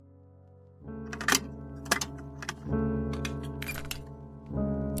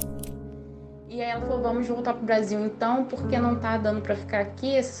ela falou, vamos voltar pro Brasil então, porque não tá dando para ficar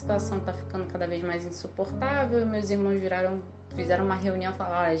aqui, essa situação tá ficando cada vez mais insuportável. Meus irmãos fizeram uma reunião e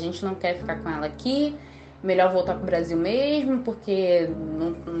falaram, olha, a gente não quer ficar com ela aqui, melhor voltar pro Brasil mesmo, porque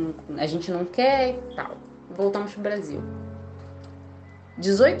a gente não quer e tal. Voltamos pro Brasil.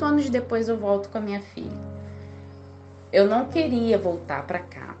 18 anos depois eu volto com a minha filha. Eu não queria voltar para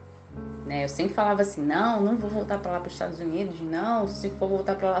cá, né? Eu sempre falava assim, não vou voltar para lá para os Estados Unidos, não, se for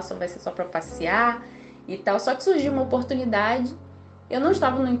voltar para lá só vai ser só para passear e tal. Só que surgiu uma oportunidade. Eu não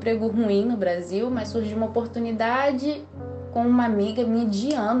estava num emprego ruim no Brasil, mas surgiu uma oportunidade com uma amiga minha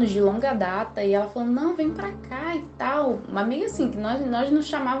de anos, de longa data, e ela falou, não, vem para cá e tal. Uma amiga assim, que nós nos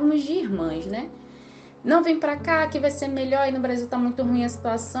chamávamos de irmãs, né? Não, vem pra cá que vai ser melhor, e no Brasil tá muito ruim a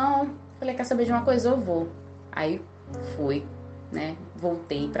situação. Falei, quer saber de uma coisa? Eu vou. Aí fui, né?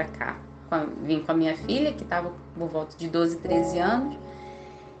 Voltei pra cá. Vim com a minha filha, que tava por volta de 12, 13 anos.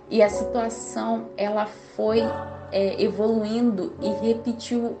 E a situação, ela foi evoluindo e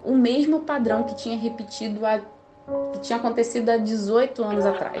repetiu o mesmo padrão que tinha acontecido há 18 anos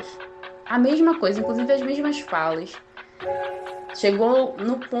atrás. A mesma coisa, inclusive as mesmas falas. Chegou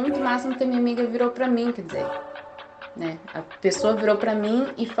no ponto máximo que a minha amiga virou pra mim, quer dizer, né? A pessoa virou pra mim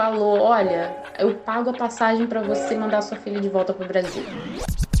e falou, olha, eu pago a passagem pra você mandar sua filha de volta pro Brasil.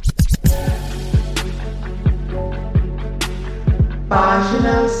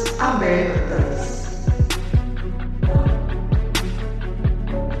 Páginas abertas.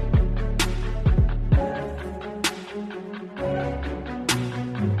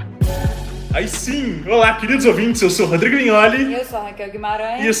 Aí sim! Olá, queridos ouvintes, eu sou o Rodrigo Vignoli. Eu sou a Raquel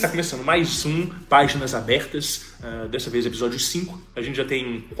Guimarães. E está começando mais um Páginas Abertas, dessa vez episódio 5. A gente já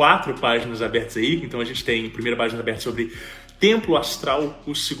tem 4 páginas abertas aí, então a gente tem a primeira página aberta sobre templo astral,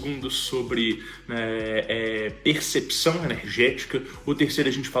 o segundo sobre percepção energética, o terceiro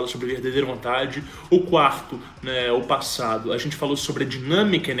a gente fala sobre verdadeira vontade, o quarto, o passado, a gente falou sobre a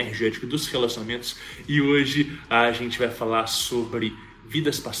dinâmica energética dos relacionamentos e hoje a gente vai falar sobre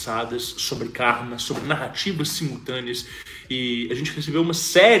vidas passadas, sobre karma, sobre narrativas simultâneas, e a gente recebeu uma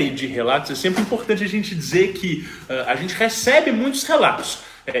série de relatos. É sempre importante a gente dizer que a gente recebe muitos relatos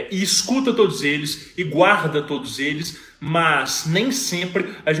e escuta todos eles e guarda todos eles, mas nem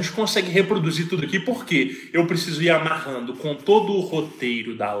sempre a gente consegue reproduzir tudo aqui, porque eu preciso ir amarrando com todo o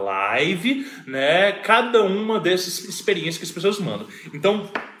roteiro da live, né, cada uma dessas experiências que as pessoas mandam.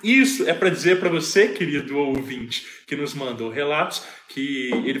 Então, isso é para dizer para você, querido ouvinte, que nos mandou relatos, que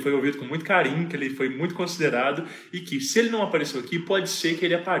ele foi ouvido com muito carinho, que ele foi muito considerado e que, se ele não apareceu aqui, pode ser que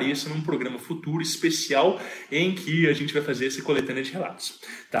ele apareça num programa futuro especial em que a gente vai fazer essa coletânea de relatos,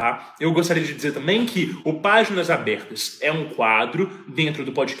 tá? Eu gostaria de dizer também que o Páginas Abertas é um quadro dentro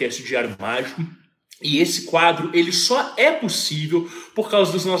do podcast Diário Mágico. E esse quadro, ele só é possível por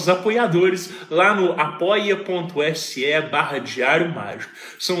causa dos nossos apoiadores lá no apoia.se/Diário Mágico.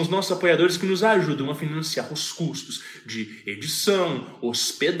 São os nossos apoiadores que nos ajudam a financiar os custos de edição,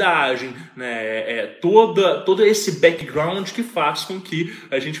 hospedagem, né, todo esse background que faz com que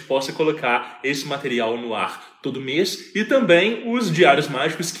a gente possa colocar esse material no ar todo mês e também os Diários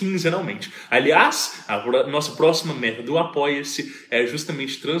Mágicos quinzenalmente. Aliás, a nossa próxima meta do Apoia-se é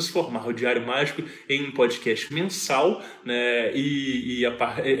justamente transformar o Diário Mágico em um podcast mensal, né,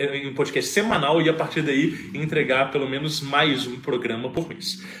 em um podcast semanal e a partir daí entregar pelo menos mais um programa por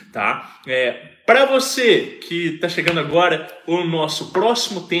mês, tá? Para você que está chegando agora, o nosso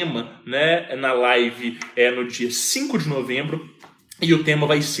próximo tema, né, na live é no dia 5 de novembro. E o tema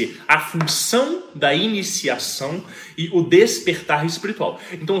vai ser a função da iniciação e o despertar espiritual.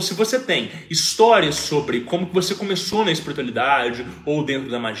 Então, se você tem histórias sobre como que você começou na espiritualidade ou dentro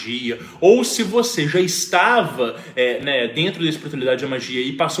da magia, ou se você já estava dentro da espiritualidade e da magia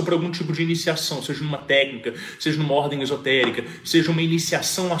e passou por algum tipo de iniciação, seja numa técnica, seja numa ordem esotérica, seja uma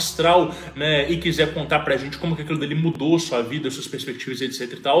iniciação astral, né, e quiser contar pra gente como que aquilo dali mudou sua vida, suas perspectivas, etc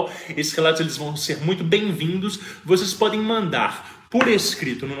e tal, esses relatos eles vão ser muito bem-vindos. Vocês podem mandar por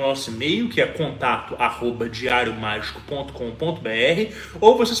escrito no nosso e-mail, que é contato@diariomagico.com.br,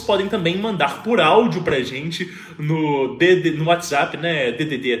 ou vocês podem também mandar por áudio pra gente no WhatsApp, né?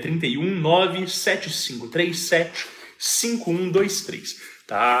 DDD é 31 97537 5123.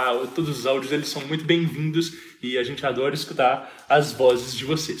 Tá? Todos os áudios eles são muito bem-vindos e a gente adora escutar as vozes de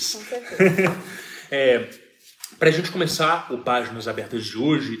vocês. Com certeza. Para a gente começar o Páginas Abertas de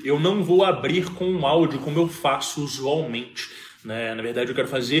hoje, eu não vou abrir com um áudio como eu faço usualmente. Né? Na verdade, eu quero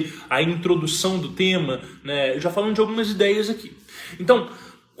fazer a introdução do tema, né? Já falando de algumas ideias aqui. Então,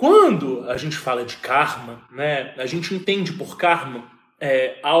 quando a gente fala de karma, né, a gente entende por karma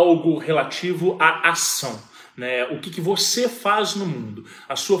algo relativo à ação. né? O que você faz no mundo,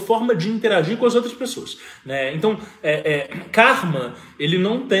 a sua forma de interagir com as outras pessoas, né? Então, karma, ele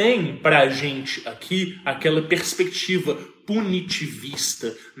não tem pra gente aqui aquela perspectiva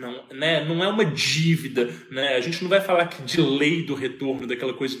punitivista, não, né? Não é uma dívida, né? A gente não vai falar aqui de lei do retorno,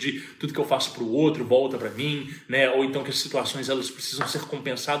 daquela coisa de tudo que eu faço para o outro volta para mim, né? Ou então que as situações elas precisam ser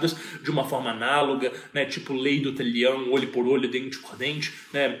compensadas de uma forma análoga, né? Tipo lei do talião, olho por olho, dente por dente,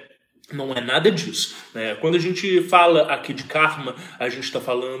 né? Não é nada disso, né? Quando a gente fala aqui de karma, a gente está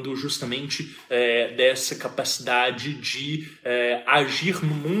falando justamente dessa capacidade de agir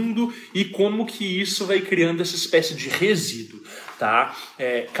no mundo e como que isso vai criando essa espécie de resíduo, tá?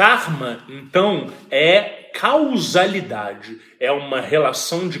 Karma, então, é causalidade, é uma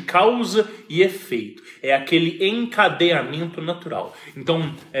relação de causa e efeito, é aquele encadeamento natural.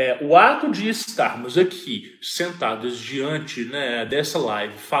 Então, o ato de estarmos aqui sentados diante, né, dessa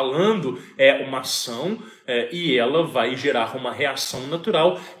live falando é uma ação e ela vai gerar uma reação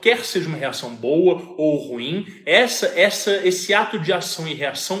natural, quer seja uma reação boa ou ruim. Esse ato de ação e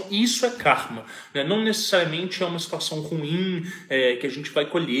reação, isso é karma, né? Não necessariamente é uma situação ruim que a gente vai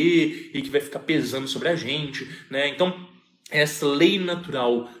colher e que vai ficar pesando sobre a gente, né? Então, essa lei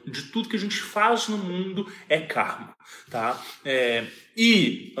natural de tudo que a gente faz no mundo é karma, tá?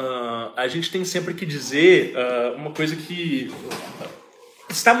 A gente tem sempre que dizer uma coisa que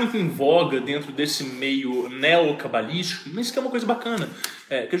está muito em voga dentro desse meio neocabalístico, mas que é uma coisa bacana,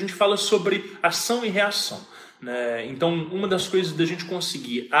 que a gente fala sobre ação e reação, né? Então, uma das coisas da gente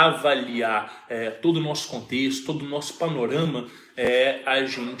conseguir avaliar todo o nosso contexto, todo o nosso panorama, é a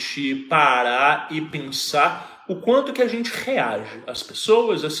gente parar e pensar o quanto que a gente reage às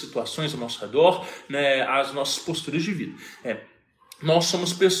pessoas, às situações ao nosso redor, né, às nossas posturas de vida. Nós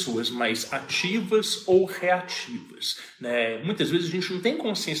somos pessoas mais ativas ou reativas, né? Muitas vezes a gente não tem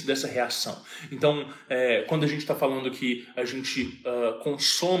consciência dessa reação. Então, quando a gente está falando que a gente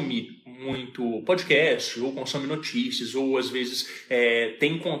consome muito podcast, ou consome notícias, ou às vezes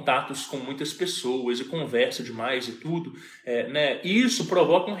tem contatos com muitas pessoas e conversa demais e tudo, né? Isso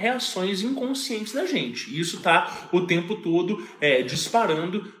provoca reações inconscientes da gente. Isso está o tempo todo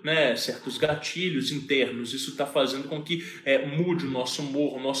disparando, né, certos gatilhos internos. Isso está fazendo com que mude o nosso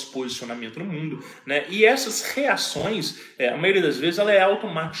humor, o nosso posicionamento no mundo, né? E essas reações, a maioria das vezes, ela é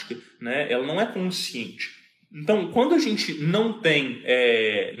automática, né? Ela não é consciente. Então, quando a gente não tem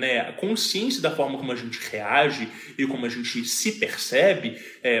a consciência da forma como a gente reage e como a gente se percebe,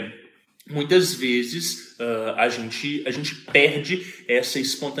 muitas vezes a gente perde essa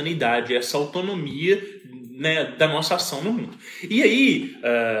espontaneidade, essa autonomia, né, da nossa ação no mundo. E aí,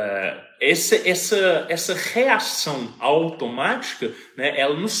 essa reação automática, né,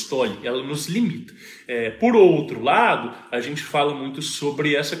 ela nos tolhe, ela nos limita. Por outro lado, a gente fala muito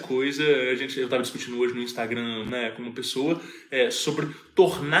sobre essa coisa, eu estava discutindo hoje no Instagram, né, com uma pessoa, sobre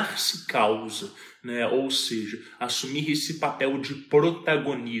tornar-se causa, né, ou seja, assumir esse papel de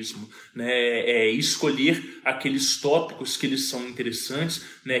protagonismo, né, escolher aqueles tópicos que eles são interessantes,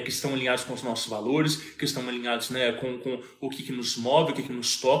 né, que estão alinhados com os nossos valores, que estão alinhados, né, com o que nos move, o que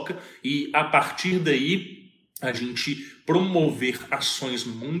nos toca, e a partir daí a gente promover ações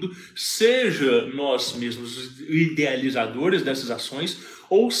no mundo, seja nós mesmos os idealizadores dessas ações,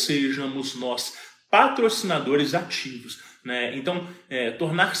 ou sejamos nós patrocinadores ativos, né? Então,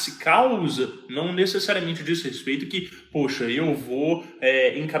 tornar-se causa não necessariamente diz respeito que, poxa, eu vou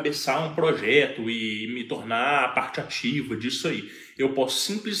encabeçar um projeto e me tornar a parte ativa disso aí. Eu posso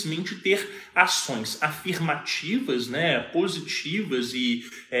simplesmente ter ações afirmativas, né, positivas e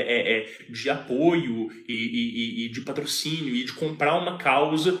de apoio e de patrocínio e de comprar uma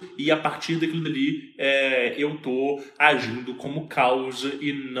causa, e a partir daquilo dali eu estou agindo como causa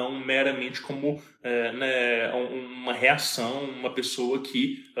e não meramente como uma reação, uma pessoa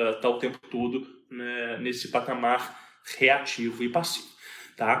que está o tempo todo, né, nesse patamar reativo e passivo,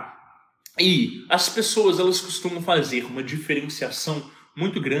 tá? E as pessoas, elas costumam fazer uma diferenciação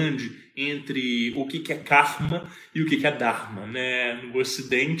muito grande entre o que é karma e o que é dharma, né? No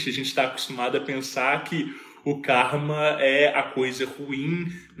Ocidente, a gente está acostumado a pensar que o karma é a coisa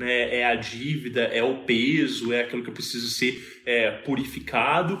ruim, né? É a dívida, é o peso, é aquilo que precisa ser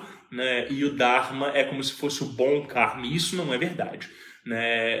purificado, né? E o dharma é como se fosse o bom karma. E isso não é verdade,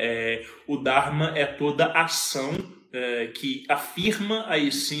 né? O dharma é toda ação que afirma a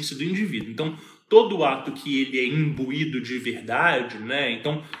essência do indivíduo. Então, todo ato que ele é imbuído de verdade, né?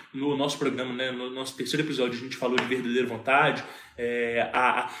 Então, no nosso programa, né, no nosso terceiro episódio, a gente falou de verdadeira vontade.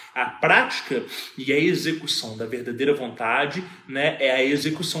 A prática e a execução da verdadeira vontade, né, é a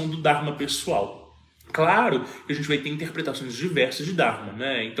execução do dharma pessoal. Claro que a gente vai ter interpretações diversas de Dharma,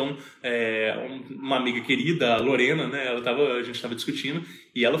 né? Então, uma amiga querida, a Lorena, né? A gente estava discutindo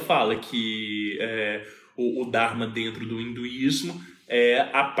e ela fala que o Dharma dentro do hinduísmo é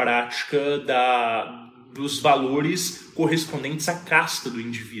a prática dos valores correspondentes à casta do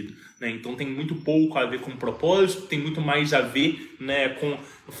indivíduo, né? Então tem muito pouco a ver com propósito, tem muito mais a ver, né, com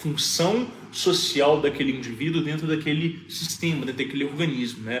a função social daquele indivíduo dentro daquele sistema, dentro daquele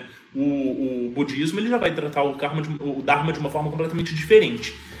organismo, né? O budismo ele já vai tratar o Dharma de uma forma completamente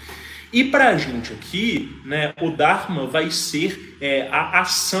diferente. E para a gente aqui, né, o Dharma vai ser a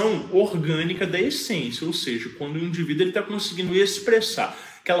ação orgânica da essência, ou seja, quando o indivíduo está conseguindo expressar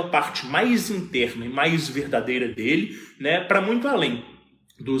aquela parte mais interna e mais verdadeira dele, né, para muito além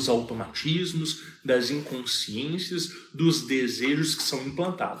dos automatismos, das inconsciências, dos desejos que são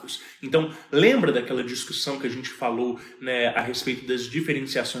implantados. Então, lembra daquela discussão que a gente falou, né, a respeito das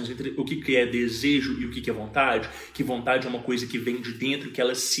diferenciações entre o que é desejo e o que é vontade? Que vontade é uma coisa que vem de dentro, que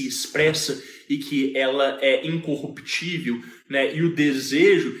ela se expressa e que ela é incorruptível, né? E o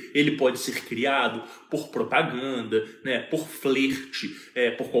desejo, ele pode ser criado por propaganda, né? Por flerte,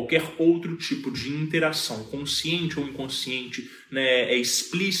 por qualquer outro tipo de interação, consciente ou inconsciente, né?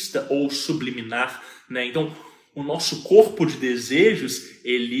 Explícita ou subliminar, né? Então, o nosso corpo de desejos,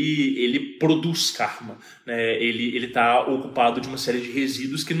 ele produz karma, né? Ele está ocupado de uma série de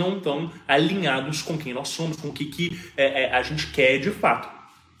resíduos que não estão alinhados com quem nós somos, com o que a gente quer de fato.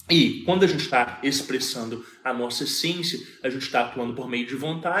 E quando a gente está expressando a nossa essência, a gente está atuando por meio de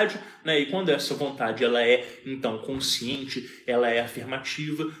vontade, né? E quando essa vontade ela é, então, consciente, ela é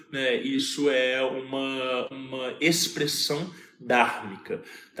afirmativa, né? Isso é uma expressão dármica,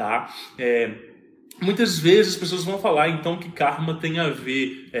 tá? Muitas vezes as pessoas vão falar, então, que karma tem a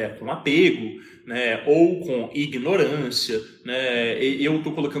ver com apego, né? Ou com ignorância, né? Eu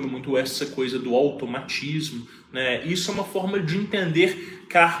estou colocando muito essa coisa do automatismo, né? Isso é uma forma de entender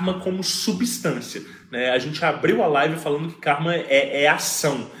karma como substância, né? A gente abriu a live falando que karma é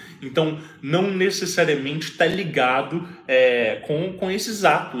ação. Então, não necessariamente está ligado com esses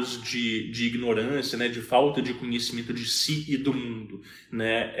atos de ignorância, né? De falta de conhecimento de si e do mundo,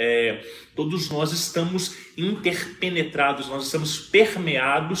 né? Todos nós estamos interpenetrados, nós estamos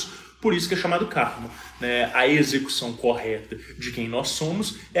permeados, por isso que é chamado karma, né? A execução correta de quem nós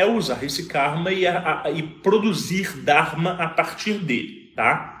somos é usar esse karma e produzir dharma a partir dele.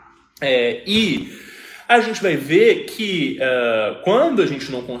 Tá? E a gente vai ver que quando a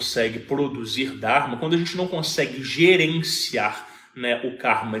gente não consegue produzir dharma, quando a gente não consegue gerenciar, né, o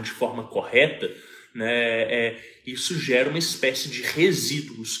karma de forma correta, né, isso gera uma espécie de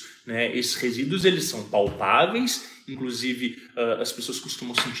resíduos, né? Esses resíduos eles são palpáveis, inclusive as pessoas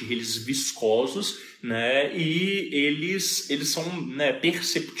costumam sentir eles viscosos, né? E eles são, né,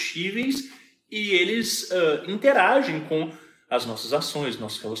 perceptíveis e eles interagem com as nossas ações,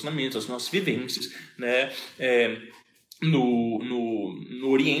 nossos relacionamentos, as nossas vivências, né? No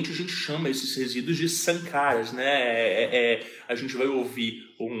Oriente a gente chama esses resíduos de sankaras, né? A gente vai ouvir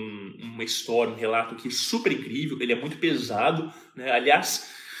uma história, um relato aqui super incrível, ele é muito pesado, né?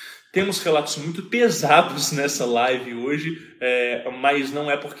 Aliás, temos relatos muito pesados nessa live hoje, mas não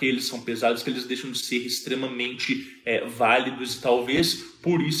é porque eles são pesados que eles deixam de ser extremamente válidos e talvez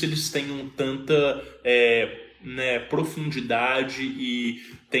por isso eles tenham tanta né, profundidade e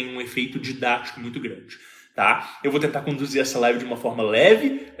tem um efeito didático muito grande, tá? Eu vou tentar conduzir essa live de uma forma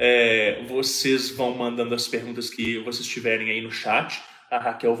leve, vocês vão mandando as perguntas que vocês tiverem aí no chat, a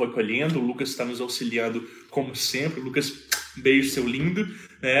Raquel vai colhendo, o Lucas está nos auxiliando como sempre. Lucas, beijo, seu lindo,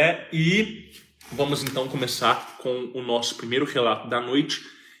 né? E vamos então começar com o nosso primeiro relato da noite.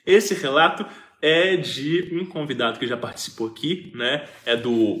 Esse relato é de um convidado que já participou aqui, né? É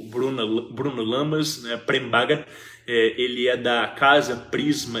do Bruno Lamas, né? Prembaga. Ele é da Casa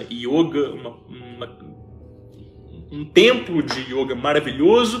Prisma Yoga, um templo de yoga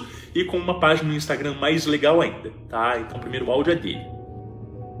maravilhoso e com uma página no Instagram mais legal ainda, tá? Então o primeiro áudio é dele.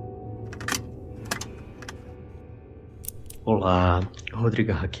 Olá,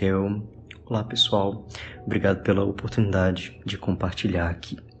 Rodrigo, Raquel. Olá, pessoal. Obrigado pela oportunidade de compartilhar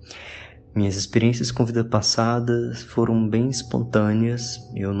aqui. Minhas experiências com vida passada foram bem espontâneas,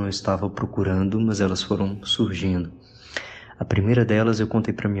 eu não estava procurando, mas elas foram surgindo. A primeira delas eu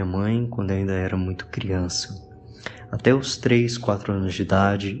contei para minha mãe quando eu ainda era muito criança. Até os 3, 4 anos de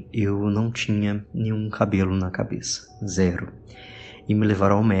idade, eu não tinha nenhum cabelo na cabeça, 0. E me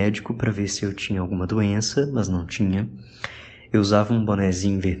levaram ao médico para ver se eu tinha alguma doença, mas não tinha. Eu usava um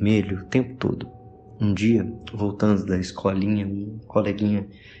bonezinho vermelho o tempo todo. Um dia, voltando da escolinha, um coleguinha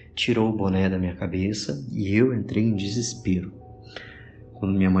tirou o boné da minha cabeça e eu entrei em desespero.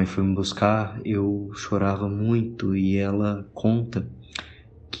 Quando minha mãe foi me buscar, eu chorava muito e ela conta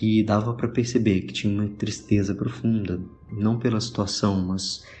que dava para perceber que tinha uma tristeza profunda, não pela situação,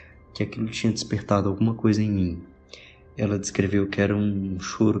 mas que aquilo tinha despertado alguma coisa em mim. Ela descreveu que era um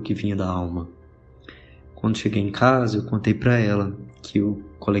choro que vinha da alma. Quando cheguei em casa, eu contei para ela que o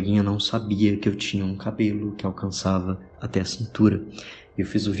coleguinha não sabia que eu tinha um cabelo que alcançava até a cintura. Eu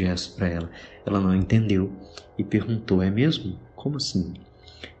fiz o gesto para ela. Ela não entendeu e perguntou: é mesmo? Como assim?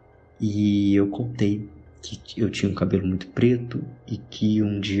 E eu contei que eu tinha um cabelo muito preto e que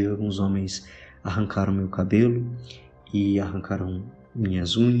um dia uns homens arrancaram meu cabelo e arrancaram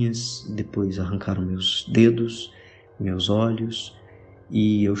minhas unhas, depois arrancaram meus dedos, meus olhos,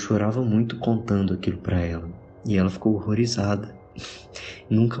 e eu chorava muito contando aquilo para ela. E ela ficou horrorizada,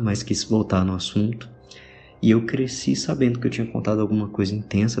 nunca mais quis voltar no assunto. E eu cresci sabendo que eu tinha contado alguma coisa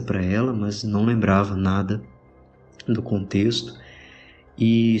intensa para ela, mas não lembrava nada do contexto.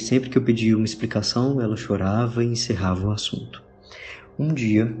 E sempre que eu pedia uma explicação, ela chorava e encerrava o assunto. Um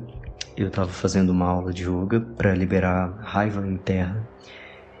dia, eu estava fazendo uma aula de yoga para liberar raiva interna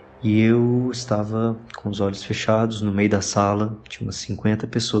e eu estava com os olhos fechados no meio da sala, tinha umas 50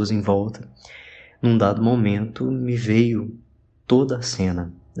 pessoas em volta. Num dado momento, me veio toda a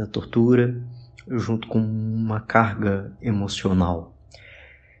cena da tortura junto com uma carga emocional.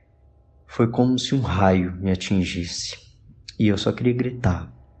 Foi como se um raio me atingisse. E eu só queria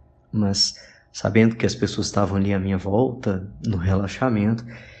gritar, mas sabendo que as pessoas estavam ali à minha volta, no relaxamento,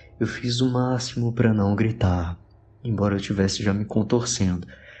 eu fiz o máximo para não gritar, embora eu estivesse já me contorcendo.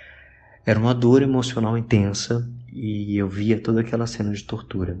 Era uma dor emocional intensa e eu via toda aquela cena de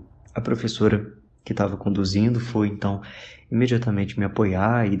tortura. A professora que estava conduzindo foi então imediatamente me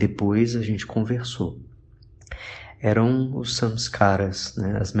apoiar e depois a gente conversou. Eram os samskaras,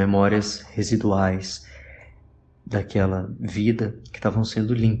 né, as memórias residuais daquela vida que estavam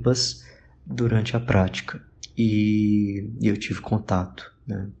sendo limpas durante a prática e eu tive contato,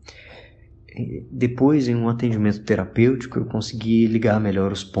 né? Depois, em um atendimento terapêutico, eu consegui ligar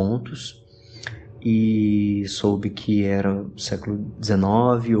melhor os pontos e soube que era século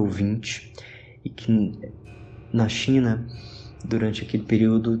XIX ou XX e que na China, durante aquele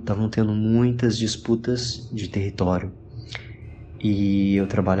período, estavam tendo muitas disputas de território e eu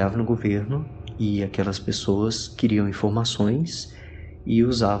trabalhava no governo e aquelas pessoas queriam informações e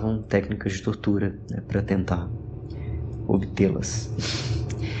usavam técnicas de tortura, né, para tentar obtê-las.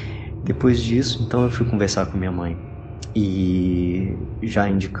 Depois disso, então, eu fui conversar com minha mãe e já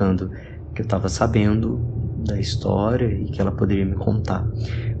indicando que eu estava sabendo da história e que ela poderia me contar.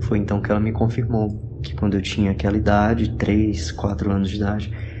 Foi então que ela me confirmou que quando eu tinha aquela idade, 3, 4 anos de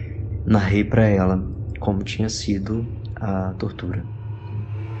idade, narrei para ela como tinha sido a tortura.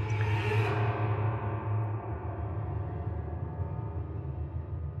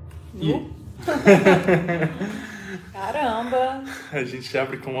 Caramba! A gente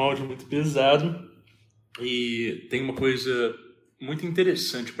abre com um áudio muito pesado e tem uma coisa muito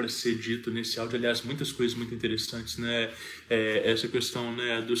interessante para ser dito nesse áudio, aliás, muitas coisas muito interessantes, né? Essa questão,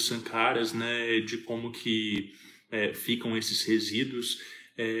 né, dos sankaras, né, de como que ficam esses resíduos.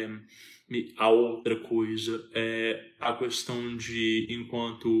 A outra coisa é a questão de,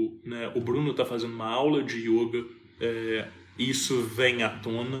 enquanto, né, o Bruno está fazendo uma aula de yoga, isso vem à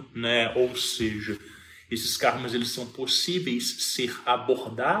tona, né? Ou seja, esses karmas eles são possíveis ser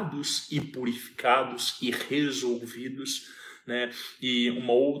abordados e purificados e resolvidos, né? E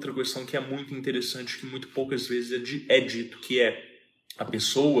uma outra questão que é muito interessante, que muito poucas vezes é dito, que é a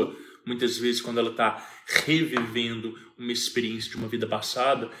pessoa, muitas vezes, quando ela está revivendo uma experiência de uma vida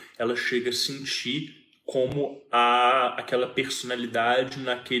passada, ela chega a sentir como aquela personalidade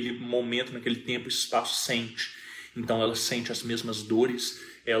naquele momento, naquele tempo e espaço sente. Então ela sente as mesmas dores,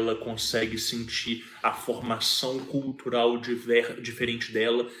 ela consegue sentir a formação cultural diferente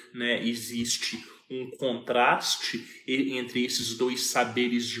dela, né? Existe um contraste entre esses dois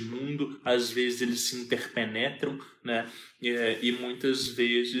saberes de mundo, às vezes eles se interpenetram, né? E muitas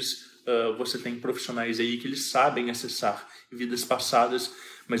vezes você tem profissionais aí que eles sabem acessar vidas passadas,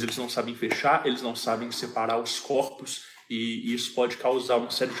 mas eles não sabem fechar, eles não sabem separar os corpos, e isso pode causar uma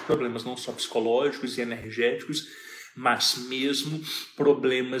série de problemas, não só psicológicos e energéticos, mas mesmo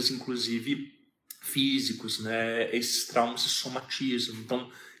problemas, inclusive, físicos, né? Esses traumas se somatizam. Então,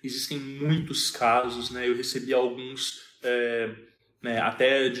 existem muitos casos, né? Eu recebi alguns, né,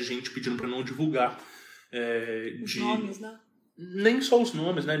 até de gente pedindo para não divulgar. Os nomes, né? Nem só os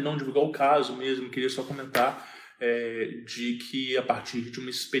nomes, né? Não divulgar o caso mesmo. Queria só comentar de que a partir de uma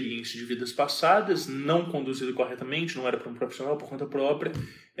experiência de vidas passadas, não conduzida corretamente, não era para um profissional, por conta própria,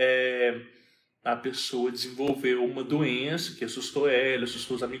 a pessoa desenvolveu uma doença que assustou ela,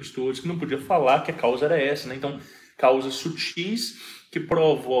 assustou os amigos todos, que não podia falar que a causa era essa, né? Então, causas sutis que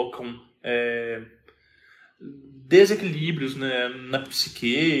provocam desequilíbrios, né, na psique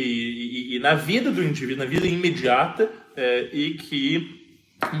e na vida do indivíduo, na vida imediata, e que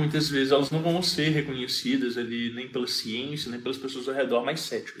muitas vezes elas não vão ser reconhecidas ali nem pela ciência, nem pelas pessoas ao redor mais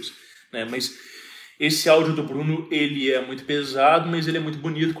céticas, né? Mas esse áudio do Bruno, ele é muito pesado, mas ele é muito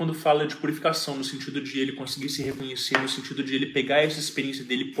bonito quando fala de purificação, no sentido de ele conseguir se reconhecer, no sentido de ele pegar essa experiência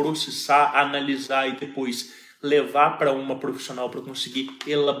dele, processar, analisar e depois levar para uma profissional para conseguir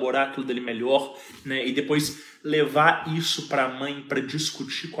elaborar aquilo dele melhor, né? E depois levar isso para a mãe, para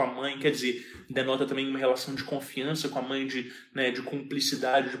discutir com a mãe, quer dizer, denota também uma relação de confiança com a mãe, de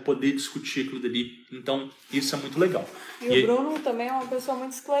cumplicidade, de poder discutir aquilo dali. Então, isso é muito legal. E o Bruno também é uma pessoa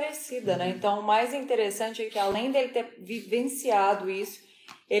muito esclarecida, né? Então, o mais interessante é que, além dele ter vivenciado isso,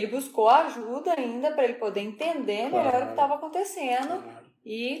 ele buscou ajuda ainda para ele poder entender melhor o que estava acontecendo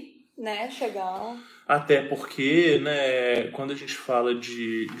e, né, chegar... Até porque, né, quando a gente fala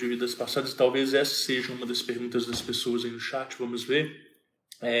de vidas passadas, talvez essa seja uma das perguntas das pessoas aí no chat, vamos ver.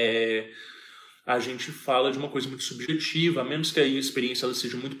 A gente fala de uma coisa muito subjetiva, a menos que a experiência ela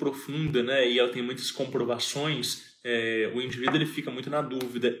seja muito profunda, né, e ela tenha muitas comprovações, o indivíduo ele fica muito na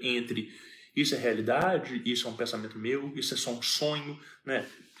dúvida entre isso é realidade, isso é um pensamento meu, isso é só um sonho, né?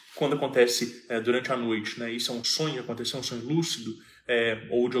 Quando acontece durante a noite, né, isso é um sonho, aconteceu um sonho lúcido,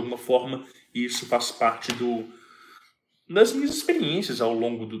 ou de alguma forma isso faz parte das minhas experiências ao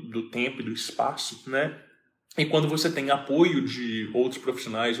longo do tempo e do espaço, né? E quando você tem apoio de outros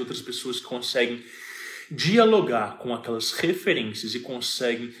profissionais, outras pessoas que conseguem dialogar com aquelas referências e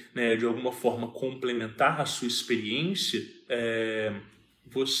conseguem, né, de alguma forma complementar a sua experiência,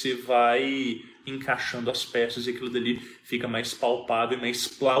 você vai encaixando as peças e aquilo dali fica mais palpável e mais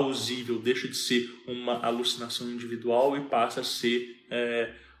plausível, deixa de ser uma alucinação individual e passa a ser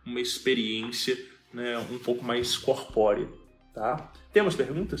uma experiência, né, um pouco mais corpórea, tá? Temos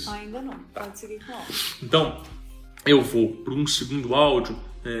perguntas? Ainda não, pode seguir com o áudio. Então, eu vou para um segundo áudio,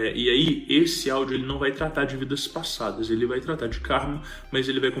 e aí esse áudio ele não vai tratar de vidas passadas, ele vai tratar de karma, mas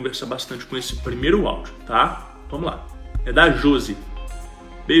ele vai conversar bastante com esse primeiro áudio, tá? Vamos lá. É da Josi.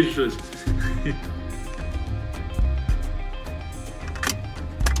 Beijo, Josi.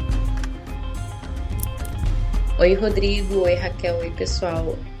 Oi, Rodrigo. Oi, Raquel. Oi,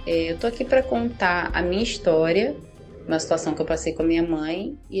 pessoal. Eu tô aqui para contar a minha história, uma situação que eu passei com a minha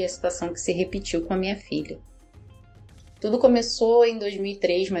mãe e a situação que se repetiu com a minha filha. Tudo começou em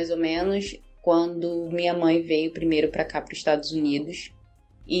 2003, mais ou menos, quando minha mãe veio primeiro para cá, para os Estados Unidos.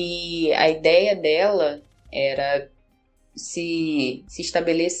 E a ideia dela era se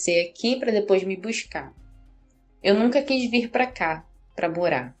estabelecer aqui para depois me buscar. Eu nunca quis vir para cá, para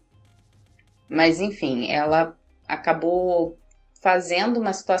morar. Mas, enfim, ela acabou criando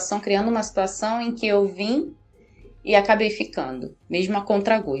uma situação em que eu vim e acabei ficando, mesmo a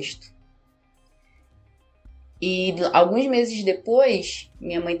contragosto. E alguns meses depois,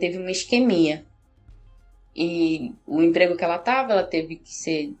 minha mãe teve uma isquemia. E o emprego que ela estava, ela teve que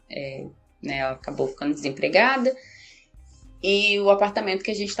ser... ela acabou ficando desempregada. E o apartamento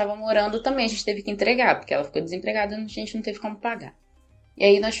que a gente estava morando também a gente teve que entregar, porque ela ficou desempregada e a gente não teve como pagar. E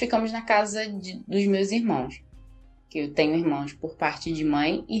aí nós ficamos na casa dos meus irmãos. Que eu tenho irmãos por parte de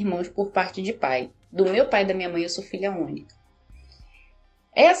mãe e irmãos por parte de pai. Do meu pai e da minha mãe eu sou filha única.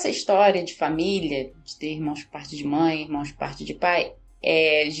 Essa história de família, de ter irmãos por parte de mãe, irmãos por parte de pai,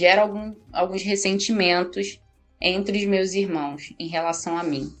 gera alguns ressentimentos entre os meus irmãos em relação a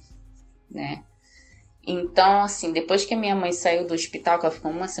mim, né? Então, assim, depois que a minha mãe saiu do hospital, que ela ficou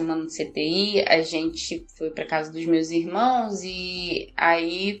uma semana no CTI, a gente foi para casa dos meus irmãos e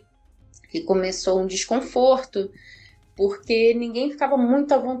aí que começou um desconforto, porque ninguém ficava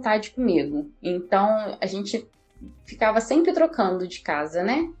muito à vontade comigo. Então, a gente ficava sempre trocando de casa,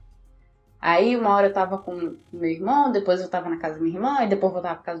 né? Aí, uma hora eu tava com meu irmão, depois eu tava na casa da minha irmã, e depois eu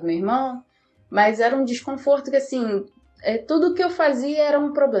voltava pra casa do meu irmão. Mas era um desconforto que, assim, tudo que eu fazia era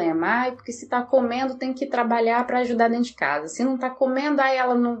um problema. Porque se tá comendo, tem que trabalhar pra ajudar dentro de casa. Se não tá comendo, aí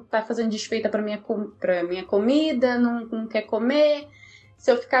ela não tá fazendo desfeita pra minha comida, não quer comer. Se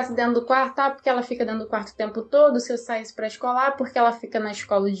eu ficasse dentro do quarto, porque ela fica dentro do quarto o tempo todo. Se eu saísse pra escola, porque ela fica na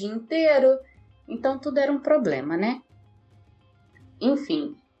escola o dia inteiro. Então, tudo era um problema, né?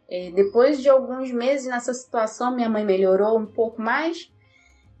 Enfim, depois de alguns meses nessa situação, minha mãe melhorou um pouco mais.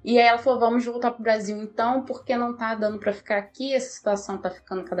 E aí ela falou, vamos voltar pro Brasil então, porque não tá dando pra ficar aqui. Essa situação tá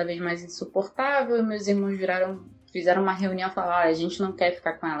ficando cada vez mais insuportável. E meus irmãos fizeram uma reunião e falaram, a gente não quer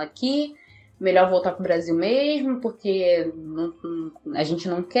ficar com ela aqui. Melhor voltar pro Brasil mesmo, porque a gente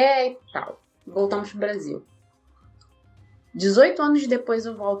não quer e tal. voltamos pro Brasil. 18 anos depois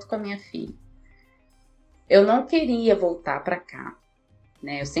eu volto com a minha filha. Eu não queria voltar para cá,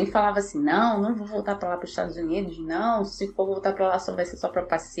 né? Eu sempre falava assim, não vou voltar para lá para os Estados Unidos, não, se for voltar para lá só vai ser só para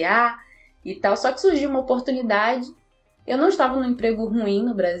passear e tal. Só que surgiu uma oportunidade. Eu não estava num emprego ruim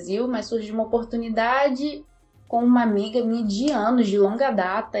no Brasil, mas surgiu uma oportunidade com uma amiga minha de anos, de longa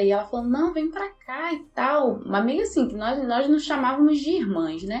data, e ela falou, não, vem para cá e tal. Uma amiga assim, que nós nos chamávamos de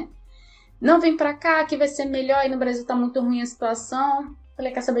irmãs, né? Não, vem pra cá, que vai ser melhor, aí no Brasil tá muito ruim a situação.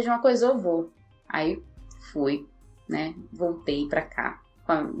 Falei, quer saber de uma coisa? Eu vou. Aí fui, né? Voltei pra cá.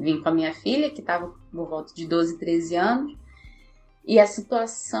 Vim com a minha filha, que tava por volta de 12, 13 anos. E a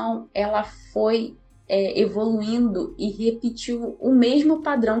situação, ela foi evoluindo e repetiu o mesmo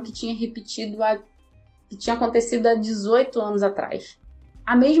padrão que tinha que tinha acontecido há 18 anos atrás.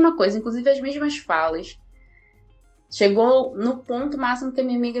 A mesma coisa, inclusive as mesmas falas. Chegou no ponto máximo que a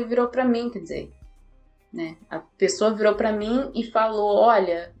minha amiga virou pra mim, quer dizer, né? A pessoa virou pra mim e falou,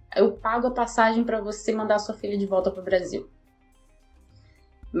 olha, eu pago a passagem pra você mandar sua filha de volta pro Brasil.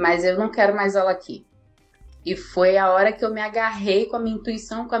 Mas eu não quero mais ela aqui. E foi a hora que eu me agarrei com a minha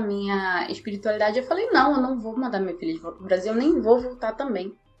intuição, com a minha espiritualidade. Eu falei, não, eu não vou mandar minha filha de volta pro Brasil, eu nem vou voltar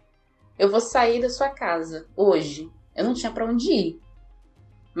também. Eu vou sair da sua casa hoje. Eu não tinha pra onde ir.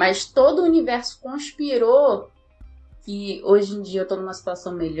 Mas todo o universo conspirou que hoje em dia eu tô numa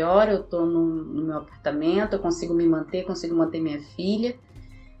situação melhor, eu tô no meu apartamento, eu consigo me manter, consigo manter minha filha.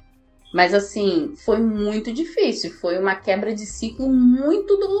 Mas assim, foi muito difícil, foi uma quebra de ciclo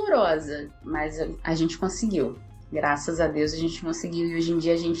muito dolorosa, mas a gente conseguiu. Graças a Deus a gente conseguiu e hoje em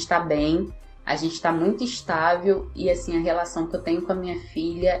dia a gente tá bem, a gente tá muito estável e assim, a relação que eu tenho com a minha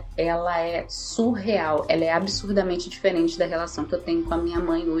filha, ela é surreal, ela é absurdamente diferente da relação que eu tenho com a minha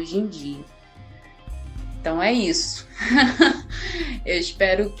mãe hoje em dia. Então é isso. Eu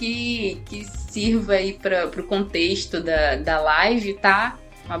espero que sirva aí para o contexto da live, tá?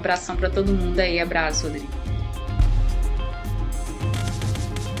 Um abração para todo mundo aí. Abraço, Rodrigo.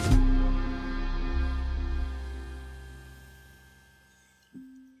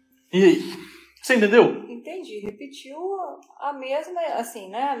 E aí? Você entendeu? Entendi. Repetiu a mesma, assim,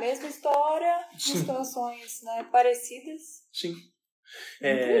 né? A mesma história, em situações, né, parecidas. Sim.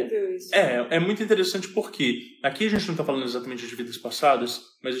 Incrível isso. É muito interessante porque aqui a gente não está falando exatamente de vidas passadas,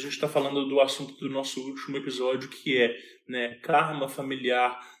 mas a gente está falando do assunto do nosso último episódio, que é, né, karma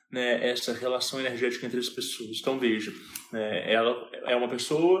familiar, né, essa relação energética entre as pessoas. Então veja, ela é uma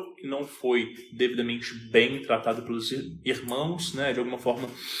pessoa que não foi devidamente bem tratada pelos irmãos, né, de alguma forma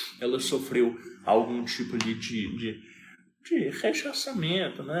ela sofreu algum tipo ali de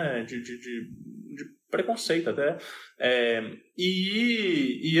rechaçamento, né, de preconceito até.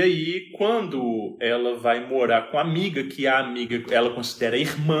 E aí, quando ela vai morar com a amiga, que a amiga ela considera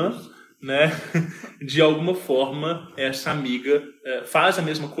irmã, né? De alguma forma, essa amiga faz a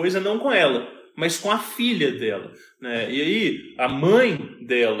mesma coisa, não com ela, mas com a filha dela, né? E aí, a mãe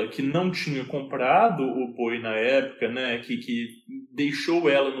dela, que não tinha comprado o boi na época, né? Que deixou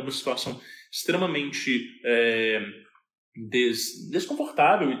ela numa situação extremamente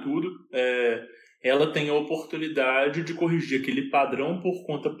desconfortável e tudo, ela tem a oportunidade de corrigir aquele padrão por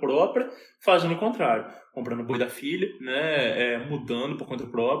conta própria, fazendo o contrário, comprando o boi da filha, né, mudando por conta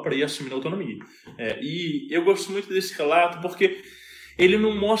própria e assumindo a autonomia. E eu gosto muito desse relato porque ele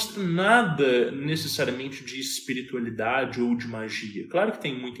não mostra nada necessariamente de espiritualidade ou de magia. Claro que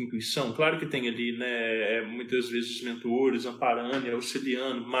tem muita intuição, claro que tem ali, né, muitas vezes os mentores amparando e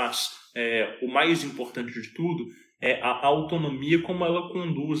auxiliando, mas o mais importante de tudo é a autonomia como ela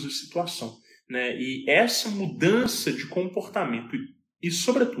conduz a situação. Né? E essa mudança de comportamento e,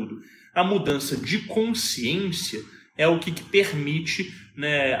 sobretudo, a mudança de consciência é o que permite,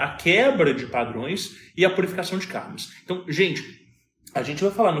 né, a quebra de padrões e a purificação de karmas. Então, gente, a gente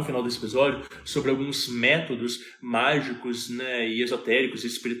vai falar no final desse episódio sobre alguns métodos mágicos, né, e esotéricos e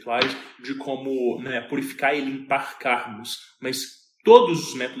espirituais de como, né, purificar e limpar karmas, mas todos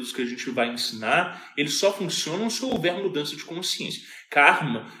os métodos que a gente vai ensinar, eles só funcionam se houver mudança de consciência.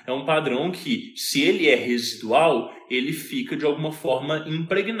 Karma é um padrão que, se ele é residual, ele fica de alguma forma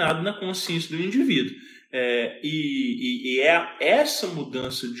impregnado na consciência do indivíduo. E é essa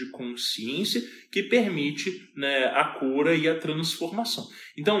mudança de consciência que permite, né, a cura e a transformação.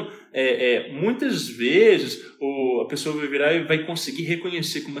 Então, muitas vezes a pessoa vai virar e vai conseguir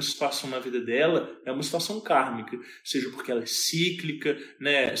reconhecer que uma situação na vida dela é uma situação kármica, seja porque ela é cíclica,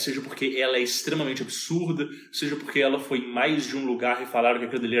 né, seja porque ela é extremamente absurda, seja porque ela foi em mais de um lugar e falaram que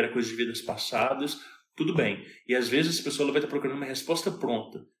aquilo ali era coisa de vidas passadas. Tudo bem. E às vezes essa pessoa vai estar procurando uma resposta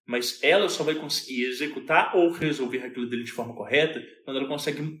pronta, mas ela só vai conseguir executar ou resolver aquilo dele de forma correta quando ela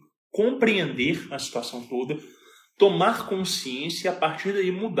consegue compreender a situação toda, tomar consciência e a partir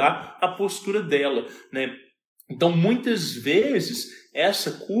daí mudar a postura dela, né? Então, muitas vezes,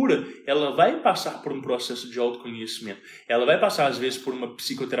 essa cura, ela vai passar por um processo de autoconhecimento. Ela vai passar, às vezes, por uma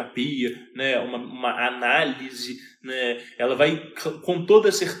psicoterapia, né? uma análise, né? Ela vai, com toda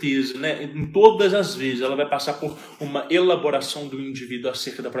certeza, né? Em todas as vezes, ela vai passar por uma elaboração do indivíduo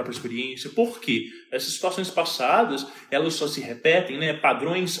acerca da própria experiência. Por quê? Essas situações passadas, elas só se repetem, né?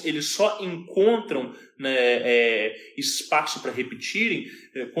 Padrões, eles só encontram, né, espaço para repetirem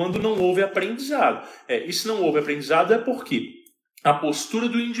quando não houve aprendizado. E se não houve aprendizado é porque a postura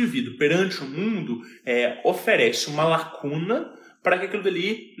do indivíduo perante o mundo oferece uma lacuna para que aquilo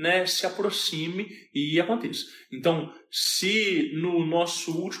dali, né, se aproxime e aconteça. Então, se no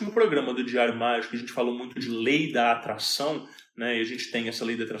nosso último programa do Diário Mágico a gente falou muito de lei da atração, né, e a gente tem essa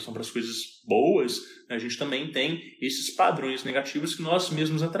lei da atração para as coisas boas, né, a gente também tem esses padrões negativos que nós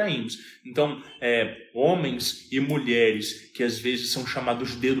mesmos atraímos. Então, homens e mulheres que às vezes são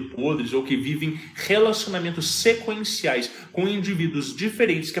chamados de dedo podres ou que vivem relacionamentos sequenciais com indivíduos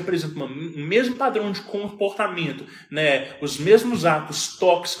diferentes que apresentam um mesmo padrão de comportamento, né, os mesmos atos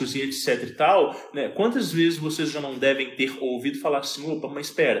tóxicos e etc e tal, né, quantas vezes vocês já não devem ter ouvido falar assim, opa, mas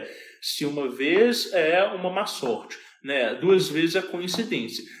espera, se uma vez é uma má sorte, né, 2 vezes é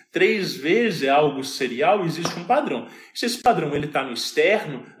coincidência, 3 vezes é algo serial, existe um padrão. Se esse padrão está no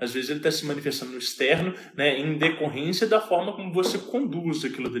externo, às vezes ele está se manifestando no externo, né, em decorrência da forma como você conduz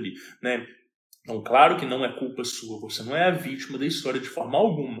aquilo dali, né? Então, claro que não é culpa sua, você não é a vítima da história de forma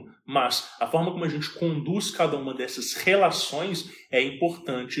alguma, mas a forma como a gente conduz cada uma dessas relações é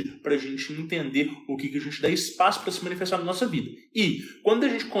importante para a gente entender o que a gente dá espaço para se manifestar na nossa vida. E quando a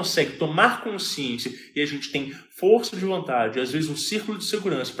gente consegue tomar consciência e a gente tem força de vontade, às vezes um círculo de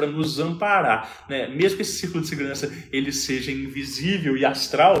segurança para nos amparar, né? Mesmo que esse círculo de segurança ele seja invisível e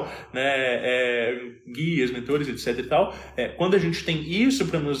astral, né? Guias, mentores, etc e tal, quando a gente tem isso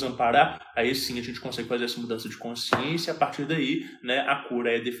para nos amparar, aí sim a gente consegue fazer essa mudança de consciência, a partir daí, né, a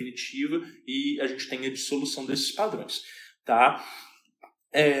cura é definitiva e a gente tem a dissolução desses padrões, tá?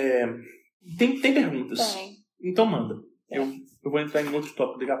 Tem perguntas? Tem. Então manda. Eu vou entrar em outro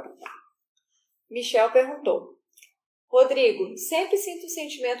tópico daqui a pouco. Michel perguntou: Rodrigo, sempre sinto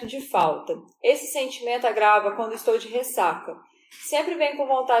sentimento de falta. Esse sentimento agrava quando estou de ressaca. Sempre venho com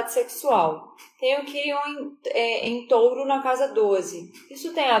vontade sexual. Tenho que ir em touro na casa 12.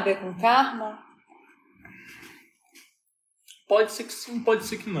 Isso tem a ver com karma? Pode ser que sim, pode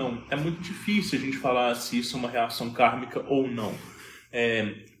ser que não. É muito difícil a gente falar se isso é uma reação kármica ou não.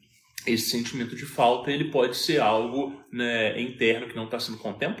 Esse sentimento de falta ele pode ser algo, né, interno que não está sendo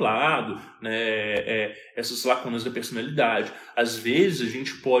contemplado, né, essas lacunas da personalidade. Às vezes a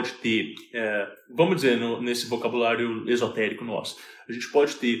gente pode ter, vamos dizer, nesse vocabulário esotérico nosso, a gente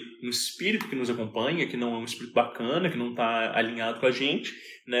pode ter um espírito que nos acompanha, que não é um espírito bacana, que não está alinhado com a gente,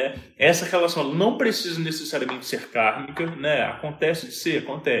 né? Essa relação não precisa necessariamente ser kármica, né? Acontece de ser,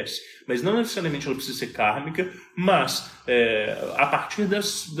 acontece, mas não necessariamente ela precisa ser kármica, mas a partir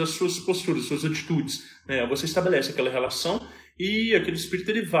das suas posturas, das suas atitudes, né? Você estabelece aquela relação e aquele espírito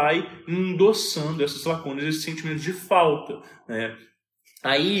ele vai endossando essas lacunas, esses sentimentos de falta, né?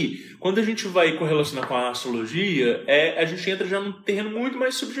 Aí, quando a gente vai correlacionar com a astrologia, a gente entra já num terreno muito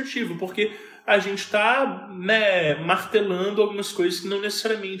mais subjetivo, porque a gente está, né, martelando algumas coisas que não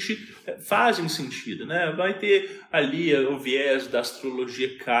necessariamente fazem sentido, né? Vai ter ali o viés da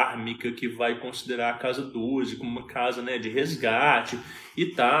astrologia kármica que vai considerar a casa 12 como uma casa, né, de resgate e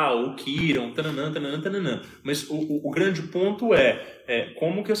tal, o Kiron, tananã, tananã, tananã. Mas o grande ponto é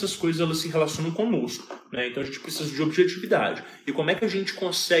como que essas coisas elas se relacionam conosco, né? Então a gente precisa de objetividade. E como é que a gente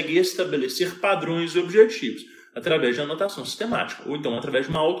consegue estabelecer padrões objetivos? Através de anotação sistemática, ou então através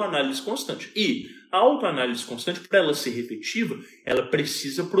de uma autoanálise constante. E a autoanálise constante, para ela ser efetiva, ela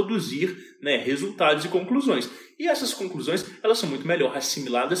precisa produzir, né, resultados e conclusões. E essas conclusões, elas são muito melhor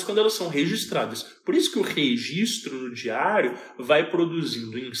assimiladas quando elas são registradas. Por isso que o registro no diário vai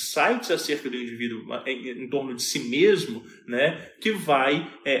produzindo insights acerca do indivíduo em torno de si mesmo, né, que vai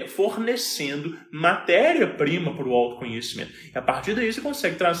fornecendo matéria-prima para o autoconhecimento. E a partir daí você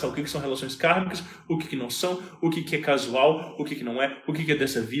consegue traçar o que são relações kármicas, o que não são, o que é casual, o que não é, o que é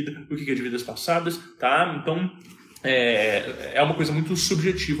dessa vida, o que é de vidas passadas, tá? Então, é uma coisa muito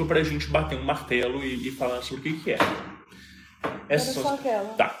subjetiva para a gente bater um martelo e falar sobre o que é. Essa só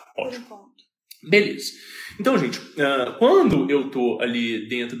aquela. Tá, ótimo. Beleza. Então, gente, quando eu estou ali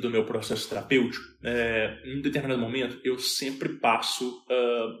dentro do meu processo terapêutico, em um determinado momento, eu sempre passo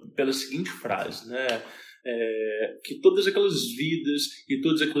pela seguinte frase, né? que todas aquelas vidas e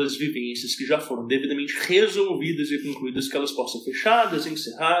todas aquelas vivências que já foram devidamente resolvidas e concluídas, que elas possam ser fechadas,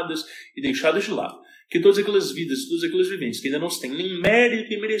 encerradas e deixadas de lado. Que todas aquelas vidas, todas aquelas vivências que ainda não têm nem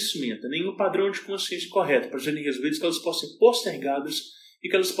mérito e merecimento, nem o padrão de consciência correto para serem resolvidas, que elas possam ser postergadas e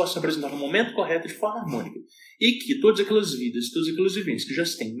que elas possam se apresentar no momento correto de forma harmônica. E que todas aquelas vidas, todas aquelas vivências que já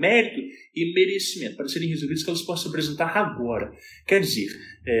têm mérito e merecimento para serem resolvidas, que elas possam se apresentar agora. Quer dizer,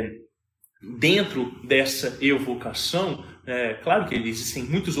 dentro dessa evocação, claro que existem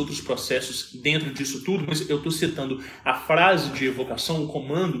muitos outros processos dentro disso tudo, mas eu estou citando a frase de evocação, o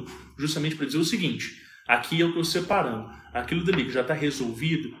comando, justamente para dizer o seguinte: aqui eu estou separando aquilo dali que já está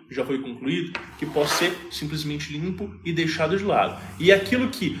resolvido, já foi concluído, que pode ser simplesmente limpo e deixado de lado. E aquilo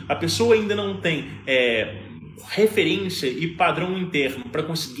que a pessoa ainda não tem referência e padrão interno para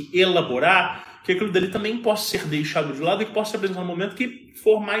conseguir elaborar, que aquilo dali também possa ser deixado de lado e que possa se apresentar no momento que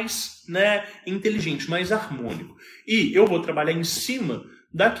for mais inteligente, mais harmônico. E eu vou trabalhar em cima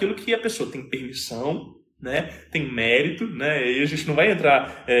daquilo que a pessoa tem permissão, tem mérito, e a gente não vai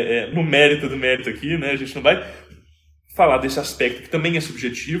entrar no mérito do mérito aqui, a gente não vai falar desse aspecto que também é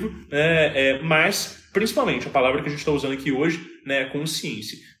subjetivo, mas principalmente a palavra que a gente está usando aqui hoje é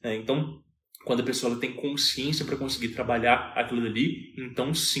consciência. Então, quando a pessoa tem consciência para conseguir trabalhar aquilo ali,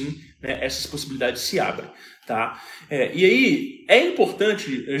 então sim, essas possibilidades se abrem. Tá? E aí, é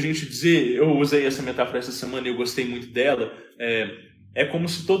importante a gente dizer, eu usei essa metáfora essa semana e eu gostei muito dela, é como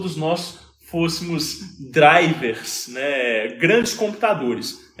se todos nós fôssemos drivers, grandes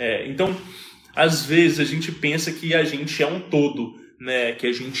computadores. Então, às vezes a gente pensa que a gente é um todo, que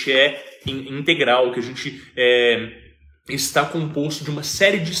a gente é integral, que a gente está composto de uma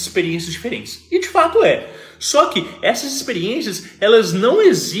série de experiências diferentes. E de fato é. Só que essas experiências, elas não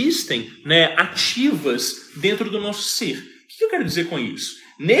existem ativas dentro do nosso ser. O que eu quero dizer com isso?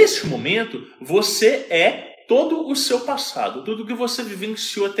 Neste momento, você é todo o seu passado, tudo que você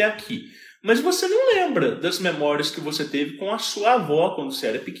vivenciou até aqui. Mas você não lembra das memórias que você teve com a sua avó quando você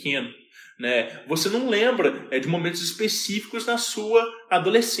era pequeno. Você não lembra de momentos específicos na sua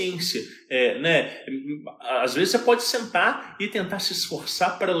adolescência. Às vezes você pode sentar e tentar se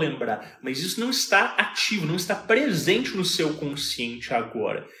esforçar para lembrar, mas isso não está ativo, não está presente no seu consciente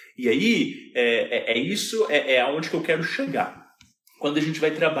agora. E aí, é aonde que eu quero chegar. Quando a gente vai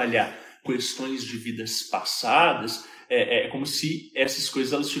trabalhar questões de vidas passadas, é como se essas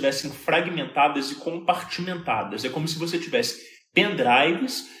coisas elas estivessem fragmentadas e compartimentadas. É como se você tivesse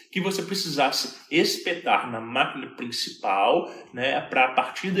pendrives que você precisasse espetar na máquina principal, para a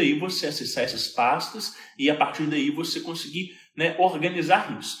partir daí você acessar essas pastas e a partir daí você conseguir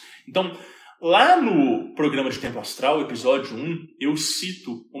organizar isso. Então, lá no programa de Tempo Astral, episódio 1, eu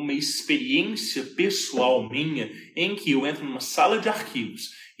cito uma experiência pessoal minha em que eu entro numa sala de arquivos.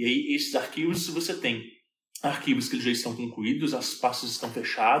 E aí, esses arquivos, você tem arquivos que eles já estão concluídos, as pastas estão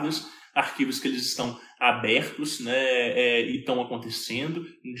fechadas, arquivos que eles estão abertos e estão acontecendo,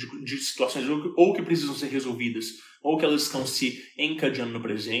 de situações ou que precisam ser resolvidas, ou que elas estão se encadeando no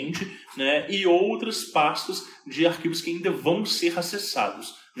presente, e outras pastas de arquivos que ainda vão ser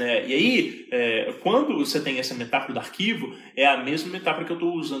acessados. E aí, quando você tem essa metáfora do arquivo, é a mesma metáfora que eu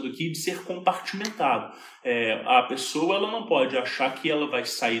estou usando aqui de ser compartimentado. A pessoa ela não pode achar que ela vai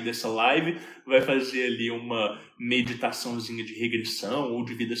sair dessa live, vai fazer ali uma meditaçãozinha de regressão ou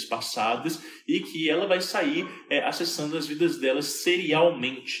de vidas passadas e que ela vai sair acessando as vidas dela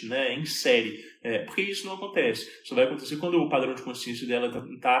serialmente, em série. Porque isso não acontece. Só vai acontecer quando o padrão de consciência dela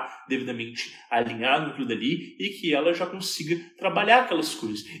está devidamente alinhado naquilo dali e que ela já consiga trabalhar aquelas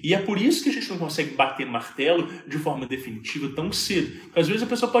coisas. E é por isso que a gente não consegue bater martelo de forma definitiva tão cedo. Porque às vezes a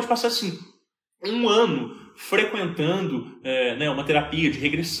pessoa pode passar assim 1 ano frequentando uma terapia de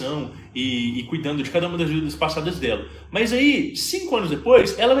regressão e cuidando de cada uma das vidas passadas dela. Mas aí, 5 anos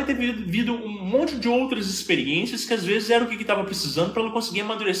depois, ela vai ter vivido um monte de outras experiências que às vezes era o que estava precisando para ela conseguir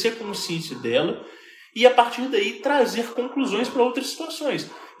amadurecer a consciência dela e a partir daí trazer conclusões para outras situações.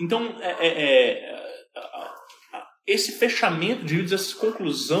 Então, esse fechamento de vidas, essa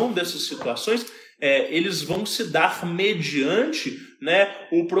conclusão dessas situações, eles vão se dar mediante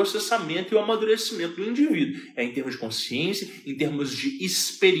o processamento e o amadurecimento do indivíduo. Em termos de consciência, em termos de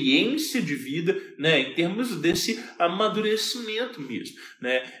experiência de vida, em termos desse amadurecimento mesmo.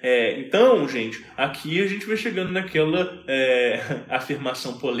 Então, gente, aqui a gente vai chegando naquela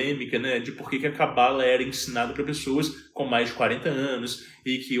afirmação polêmica de por que a Cabala era ensinada para pessoas com mais de 40 anos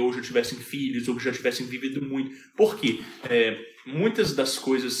e que ou já tivessem filhos ou que já tivessem vivido muito. Por quê? muitas das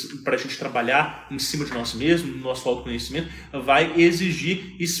coisas para a gente trabalhar em cima de nós mesmos, no nosso autoconhecimento, vai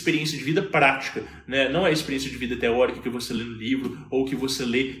exigir experiência de vida prática, né? Não é experiência de vida teórica que você lê no livro ou que você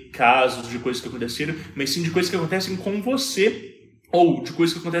lê casos de coisas que aconteceram, mas sim de coisas que acontecem com você ou de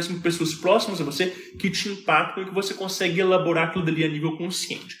coisas que acontecem com pessoas próximas a você que te impactam e que você consegue elaborar aquilo dali a nível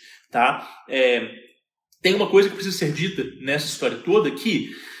consciente, tá? Tem uma coisa que precisa ser dita nessa história toda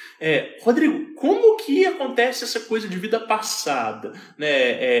que Rodrigo, como que acontece essa coisa de vida passada?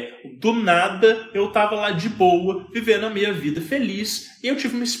 Né? Do nada eu estava lá de boa, vivendo a minha vida feliz, e eu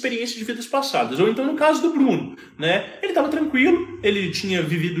tive uma experiência de vidas passadas. Ou então no caso do Bruno, né? Ele estava tranquilo, ele tinha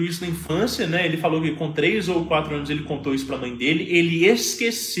vivido isso na infância, né? Ele falou que com 3 ou 4 anos ele contou isso para a mãe dele, ele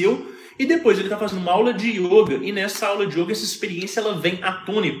esqueceu, e depois ele está fazendo uma aula de yoga, e nessa aula de yoga essa experiência ela vem à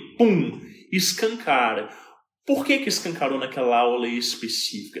tona e pum, escancara. Por que escancarou naquela aula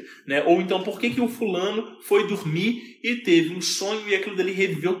específica? Né? Ou então, por que o fulano foi dormir e teve um sonho e aquilo dali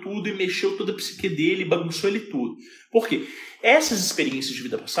reviveu tudo e mexeu toda a psique dele, bagunçou ele tudo? Por quê? Essas experiências de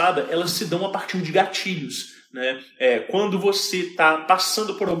vida passada, elas se dão a partir de gatilhos. Né? Quando você está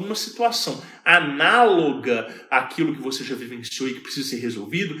passando por alguma situação análoga àquilo que você já vivenciou e que precisa ser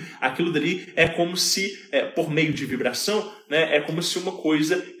resolvido, aquilo dali é como se, por meio de vibração, né, é como se uma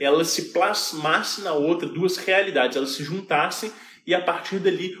coisa ela se plasmasse na outra, duas realidades, elas se juntassem e a partir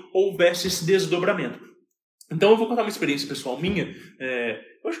dali houvesse esse desdobramento. Então eu vou contar uma experiência pessoal minha,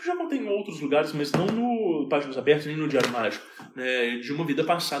 eu acho que já contei em outros lugares, mas não no Páginas Abertas nem no Diário Mágico, né, de uma vida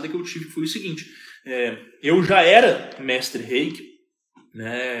passada que eu tive, que foi o seguinte: eu já era mestre Reiki,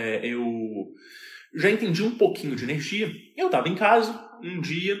 né, eu já entendi um pouquinho de energia. Eu estava em casa um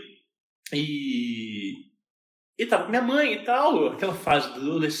dia e estava com minha mãe e tal, aquela fase da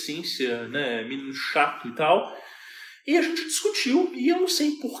adolescência, né, menino chato e tal. E a gente discutiu, e eu não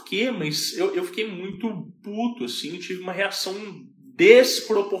sei porquê, mas eu fiquei muito puto, assim, tive uma reação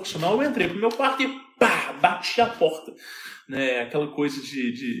desproporcional. Eu entrei pro meu quarto e pá, bati a porta, né, aquela coisa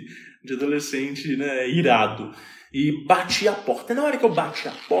de adolescente, né, irado. E bati a porta. E na hora que eu bati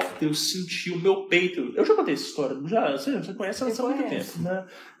a porta, eu senti o meu peito. Eu já contei essa história, já, você conhece ela há muito tempo, né?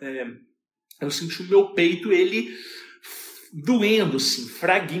 Eu senti o meu peito, ele doendo, assim,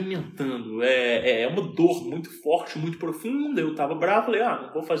 fragmentando. É uma dor muito forte, muito profunda. Eu tava bravo, falei,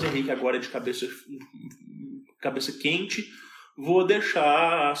 não vou fazer reiki agora de cabeça quente, vou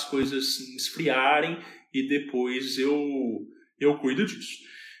deixar as coisas esfriarem e depois eu cuido disso.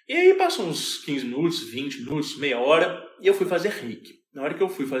 E aí passou uns 15 minutos, 20 minutos, meia hora, e eu fui fazer reiki. Na hora que eu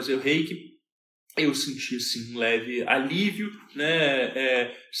fui fazer o reiki, eu senti assim, um leve alívio,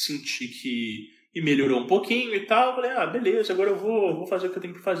 né? Senti que melhorou um pouquinho e tal. Falei, beleza, agora eu vou fazer o que eu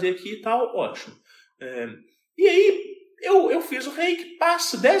tenho que fazer aqui e tal, ótimo. E aí eu fiz o reiki,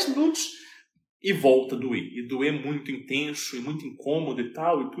 passa 10 minutos e volta a doer. E doer muito intenso e muito incômodo e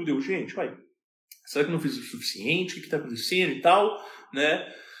tal, e tudo. Eu, gente, será que eu não fiz o suficiente? O que está acontecendo e tal,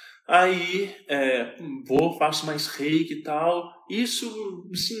 né? Aí, faço mais reiki e tal. Isso,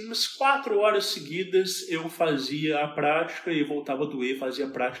 assim, umas 4 horas seguidas eu fazia a prática e voltava a doer, fazia a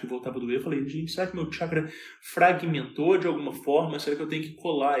prática e voltava a doer. Eu falei, gente, será que meu chakra fragmentou de alguma forma? Será que eu tenho que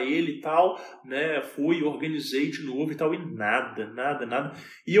colar ele e tal? Né? Fui, organizei de novo e tal, e nada.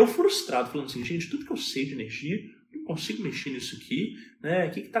 E eu frustrado, falando assim, gente, tudo que eu sei de energia, não consigo mexer nisso aqui, né?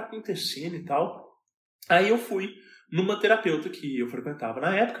 O que está acontecendo e tal? Aí eu fui numa terapeuta que eu frequentava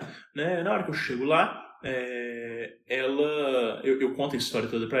na época, né? Na hora que eu chego lá, eu conto a história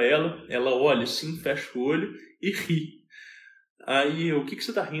toda pra ela olha assim, fecha o olho e ri. Aí o que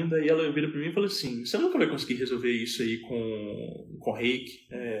você tá rindo? Aí ela vira pra mim e fala assim, você nunca vai conseguir resolver isso aí com reiki,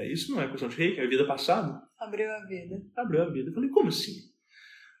 isso não é questão de reiki, é a vida passada. Abriu a vida. Eu falei, como assim?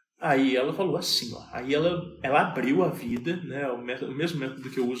 Aí ela falou assim, aí ela abriu a vida, né, o mesmo método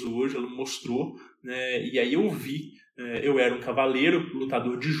que eu uso hoje, ela mostrou, né, e aí eu vi, eu era um cavaleiro,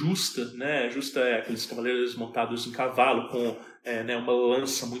 lutador de justa, né, justa é aqueles cavaleiros montados em cavalo com né, uma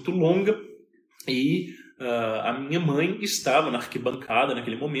lança muito longa, e a minha mãe estava na arquibancada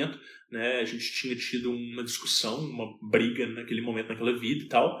naquele momento, né, a gente tinha tido uma discussão, uma briga naquele momento, naquela vida e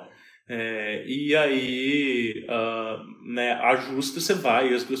tal. E aí né, a justa você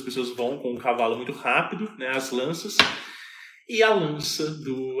vai, as duas pessoas vão com um cavalo muito rápido, né, as lanças, e a lança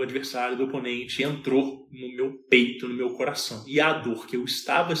do adversário, do oponente, entrou no meu peito, no meu coração. E a dor que eu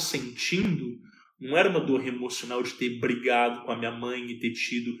estava sentindo não era uma dor emocional de ter brigado com a minha mãe e ter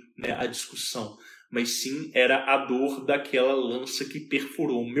tido, né, a discussão, mas sim era a dor daquela lança que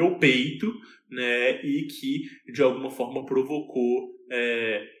perfurou o meu peito, né, e que de alguma forma provocou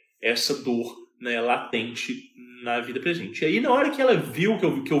essa dor, né, latente na vida presente. E aí na hora que ela viu,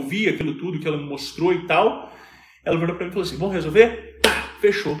 que eu vi aquilo tudo, que ela me mostrou e tal, Ela virou pra mim e falou assim, vamos resolver? Tá,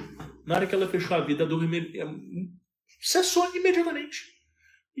 fechou. Na hora que ela fechou a vida, a dor cessou imediatamente.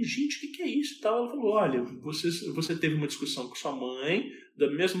 E, gente, o que é isso? E tal. Ela falou, olha, você teve uma discussão com sua mãe, da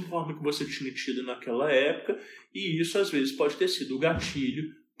mesma forma que você tinha tido naquela época, e isso, às vezes, pode ter sido o gatilho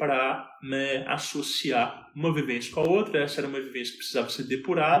para, né, associar uma vivência com a outra. Essa era uma vivência que precisava ser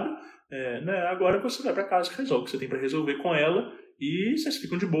depurada. Né, agora você vai para casa e resolve o que você tem para resolver com ela, e vocês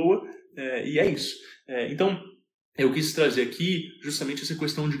ficam de boa, e é isso. Então, eu quis trazer aqui justamente essa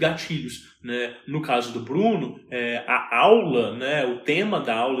questão de gatilhos, né? No caso do Bruno, a aula, né, o tema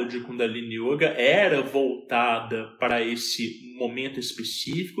da aula de Kundalini Yoga era voltada para esse momento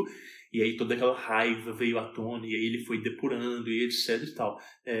específico, e aí toda aquela raiva veio à tona, e aí ele foi depurando, e etc e tal.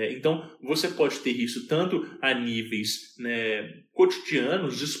 Então, você pode ter isso tanto a níveis, né,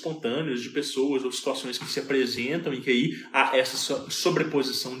 cotidianos, espontâneos, de pessoas ou situações que se apresentam, e que aí há essa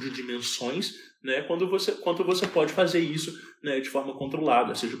sobreposição de dimensões, né, quanto você pode fazer isso, né, de forma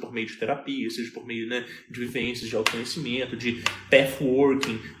controlada, seja por meio de terapia, seja por meio, né, de vivências, de autoconhecimento, de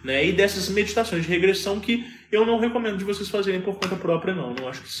pathworking, né, e dessas meditações de regressão que eu não recomendo de vocês fazerem por conta própria, não. Não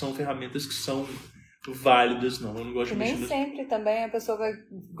acho que são ferramentas que são válidas, não. Eu não gosto de nem sempre também a pessoa vai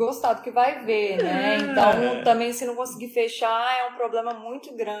gostar do que vai ver, né? Então, também se não conseguir fechar, é um problema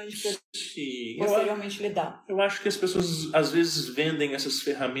muito grande para posteriormente lidar. Eu acho que as pessoas, às vezes, vendem essas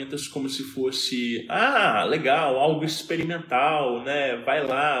ferramentas como se fosse, legal, algo experimental, né? Vai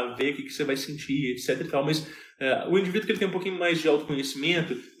lá, vê o que você vai sentir, etc e tal, mas o indivíduo que ele tem um pouquinho mais de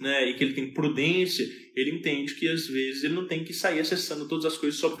autoconhecimento, né, e que ele tem prudência, ele entende que às vezes ele não tem que sair acessando todas as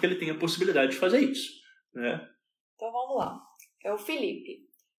coisas só porque ele tem a possibilidade de fazer isso, né? Então vamos lá. É o Felipe.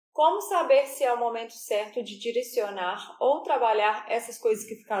 Como saber se é o momento certo de direcionar ou trabalhar essas coisas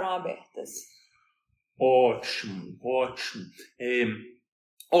que ficaram abertas? Ótimo.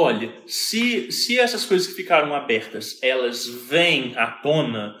 Olha, se essas coisas que ficaram abertas, elas vêm à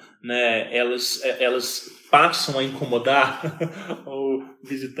tona, né, elas passam a incomodar o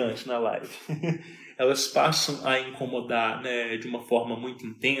visitante na live, elas passam a incomodar, né, de uma forma muito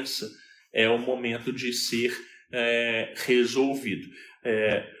intensa, é o momento de ser resolvido.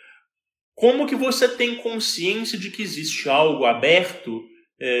 Como que você tem consciência de que existe algo aberto,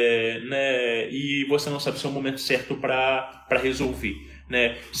 né, e você não sabe se é o momento certo para resolver?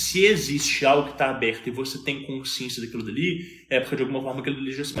 Né? Se existe algo que está aberto e você tem consciência daquilo dali, é porque de alguma forma aquilo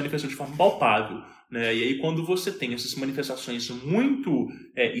dali já se manifestou de forma palpável, né? E aí quando você tem essas manifestações muito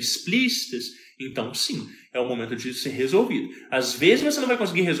explícitas, então sim, é o momento de ser resolvido. Às vezes você não vai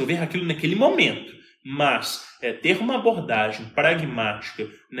conseguir resolver aquilo naquele momento, mas ter uma abordagem pragmática,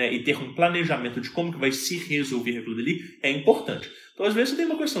 né, e ter um planejamento de como que vai se resolver aquilo dali é importante. Então, às vezes, você tem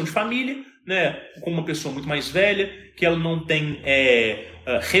uma questão de família, né, com uma pessoa muito mais velha, que ela não tem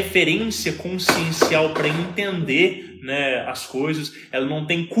referência consciencial para entender, né, as coisas, ela não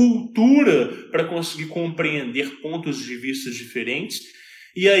tem cultura para conseguir compreender pontos de vista diferentes.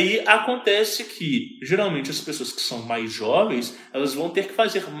 E aí acontece que, geralmente, as pessoas que são mais jovens, elas vão ter que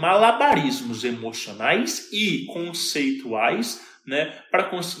fazer malabarismos emocionais e conceituais, né, para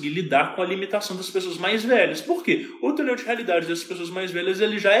conseguir lidar com a limitação das pessoas mais velhas. Por quê? O túnel de realidade das pessoas mais velhas,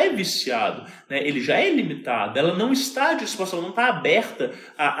 ele já é viciado, né, ele já é limitado, ela não está disposta, ela não está aberta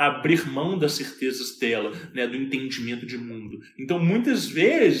a abrir mão das certezas dela, né, do entendimento de mundo. Então, muitas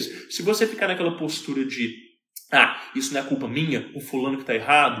vezes, se você ficar naquela postura de isso não é culpa minha, o fulano que está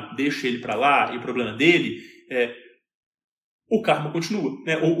errado, deixa ele para lá, e o problema dele, o karma continua,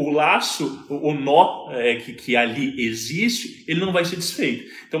 né? O laço, o nó que ali existe, ele não vai ser desfeito.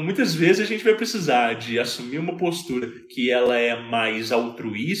 Então, muitas vezes a gente vai precisar de assumir uma postura que ela é mais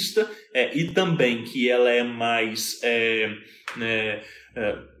altruísta, e também que ela é mais,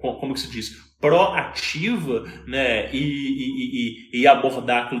 como que se diz? Proativa, né, e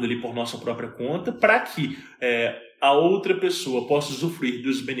abordar aquilo ali por nossa própria conta, para que a outra pessoa possa usufruir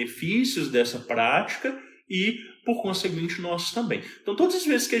dos benefícios dessa prática e, por conseguinte, nós também. Então, todas as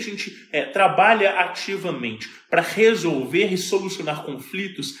vezes que a gente trabalha ativamente para resolver e solucionar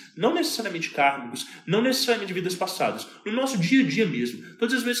conflitos, não necessariamente kármicos, não necessariamente de vidas passadas, no nosso dia a dia mesmo,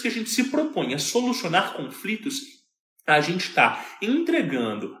 todas as vezes que a gente se propõe a solucionar conflitos, a gente está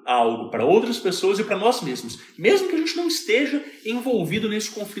entregando algo para outras pessoas e para nós mesmos, mesmo que a gente não esteja envolvido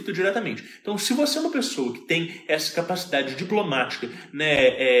nesse conflito diretamente. Então, se você é uma pessoa que tem essa capacidade diplomática,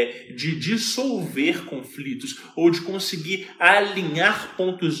 né, de dissolver conflitos ou de conseguir alinhar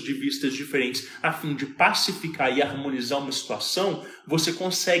pontos de vista diferentes a fim de pacificar e harmonizar uma situação, você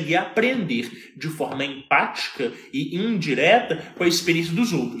consegue aprender de forma empática e indireta com a experiência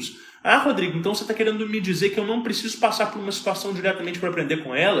dos outros. Rodrigo, então você está querendo me dizer que eu não preciso passar por uma situação diretamente para aprender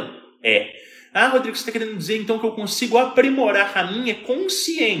com ela? Rodrigo, você está querendo dizer então que eu consigo aprimorar a minha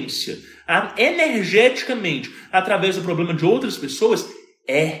consciência energeticamente através do problema de outras pessoas?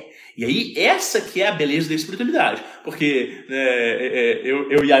 E aí, essa que é a beleza da espiritualidade. Porque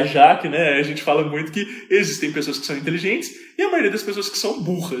eu e a Jaque, né, a gente fala muito que existem pessoas que são inteligentes e a maioria das pessoas que são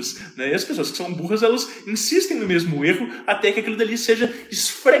burras. Né? E as pessoas que são burras, elas insistem no mesmo erro até que aquilo dali seja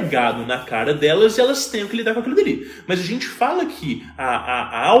esfregado na cara delas e elas tenham que lidar com aquilo dali. Mas a gente fala que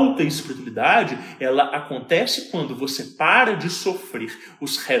a alta espiritualidade, ela acontece quando você para de sofrer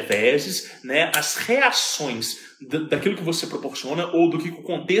os reveses, né, as reações daquilo que você proporciona ou do que o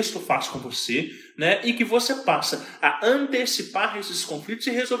contexto faz com você, né? E que você passa a antecipar esses conflitos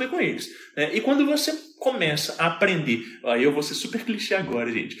e resolver com eles. Né? E quando você começa a aprender, aí eu vou ser super clichê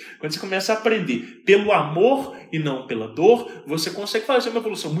agora, gente, quando você começa a aprender pelo amor e não pela dor, você consegue fazer uma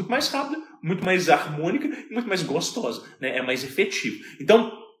evolução muito mais rápida, muito mais harmônica e muito mais gostosa, né? É mais efetivo.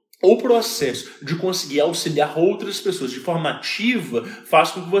 Então, o processo de conseguir auxiliar outras pessoas de forma ativa faz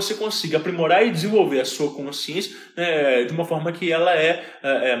com que você consiga aprimorar e desenvolver a sua consciência, né, de uma forma que ela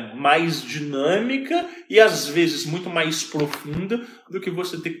é mais dinâmica e às vezes muito mais profunda do que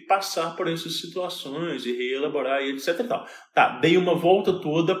você ter que passar por essas situações e reelaborar e etc. e tal. Tá, dei uma volta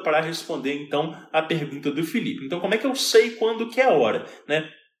toda para responder então a pergunta do Felipe. Então como é que eu sei quando que é a hora? Né?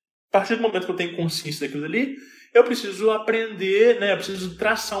 A partir do momento que eu tenho consciência daquilo ali, eu preciso aprender, né? Eu preciso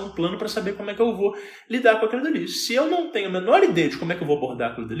traçar um plano para saber como é que eu vou lidar com aquilo dali. Se eu não tenho a menor ideia de como é que eu vou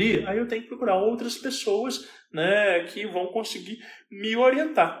abordar aquilo dali, aí eu tenho que procurar outras pessoas, né, que vão conseguir me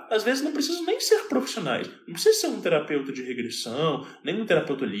orientar. Às vezes não preciso nem ser profissionais. Não precisa ser um terapeuta de regressão, nem um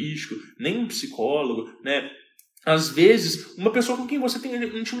terapeuta holístico, nem um psicólogo, né? Às vezes, uma pessoa com quem você tem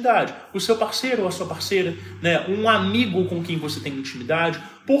intimidade, o seu parceiro ou a sua parceira, né? Um amigo com quem você tem intimidade,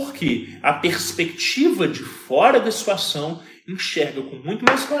 porque a perspectiva de fora da situação enxerga com muito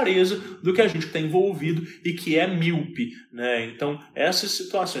mais clareza do que a gente que está envolvido e que é míope, né? Então, essas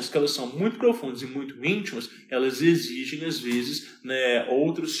situações que elas são muito profundas e muito íntimas, elas exigem, às vezes, né,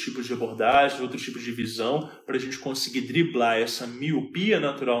 outros tipos de abordagens, outros tipos de visão para a gente conseguir driblar essa miopia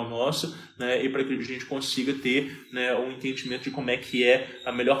natural nossa, né, e para que a gente consiga ter, né, um entendimento de como é que é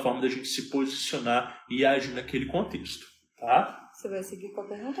a melhor forma da gente se posicionar e agir naquele contexto, tá? Você vai seguir com a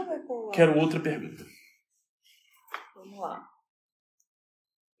pergunta ou vai pular? Quero outra pergunta. Vamos lá.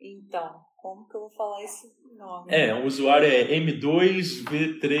 Então, como que eu vou falar esse nome? O usuário é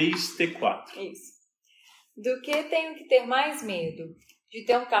M2V3T4. Isso. Do que tenho que ter mais medo? De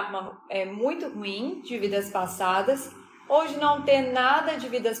ter um karma muito ruim de vidas passadas ou de não ter nada de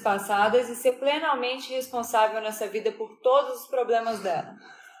vidas passadas e ser plenamente responsável nessa vida por todos os problemas dela?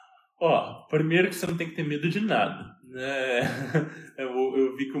 Primeiro que você não tem que ter medo de nada, né?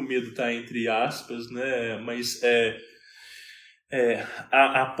 Eu vi que o medo está entre aspas, né? Mas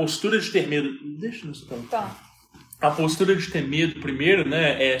a postura de ter medo... Deixa eu não Tá. A postura de ter medo, primeiro,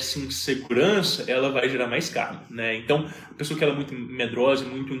 né, é assim, segurança, ela vai gerar mais karma, né? Então, a pessoa que ela é muito medrosa,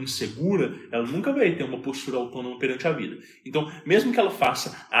 muito insegura, ela nunca vai ter uma postura autônoma perante a vida. Então, mesmo que ela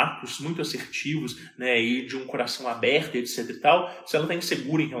faça atos muito assertivos, né, e de um coração aberto, etc e tal, se ela está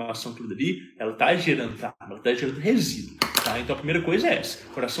insegura em relação àquilo dali, ela está gerando karma, ela está gerando resíduo, tá? Então, a primeira coisa é essa,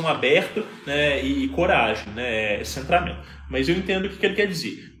 coração aberto, né, e coragem, né, centramento. Mas eu entendo o que ele quer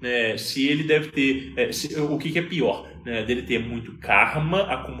dizer, né? Se ele deve ter... o que é pior, né? Dele ter muito karma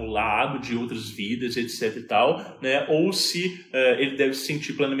acumulado de outras vidas, etc e tal, né? Ou se ele deve se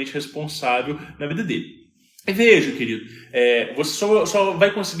sentir plenamente responsável na vida dele. E veja, querido, você só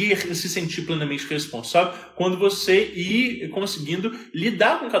vai conseguir se sentir plenamente responsável quando você ir conseguindo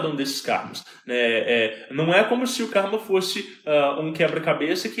lidar com cada um desses karmas. Né? Não é como se o karma fosse um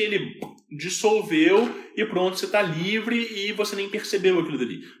quebra-cabeça que ele dissolveu e pronto, você está livre e você nem percebeu aquilo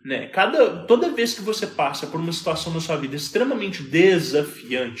dali. Né? Toda vez que você passa por uma situação na sua vida extremamente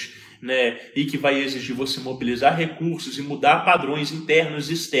desafiante, né, e que vai exigir você mobilizar recursos e mudar padrões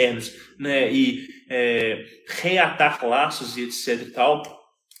internos e externos, né, e reatar laços e etc e tal,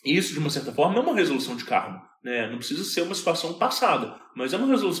 isso de uma certa forma é uma resolução de karma, né? Não precisa ser uma situação passada, mas é uma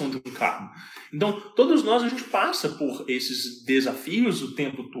resolução de um karma. Então, todos nós, a gente passa por esses desafios o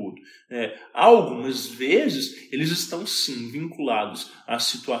tempo todo. Algumas vezes, eles estão, sim, vinculados a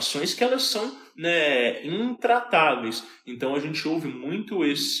situações que elas são, né, intratáveis. Então, a gente ouve muito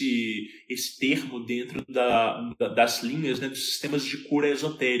esse termo dentro das linhas, né, dos sistemas de cura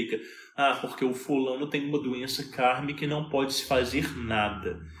esotérica. Porque o fulano tem uma doença kármica e não pode se fazer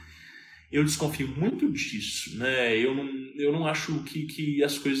nada. Eu desconfio muito disso, né? Eu não acho que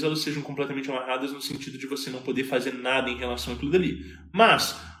as coisas elas sejam completamente amarradas no sentido de você não poder fazer nada em relação àquilo dali.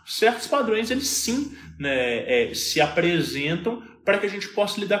 Mas certos padrões, eles sim, né, se apresentam para que a gente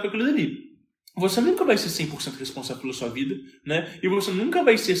possa lidar com aquilo dali. você nunca vai ser 100% responsável pela sua vida, né? E você nunca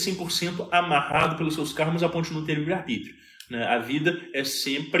vai ser 100% amarrado pelos seus karmas a ponto de não ter livre-arbítrio. Né? A vida é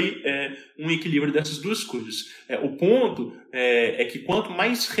sempre um equilíbrio dessas duas coisas. O ponto é que quanto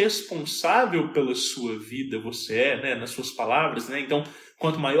mais responsável pela sua vida você é, né, nas suas palavras, né? Então,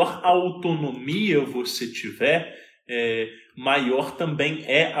 quanto maior autonomia você tiver, maior também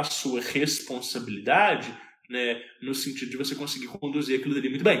é a sua responsabilidade, né, no sentido de você conseguir conduzir aquilo dali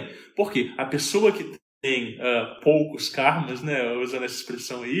muito bem. Porque a pessoa que tem poucos karmas, né, usando essa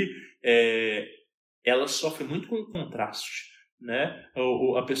expressão aí, ela sofre muito com o contraste. Né?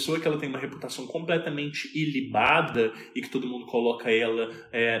 A pessoa que ela tem uma reputação completamente ilibada e que todo mundo coloca ela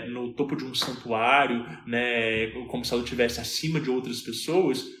no topo de um santuário, né, como se ela estivesse acima de outras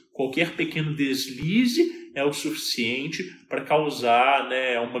pessoas, qualquer pequeno deslize é o suficiente para causar,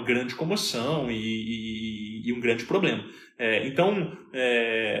 né, uma grande comoção e um grande problema. Então,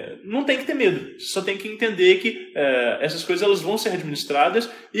 não tem que ter medo, só tem que entender que essas coisas elas vão ser administradas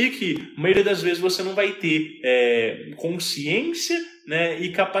e que, a maioria das vezes, você não vai ter consciência, né,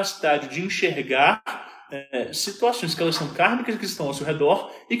 e capacidade de enxergar situações que elas são kármicas, que estão ao seu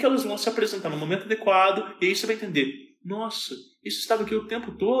redor e que elas vão se apresentar no momento adequado, e aí você vai entender: nossa, isso estava aqui o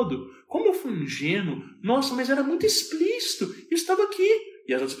tempo todo? Como eu fui ingênuo? Nossa, mas era muito explícito, isso estava aqui.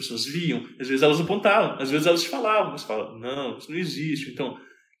 E as outras pessoas viam, às vezes elas apontavam, às vezes elas te falavam, você fala: não, isso não existe. Então, o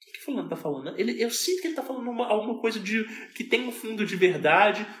que fulano está falando? Eu sinto que ele está falando alguma coisa que tem um fundo de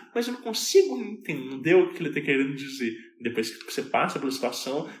verdade, mas eu não consigo entender o que ele está querendo dizer. Depois que você passa pela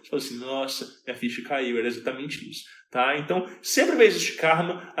situação, você fala assim: nossa, minha ficha caiu, era exatamente isso. Tá? Então, sempre vai existir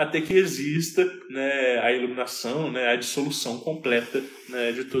karma até que exista, né, a iluminação, né, a dissolução completa,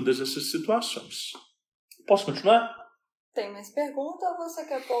 né, de todas essas situações. Posso continuar? Tem mais pergunta ou você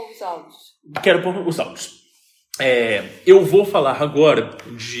quer pôr os áudios? Quero pôr os áudios. Eu vou falar agora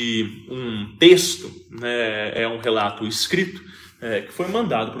de um texto, né, um relato escrito, que foi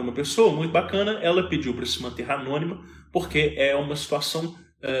mandado por uma pessoa muito bacana. Ela pediu para se manter anônima, porque é uma situação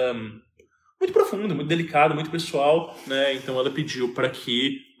muito profunda, muito delicada, muito pessoal, né? Então ela pediu para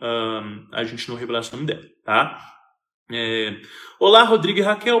que a gente não revelasse o nome dela, tá? Olá, Rodrigo e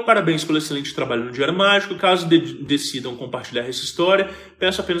Raquel, parabéns pelo excelente trabalho no Diário Mágico. Caso decidam compartilhar essa história,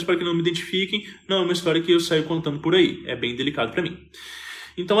 peço apenas para que não me identifiquem. Não é uma história que eu saio contando por aí, é bem delicado para mim.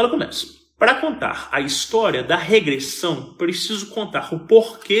 Então ela começa: para contar a história da regressão, preciso contar o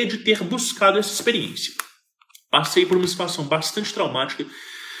porquê de ter buscado essa experiência. Passei por uma situação bastante traumática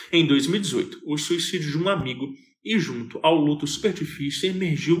em 2018, o suicídio de um amigo, e junto ao luto super difícil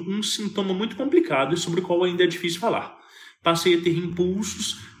emergiu um sintoma muito complicado e sobre o qual ainda é difícil falar. Passei a ter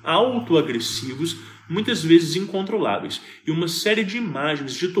impulsos autoagressivos, muitas vezes incontroláveis, e uma série de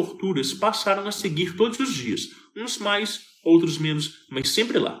imagens de torturas passaram a seguir todos os dias, uns mais, outros menos, mas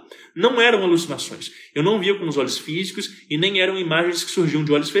sempre lá. Não eram alucinações, eu não via com os olhos físicos e nem eram imagens que surgiam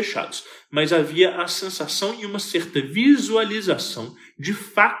de olhos fechados, mas havia a sensação e uma certa visualização de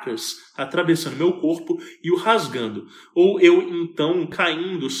facas atravessando meu corpo e o rasgando, ou eu então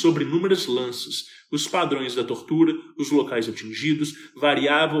caindo sobre inúmeras lanças. Os padrões da tortura, os locais atingidos,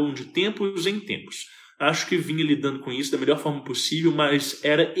 variavam de tempos em tempos. Acho que vinha lidando com isso da melhor forma possível, mas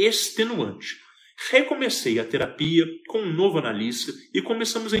era extenuante. Recomecei a terapia com um novo analista e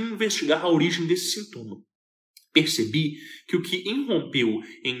começamos a investigar a origem desse sintoma. Percebi que o que irrompeu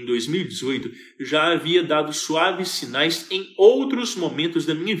em 2018 já havia dado suaves sinais em outros momentos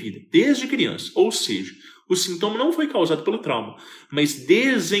da minha vida, desde criança. Ou seja, o sintoma não foi causado pelo trauma, mas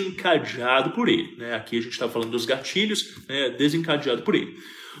desencadeado por ele. Aqui a gente está falando dos gatilhos, desencadeado por ele.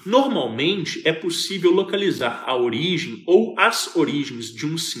 Normalmente é possível localizar a origem ou as origens de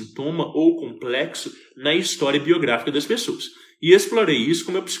um sintoma ou complexo na história biográfica das pessoas. E explorei isso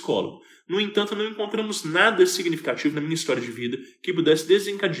com meu psicólogo. No entanto, não encontramos nada significativo na minha história de vida que pudesse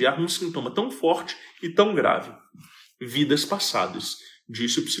desencadear um sintoma tão forte e tão grave. Vidas passadas,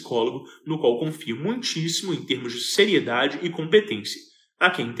 disse o psicólogo, no qual confio muitíssimo em termos de seriedade e competência. A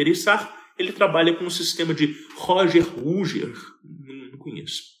quem interessar, ele trabalha com o sistema de Roger Ruger. Não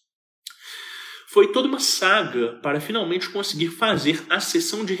conheço. Foi toda uma saga para finalmente conseguir fazer a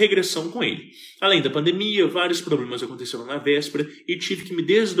sessão de regressão com ele. Além da pandemia, vários problemas aconteceram na véspera e tive que me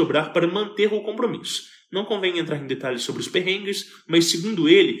desdobrar para manter o compromisso. Não convém entrar em detalhes sobre os perrengues, mas segundo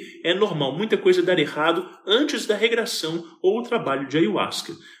ele, é normal muita coisa dar errado antes da regressão ou o trabalho de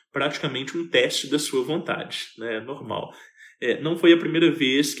ayahuasca. Praticamente um teste da sua vontade. É normal. Não foi a primeira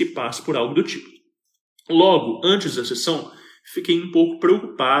vez que passo por algo do tipo. Logo, antes da sessão, fiquei um pouco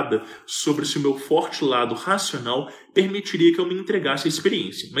preocupada sobre se o meu forte lado racional permitiria que eu me entregasse à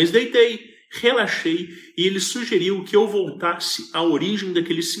experiência. Mas deitei, relaxei e ele sugeriu que eu voltasse à origem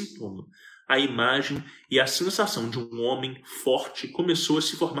daquele sintoma. A imagem e a sensação de um homem forte começou a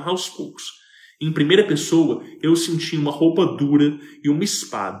se formar aos poucos. Em primeira pessoa, eu senti uma roupa dura e uma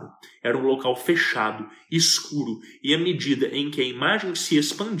espada. Era um local fechado, escuro, e à medida em que a imagem se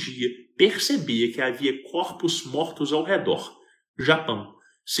expandia, percebia que havia corpos mortos ao redor. Japão.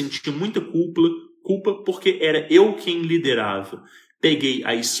 Senti muita culpa porque era eu quem liderava. Peguei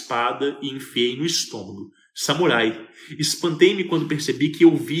a espada e enfiei no estômago. Samurai. Espantei-me quando percebi que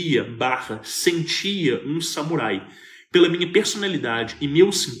eu sentia um samurai. Pela minha personalidade e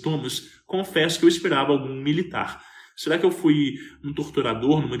meus sintomas, confesso que eu esperava algum militar. Será que eu fui um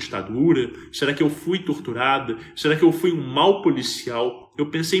torturador numa ditadura? Será que eu fui torturada? Será que eu fui um mau policial? Eu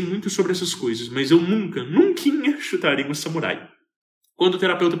pensei muito sobre essas coisas, mas eu nunca chutaria um samurai. Quando o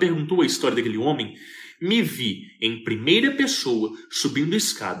terapeuta perguntou a história daquele homem, me vi em primeira pessoa subindo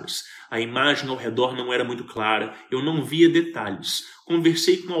escadas. A imagem ao redor não era muito clara, eu não via detalhes.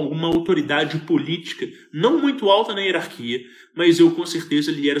 Conversei com alguma autoridade política, não muito alta na hierarquia, mas eu com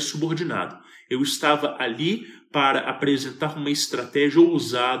certeza lhe era subordinado. Eu estava ali para apresentar uma estratégia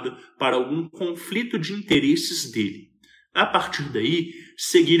ousada para algum conflito de interesses dele. A partir daí,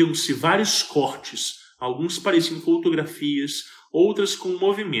 seguiram-se vários cortes. Alguns pareciam fotografias, outras com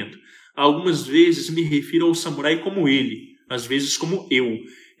movimento. Algumas vezes me refiro ao samurai como ele, às vezes como eu.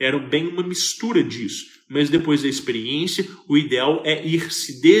 Era bem uma mistura disso, mas depois da experiência, o ideal é ir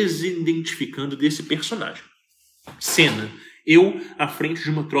se desidentificando desse personagem. Cena. Eu à frente de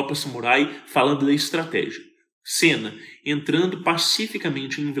uma tropa samurai falando da estratégia. Cena. Entrando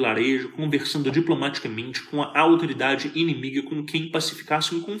pacificamente em um vilarejo, conversando diplomaticamente com a autoridade inimiga com quem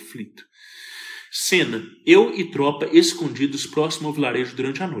pacificasse um conflito. Cena. Eu e tropa escondidos próximo ao vilarejo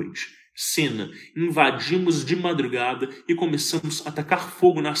durante a noite. Cena. Invadimos de madrugada e começamos a atacar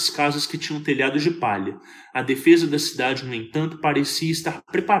fogo nas casas que tinham telhados de palha. A defesa da cidade, no entanto, parecia estar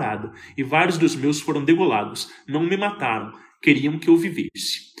preparada, e vários dos meus foram degolados. Não me mataram. Queriam que eu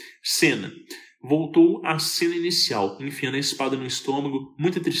vivesse. Cena. Voltou à cena inicial, enfiando a espada no estômago,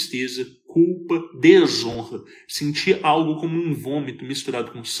 muita tristeza, culpa, desonra. Senti algo como um vômito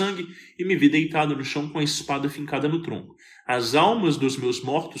misturado com sangue e me vi deitado no chão com a espada fincada no tronco. As almas dos meus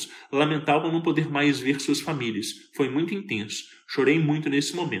mortos lamentavam não poder mais ver suas famílias. Foi muito intenso. Chorei muito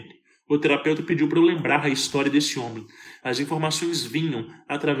nesse momento. O terapeuta pediu para eu lembrar a história desse homem. As informações vinham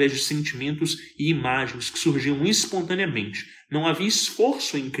através de sentimentos e imagens que surgiam espontaneamente. Não havia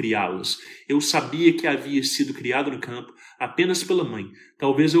esforço em criá-las. Eu sabia que havia sido criado no campo apenas pela mãe.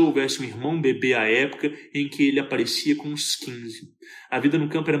 Talvez eu houvesse um irmão bebê à época em que ele aparecia com uns 15. A vida no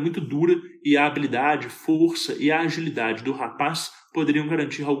campo era muito dura e a habilidade, força e a agilidade do rapaz poderiam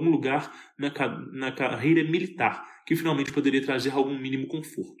garantir algum lugar na carreira militar, que finalmente poderia trazer algum mínimo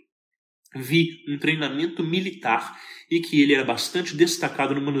conforto. Vi um treinamento militar e que ele era bastante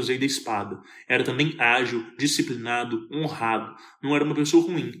destacado no manuseio da espada. Era também ágil, disciplinado, honrado. Não era uma pessoa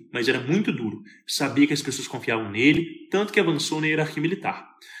ruim, mas era muito duro. Sabia que as pessoas confiavam nele, tanto que avançou na hierarquia militar.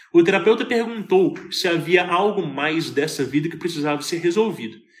 O terapeuta perguntou se havia algo mais dessa vida que precisava ser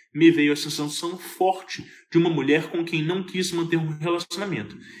resolvido. Me veio a sensação forte de uma mulher com quem não quis manter um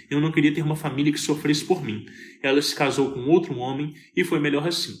relacionamento. Eu não queria ter uma família que sofresse por mim. Ela se casou com outro homem e foi melhor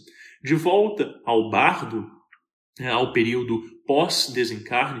assim. De volta ao bardo, ao período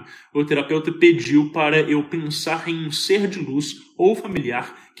pós-desencarne, o terapeuta pediu para eu pensar em um ser de luz ou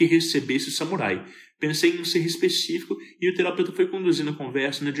familiar que recebesse o samurai. Pensei em um ser específico e o terapeuta foi conduzindo a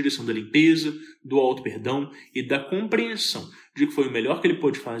conversa na direção da limpeza, do auto-perdão e da compreensão de que foi o melhor que ele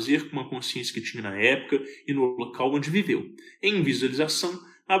pôde fazer com a consciência que tinha na época e no local onde viveu. Em visualização,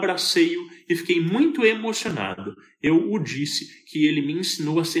 abracei-o e fiquei muito emocionado. Eu o disse que ele me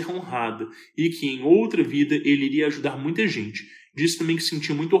ensinou a ser honrado e que em outra vida ele iria ajudar muita gente. Disse também que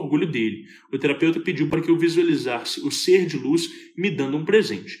sentia muito orgulho dele. O terapeuta pediu para que eu visualizasse o ser de luz me dando um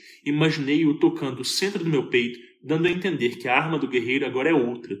presente. Imaginei-o tocando o centro do meu peito, dando a entender que a arma do guerreiro agora é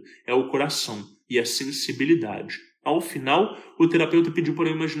outra, é o coração e a sensibilidade. Ao final, o terapeuta pediu para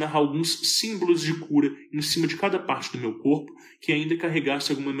eu imaginar alguns símbolos de cura em cima de cada parte do meu corpo que ainda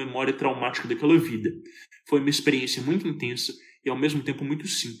carregasse alguma memória traumática daquela vida. Foi uma experiência muito intensa e ao mesmo tempo muito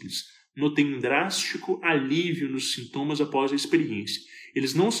simples. Notei um drástico alívio nos sintomas após a experiência.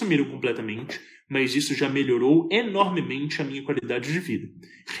 Eles não sumiram completamente, mas isso já melhorou enormemente a minha qualidade de vida.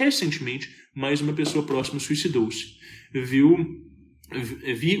 Recentemente, mais uma pessoa próxima suicidou-se. Vi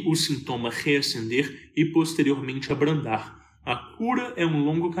o sintoma reacender e posteriormente abrandar. A cura é um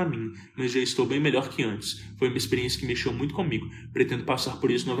longo caminho, mas já estou bem melhor que antes. Foi uma experiência que mexeu muito comigo. Pretendo passar por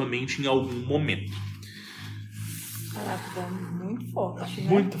isso novamente em algum momento. Caraca, muito forte,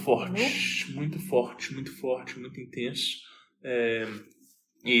 né? Muito forte, muito intenso.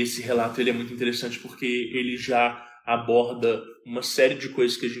 esse relato ele é muito interessante porque ele já aborda uma série de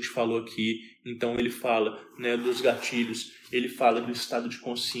coisas que a gente falou aqui. Então ele fala, né, dos gatilhos, ele fala do estado de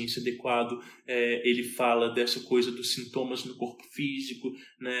consciência adequado, ele fala dessa coisa dos sintomas no corpo físico,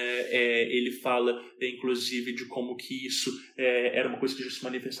 né, ele fala inclusive de como que isso era uma coisa que já se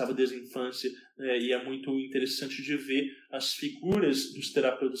manifestava desde a infância, e é muito interessante de ver as figuras dos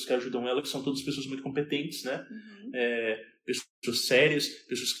terapeutas que ajudam ela, que são todas pessoas muito competentes, né? Pessoas sérias,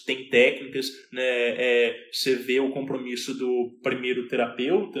 pessoas que têm técnicas, né? Você vê o compromisso do primeiro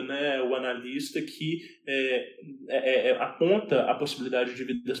terapeuta, né? O analista, que aponta a possibilidade de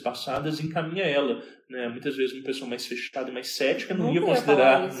vidas passadas e encaminha ela, né? Muitas vezes uma pessoa mais fechada e mais cética não ia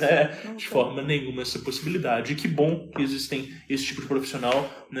considerar, né, de forma nenhuma essa possibilidade. E que bom que existem esse tipo de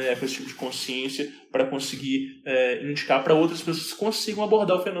profissional, né, com esse tipo de consciência para conseguir indicar para outras pessoas que consigam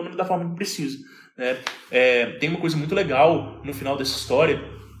abordar o fenômeno da forma que precisa. Tem uma coisa muito legal no final dessa história,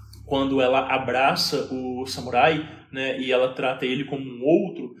 quando ela abraça o samurai, né, e ela trata ele como um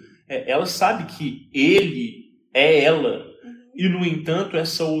outro. Ela sabe que ele é ela, e no entanto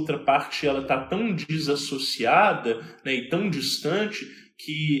essa outra parte ela está tão desassociada, né, e tão distante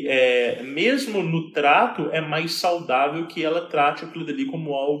que mesmo no trato é mais saudável que ela trate aquilo dali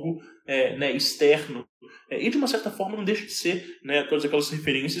como algo né, externo. E de uma certa forma não deixa de ser, né, todas aquelas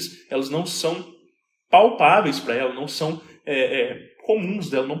referências, elas não são palpáveis para ela, não são comuns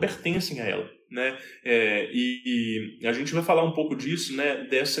dela, não pertencem a ela, né? E a gente vai falar um pouco disso, né,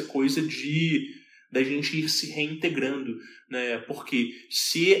 dessa coisa da gente ir se reintegrando, né? Porque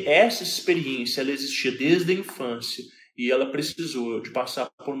se essa experiência ela existia desde a infância e ela precisou de passar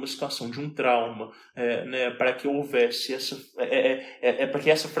por uma situação de um trauma, né, para que houvesse para que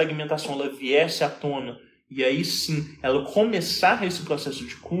essa fragmentação ela viesse à tona, e aí sim ela começar esse processo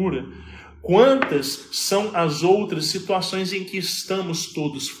de cura. Quantas são as outras situações em que estamos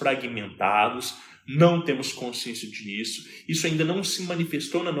todos fragmentados, não temos consciência disso, isso ainda não se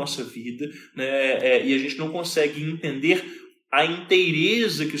manifestou na nossa vida, né, e a gente não consegue entender a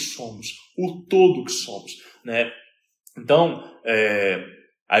inteireza que somos, o todo que somos, né? Então,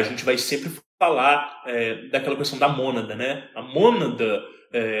 a gente vai sempre falar daquela questão da mônada, né? A mônada,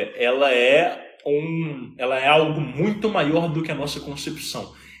 ela é algo muito maior do que a nossa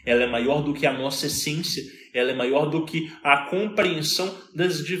concepção. Ela é maior do que a nossa essência, ela é maior do que a compreensão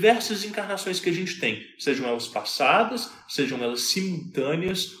das diversas encarnações que a gente tem, sejam elas passadas, sejam elas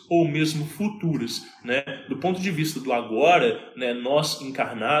simultâneas ou mesmo futuras, né? Do ponto de vista do agora, né, nós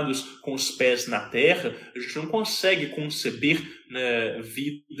encarnados com os pés na terra, a gente não consegue conceber, né,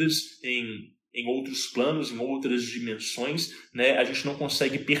 vidas em outros planos, em outras dimensões, né? A gente não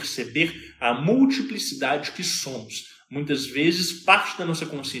consegue perceber a multiplicidade que somos. Muitas vezes, parte da nossa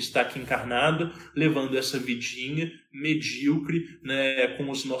consciência está aqui encarnada, levando essa vidinha medíocre, né, com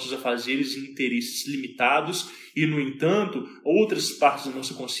os nossos afazeres e interesses limitados, e, no entanto, outras partes da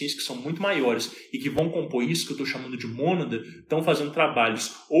nossa consciência que são muito maiores e que vão compor isso que eu estou chamando de mônada, estão fazendo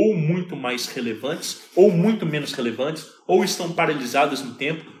trabalhos ou muito mais relevantes, ou muito menos relevantes, ou estão paralisadas no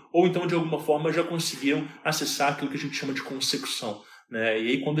tempo, ou então, de alguma forma, já conseguiram acessar aquilo que a gente chama de consecução. Né? E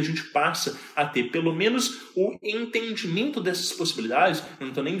aí, quando a gente passa a ter pelo menos o entendimento dessas possibilidades, eu não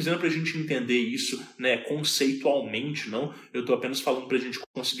estou nem dizendo para a gente entender isso, né, conceitualmente, não. Eu estou apenas falando para a gente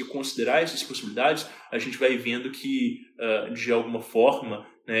conseguir considerar essas possibilidades. A gente vai vendo que, de alguma forma,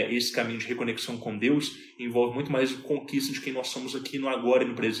 né, esse caminho de reconexão com Deus envolve muito mais a conquista de quem nós somos aqui no agora e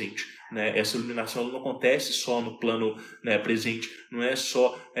no presente. Né? Essa iluminação ela não acontece só no plano, né, presente, não é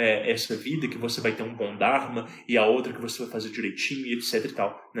só essa vida que você vai ter um bom dharma e a outra que você vai fazer direitinho e etc e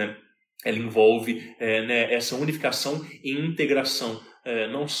tal, né? Ela envolve né, essa unificação e integração,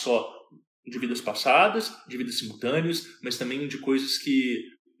 não só de vidas passadas, de vidas simultâneas, mas também de coisas que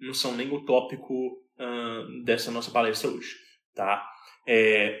não são nem o tópico dessa nossa palestra hoje, tá?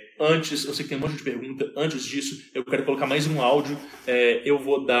 Antes, eu sei que tem um monte de pergunta. Antes disso, eu quero colocar mais um áudio. Eu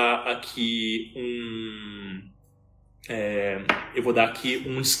vou dar aqui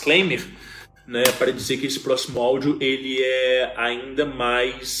um disclaimer, né, para dizer que esse próximo áudio ele é ainda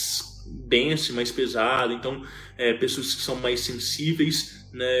mais denso, mais pesado. Então, pessoas que são mais sensíveis,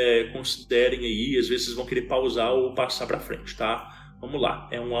 né, considerem aí. Às vezes vocês vão querer pausar ou passar para frente, tá? Vamos lá.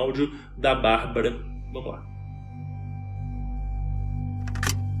 É um áudio da Bárbara. Vamos lá.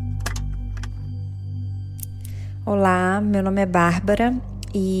 Olá, meu nome é Bárbara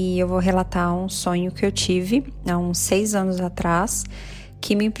e eu vou relatar um sonho que eu tive há uns 6 anos atrás,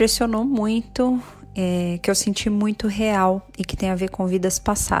 que me impressionou muito, que eu senti muito real e que tem a ver com vidas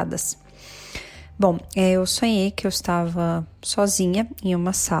passadas. Bom, eu sonhei que eu estava sozinha em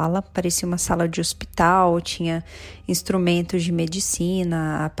uma sala, parecia uma sala de hospital, tinha instrumentos de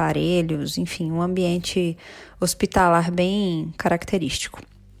medicina, aparelhos, enfim, um ambiente hospitalar bem característico.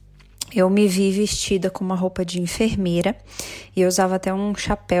 Eu me vi vestida com uma roupa de enfermeira e eu usava até um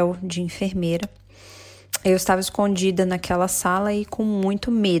chapéu de enfermeira. Eu estava escondida naquela sala e com muito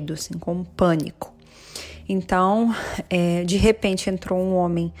medo, assim, com pânico. Então, de repente entrou um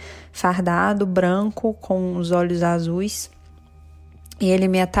homem fardado, branco, com os olhos azuis, e ele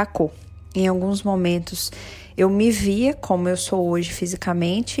me atacou. Em alguns momentos eu me via como eu sou hoje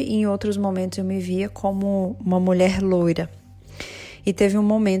fisicamente, e em outros momentos eu me via como uma mulher loira. E teve um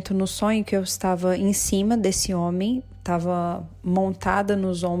momento no sonho que eu estava em cima desse homem, estava montada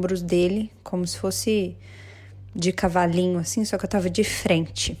nos ombros dele, como se fosse de cavalinho, assim, só que eu estava de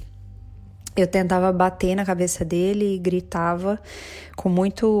frente. Eu tentava bater na cabeça dele e gritava com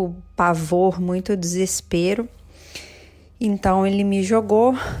muito pavor, muito desespero. Então ele me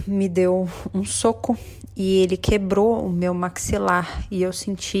jogou, me deu um soco e ele quebrou o meu maxilar e eu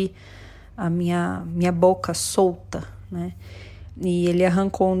senti a minha boca solta, né? E ele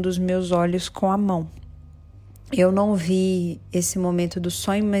arrancou um dos meus olhos com a mão. Eu não vi esse momento do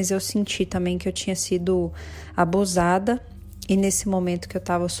sonho, mas eu senti também que eu tinha sido abusada. E nesse momento que eu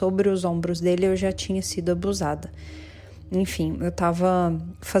estava sobre os ombros dele, eu já tinha sido abusada. Enfim, eu estava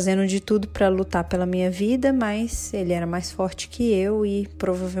fazendo de tudo para lutar pela minha vida, mas ele era mais forte que eu e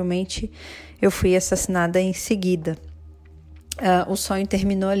provavelmente eu fui assassinada em seguida. O sonho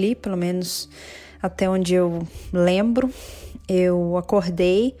terminou ali, pelo menos até onde eu lembro. Eu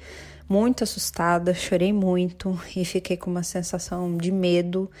acordei muito assustada, chorei muito e fiquei com uma sensação de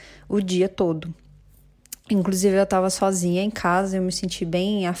medo o dia todo. Inclusive eu estava sozinha em casa, eu me senti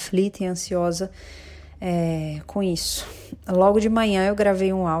bem aflita e ansiosa com isso. Logo de manhã eu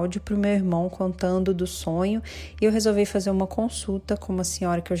gravei um áudio para o meu irmão contando do sonho e eu resolvi fazer uma consulta com uma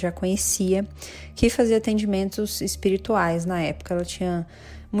senhora que eu já conhecia, que fazia atendimentos espirituais na época. Ela tinha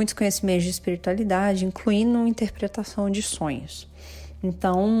muitos conhecimentos de espiritualidade, incluindo interpretação de sonhos.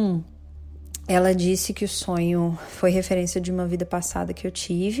 Então, ela disse que o sonho foi referência de uma vida passada que eu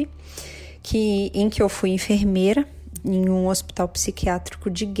tive, em que eu fui enfermeira em um hospital psiquiátrico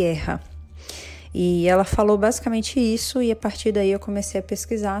de guerra. E ela falou basicamente isso e a partir daí eu comecei a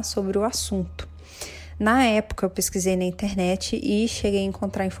pesquisar sobre o assunto. Na época eu pesquisei na internet e cheguei a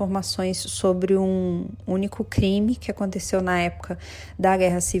encontrar informações sobre um único crime que aconteceu na época da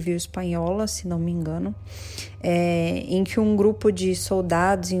Guerra Civil Espanhola, se não me engano, em que um grupo de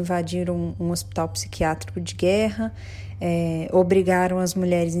soldados invadiram um hospital psiquiátrico de guerra, obrigaram as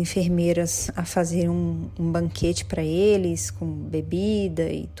mulheres enfermeiras a fazer um banquete para eles, com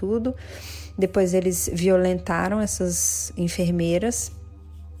bebida e tudo. Depois eles violentaram essas enfermeiras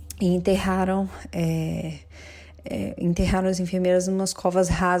e enterraram as enfermeiras em umas covas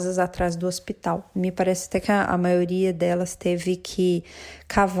rasas atrás do hospital. Me parece até que a maioria delas teve que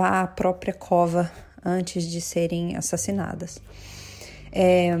cavar a própria cova antes de serem assassinadas.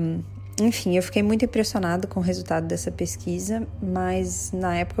 Enfim, eu fiquei muito impressionada com o resultado dessa pesquisa, mas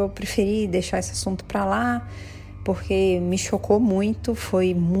na época eu preferi deixar esse assunto para lá, porque me chocou muito,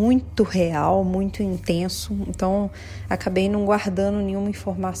 foi muito real, muito intenso, então acabei não guardando nenhuma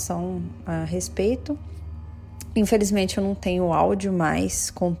informação a respeito. Infelizmente eu não tenho áudio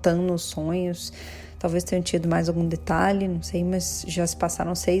mais contando os sonhos, talvez tenha tido mais algum detalhe, não sei, mas já se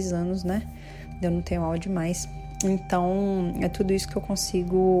passaram 6 anos, né? Eu não tenho áudio mais, então é tudo isso que eu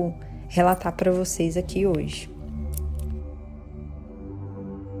consigo relatar para vocês aqui hoje.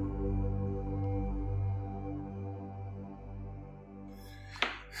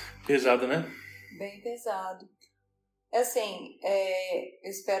 Pesado, né? Bem pesado. Assim, eu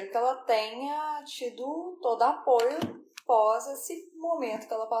espero que ela tenha tido todo apoio pós esse momento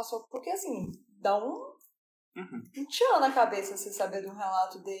que ela passou, porque assim, dá um tchan na cabeça você saber de um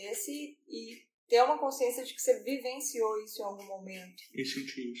relato desse e ter uma consciência de que você vivenciou isso em algum momento. E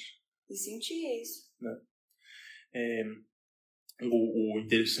sentir isso. Né? O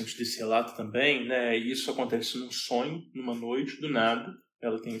interessante desse relato também, né? Isso acontece num sonho, numa noite, do nada.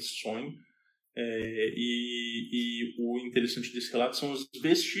 Ela tem esse sonho. E o interessante desse relato são os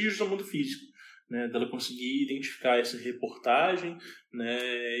vestígios do mundo físico, né? Dela conseguir identificar essa reportagem, né?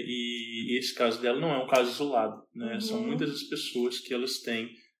 E esse caso dela não é um caso isolado, né? São muitas as pessoas que elas têm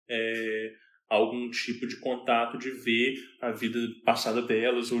algum tipo de contato, de ver a vida passada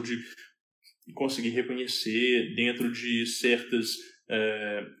delas ou de conseguir reconhecer dentro de certas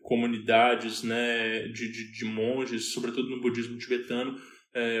comunidades, né? de monges, sobretudo no budismo tibetano.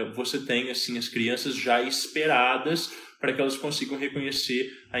 Você tem assim as crianças já esperadas para que elas consigam reconhecer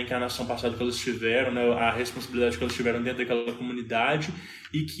a encarnação passada que elas tiveram, né, a responsabilidade que elas tiveram dentro daquela comunidade,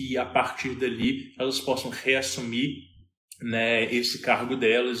 e que a partir dali elas possam reassumir, né, esse cargo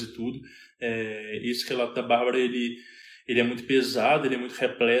delas e tudo. Esse relato da Bárbara, ele é muito pesado, ele é muito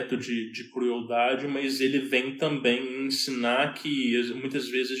repleto de crueldade, mas ele vem também ensinar que muitas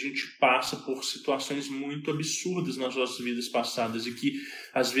vezes a gente passa por situações muito absurdas nas nossas vidas passadas, e que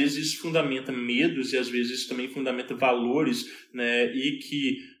às vezes isso fundamenta medos, e às vezes isso também fundamenta valores, né? E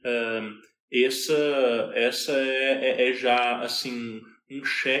que essa é já assim um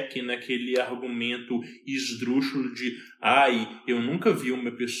cheque naquele argumento esdrúxulo de eu nunca vi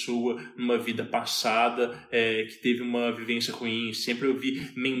uma pessoa numa vida passada que teve uma vivência ruim, sempre eu vi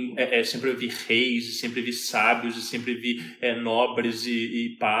reis, sempre vi sábios, e sempre vi nobres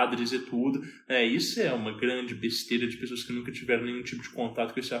e padres e tudo. Isso é uma grande besteira de pessoas que nunca tiveram nenhum tipo de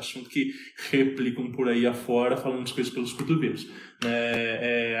contato com esse assunto, que replicam por aí afora falando as coisas pelos cotovelos.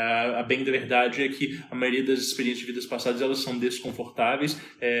 A bem da verdade é que a maioria das experiências de vidas passadas, elas são desconfortáveis,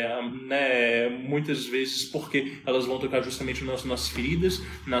 muitas vezes porque elas vão tocar justamente nas nossas feridas,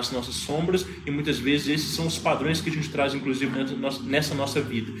 nas nossas sombras, e muitas vezes esses são os padrões que a gente traz, inclusive, nessa nossa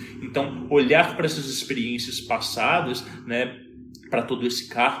vida. Então, olhar para essas experiências passadas, né, para todo esse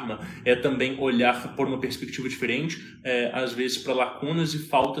karma, é também olhar por uma perspectiva diferente, às vezes para lacunas e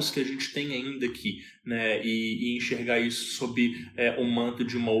faltas que a gente tem ainda aqui, né, e enxergar isso sob o manto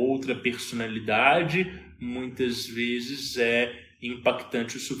de uma outra personalidade, muitas vezes é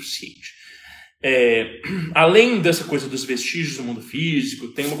impactante o suficiente. Além dessa coisa dos vestígios do mundo físico,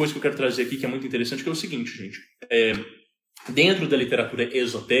 tem uma coisa que eu quero trazer aqui que é muito interessante, que é o seguinte, gente. Dentro da literatura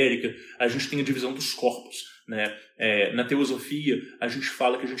esotérica, a gente tem a divisão dos corpos, né? Na teosofia, a gente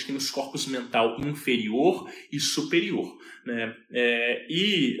fala que a gente tem os corpos mental inferior e superior, né?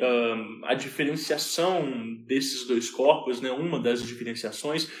 A diferenciação desses dois corpos, né? Uma das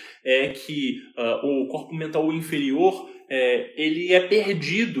diferenciações é que o corpo mental inferior ele é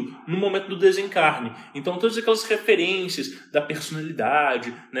perdido no momento do desencarne. Então, todas aquelas referências da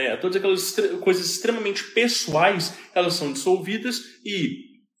personalidade, né, todas aquelas coisas extremamente pessoais, elas são dissolvidas, e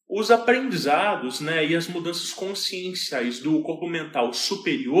os aprendizados, né, e as mudanças conscienciais do corpo mental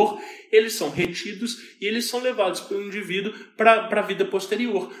superior, eles são retidos e eles são levados pelo indivíduo para a vida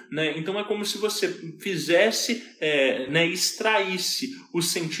posterior, né? Então é como se você fizesse, extraísse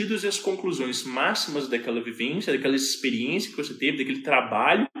os sentidos e as conclusões máximas daquela vivência, daquela experiência que você teve, daquele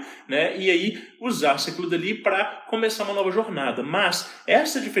trabalho, né? E aí usasse aquilo dali para começar uma nova jornada. Mas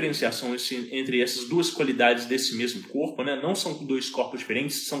essa diferenciação entre essas duas qualidades desse mesmo corpo, né? Não são dois corpos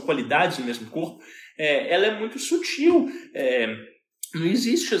diferentes, são qualidades do mesmo corpo, ela é muito sutil. Não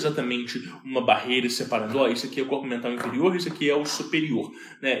existe exatamente uma barreira separando, isso aqui é o corpo mental inferior, isso aqui é o superior,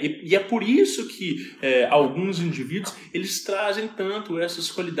 né? E é por isso que alguns indivíduos, eles trazem tanto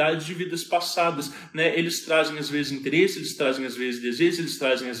essas qualidades de vidas passadas, né? Eles trazem às vezes interesse, eles trazem às vezes desejos, eles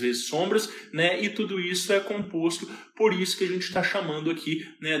trazem às vezes sombras, né? E tudo isso é composto por isso que a gente está chamando aqui,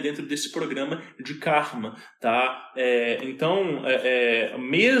 né, dentro desse programa, de karma, tá? Então,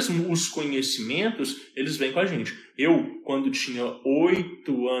 mesmo os conhecimentos, eles vêm com a gente. Eu, quando tinha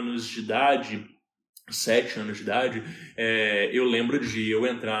 8 anos de idade, 7 anos de idade, eu lembro de eu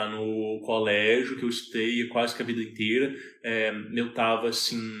entrar no colégio, que eu estudei quase que a vida inteira. Eu estava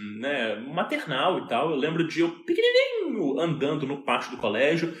assim, né, maternal e tal. Eu lembro de eu pequenininho andando no pátio do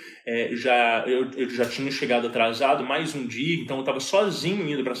colégio. Eu já tinha chegado atrasado mais um dia, então eu estava sozinho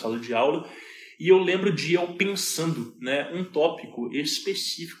indo para a sala de aula. E eu lembro de eu pensando, né, um tópico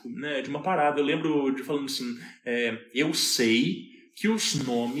específico, né, de uma parada. Eu lembro de falando assim, eu sei que os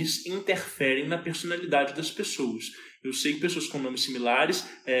nomes interferem na personalidade das pessoas. Eu sei que pessoas com nomes similares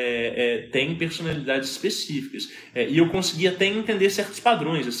têm personalidades específicas. E eu consegui até entender certos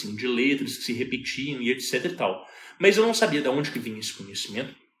padrões, assim, de letras que se repetiam e etc e tal. Mas eu não sabia de onde que vinha esse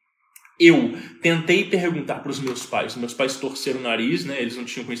conhecimento. Eu tentei perguntar para os meus pais. Meus pais torceram o nariz, né? Eles não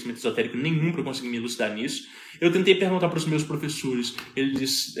tinham conhecimento esotérico nenhum para conseguir me elucidar nisso. Eu tentei perguntar para os meus professores.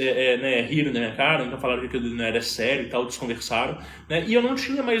 Eles riram na minha cara, então falaram que aquilo não era sério e tal, desconversaram, né? E eu não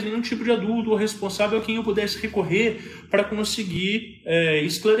tinha mais nenhum tipo de adulto ou responsável a quem eu pudesse recorrer para conseguir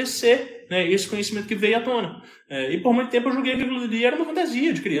esclarecer, né, esse conhecimento que veio à tona. E por muito tempo eu julguei que aquilo ali era uma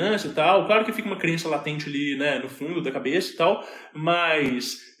fantasia de criança e tal. Claro que fica uma crença latente ali, né, no fundo da cabeça e tal,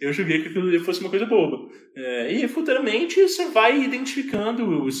 mas eu julguei que aquilo ali fosse uma coisa boba. E futuramente você vai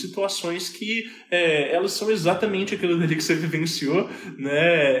identificando situações que elas são exatamente aquilo ali que você vivenciou,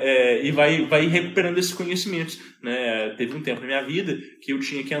 né, e vai recuperando esses conhecimentos, né. Teve um tempo na minha vida que eu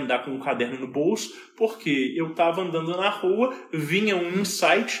tinha que andar com um caderno no bolso, porque eu estava andando na rua, vinha um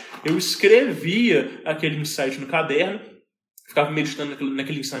insight, eu escrevia aquele insight no caderno, ficava meditando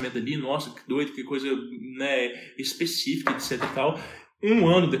naquele ensinamento ali, nossa, que doido, que coisa, né, específica, etc e tal. 1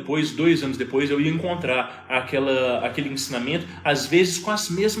 ano depois, 2 anos depois, eu ia encontrar aquele ensinamento, às vezes com as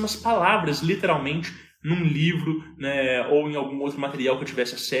mesmas palavras, literalmente, num livro, né, ou em algum outro material que eu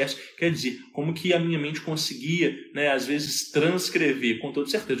tivesse acesso. Quer dizer, como que a minha mente conseguia, né, às vezes, transcrever, com toda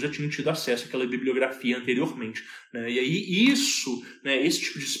certeza, eu já tinha tido acesso àquela bibliografia anteriormente. Né, e aí isso, né, esse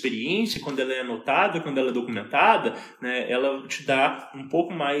tipo de experiência, quando ela é anotada, quando ela é documentada, né, ela te dá um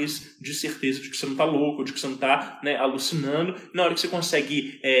pouco mais de certeza de que você não está louco, de que você não está, né, alucinando. Na hora que você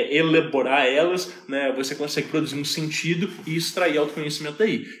consegue elaborar elas, né, você consegue produzir um sentido e extrair autoconhecimento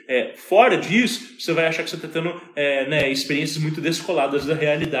daí. Fora disso, você vai achar que você está tendo né, experiências muito descoladas da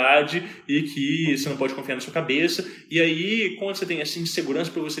realidade e que você não pode confiar na sua cabeça. E aí, quando você tem essa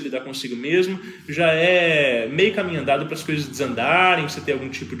insegurança para você lidar consigo mesmo, já é meio caminho andado para as coisas desandarem, você ter algum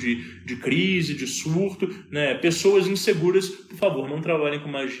tipo de crise, de surto. Né? Pessoas inseguras, por favor, não trabalhem com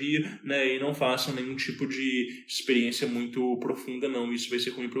magia, né, e não façam nenhum tipo de experiência muito profunda, não. Isso vai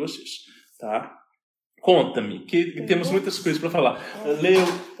ser ruim para vocês. Tá? Conta-me, que temos muitas coisas para falar. Leu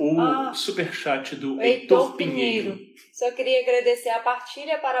o superchat do Heitor Pinheiro. Só queria agradecer a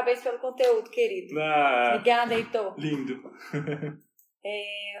partilha, parabéns pelo conteúdo, querido. Obrigada, Heitor. Lindo.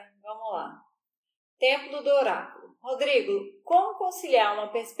 Vamos lá. Templo do Oráculo. Rodrigo, como conciliar uma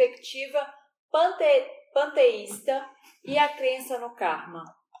perspectiva panteísta e a crença no karma?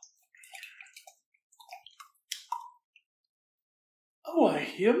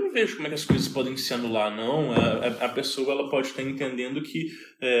 Uai, eu não vejo como é que as coisas podem se anular, não. A pessoa ela pode estar entendendo que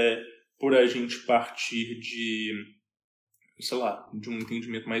por a gente partir de, sei lá, de um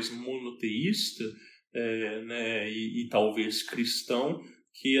entendimento mais monoteísta, né, e talvez cristão,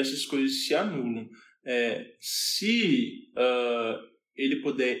 que essas coisas se anulam. Se ele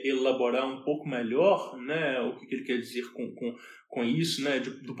puder elaborar um pouco melhor, né, o que ele quer dizer com isso, né,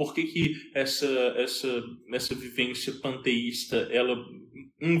 do porquê que essa vivência panteísta ela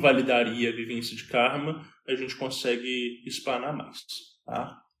invalidaria a vivência de karma, a gente consegue explanar mais.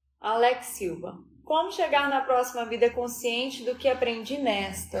 Tá? Alex Silva. Como chegar na próxima vida consciente do que aprendi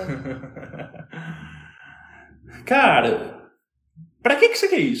nesta? Cara, pra que você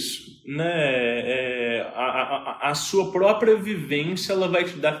quer isso? Né? A sua própria vivência ela vai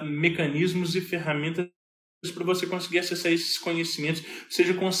te dar mecanismos e ferramentas para você conseguir acessar esses conhecimentos,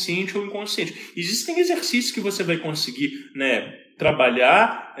 seja consciente ou inconsciente. Existem exercícios que você vai conseguir, né,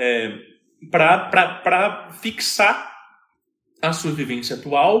 trabalhar para fixar a sua vivência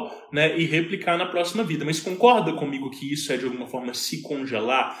atual, né, e replicar na próxima vida. Mas concorda comigo que isso é de alguma forma se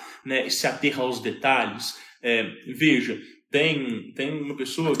congelar, né, e se ater aos detalhes? Veja, tem uma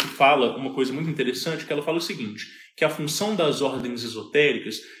pessoa que fala uma coisa muito interessante, que ela fala o seguinte, que a função das ordens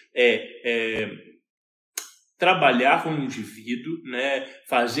esotéricas é trabalhar com o indivíduo, né,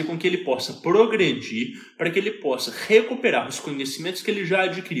 fazer com que ele possa progredir, para que ele possa recuperar os conhecimentos que ele já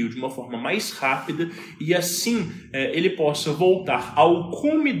adquiriu de uma forma mais rápida e assim ele possa voltar ao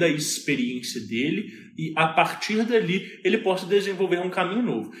cume da experiência dele e a partir dali ele possa desenvolver um caminho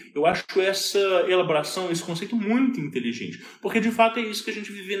novo. Eu acho essa elaboração, esse conceito muito inteligente, porque de fato é isso que a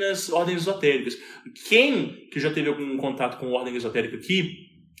gente vive nas ordens esotéricas. Quem que já teve algum contato com ordem esotérica aqui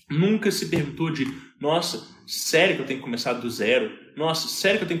nunca se perguntou de, nossa, sério que eu tenho que começar do zero? Nossa,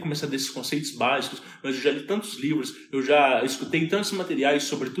 sério que eu tenho que começar desses conceitos básicos? Mas eu já li tantos livros, eu já escutei tantos materiais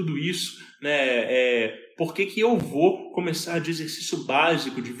sobre tudo isso, né? Por que eu vou começar de exercício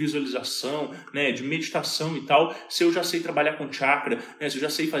básico, de visualização, né, de meditação e tal, se eu já sei trabalhar com chakra, né, se eu já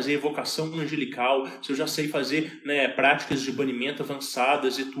sei fazer evocação angelical, se eu já sei fazer, né, práticas de banimento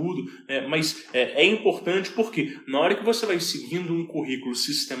avançadas e tudo, mas é importante porque na hora que você vai seguindo um currículo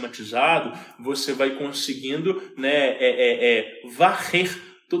sistematizado, você vai conseguindo, né,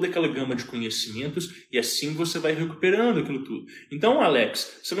 varrer toda aquela gama de conhecimentos e assim você vai recuperando aquilo tudo. Então,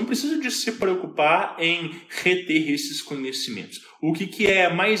 Alex, você não precisa de se preocupar em reter esses conhecimentos. O que é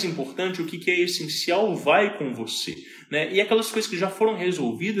mais importante, o que é essencial vai com você. Né? E aquelas coisas que já foram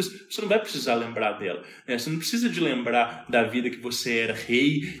resolvidas, você não vai precisar lembrar dela. Né? Você não precisa de lembrar da vida que você era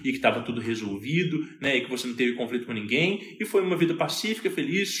rei e que estava tudo resolvido, né? E que você não teve conflito com ninguém e foi uma vida pacífica,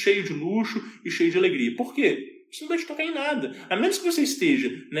 feliz, cheia de luxo e cheia de alegria. Por quê? Isso não vai te tocar em nada. A menos que você esteja,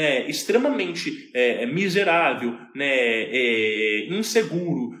 né, extremamente miserável, né,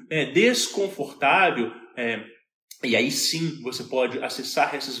 inseguro, desconfortável, E aí sim você pode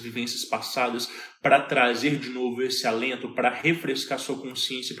acessar essas vivências passadas para trazer de novo esse alento, para refrescar sua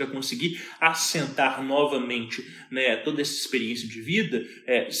consciência, para conseguir assentar novamente, né, toda essa experiência de vida.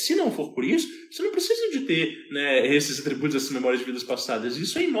 Se não for por isso, você não precisa de ter, né, esses atributos, essas memórias de vidas passadas.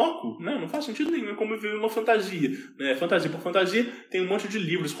 Isso é inócuo, né? Não faz sentido nenhum. É como viver uma fantasia. Né? Fantasia por fantasia, tem um monte de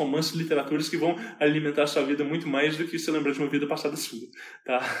livros, romances, literaturas que vão alimentar a sua vida muito mais do que você lembrar de uma vida passada sua.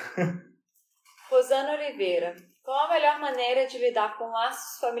 Tá? Rosana Oliveira. Qual a melhor maneira de lidar com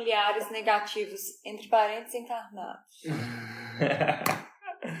laços familiares negativos entre parentes encarnados?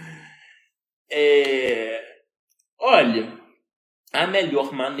 Olha, a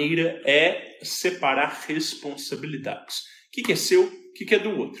melhor maneira é separar responsabilidades. O que é seu, o que é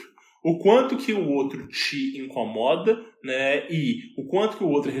do outro. O quanto que o outro te incomoda, né? E o quanto que o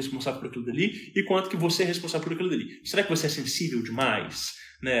outro é responsável por aquilo dali e quanto que você é responsável por aquilo dali. Será que você é sensível demais?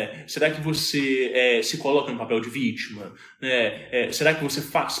 Né? Será que você se coloca no papel de vítima? Né? Será que você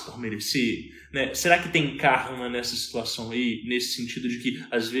faz por merecer? Né? Será que tem karma nessa situação aí? Nesse sentido de que,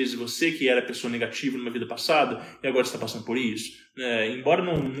 às vezes, você que era pessoa negativa numa vida passada e agora está passando por isso? Né? Embora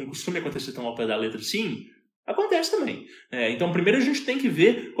não costume acontecer tão ao pé da letra assim, acontece também. Então, primeiro a gente tem que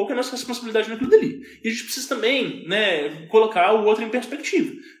ver qual que é a nossa responsabilidade naquilo dali. E a gente precisa também, né, colocar o outro em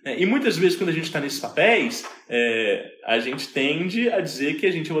perspectiva. E muitas vezes, quando a gente está nesses papéis, a gente tende a dizer que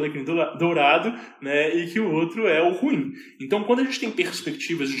a gente é o alecrim dourado, né, e que o outro é o ruim. Então, quando a gente tem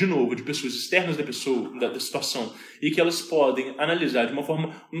perspectivas, de novo, de pessoas externas da situação, e que elas podem analisar de uma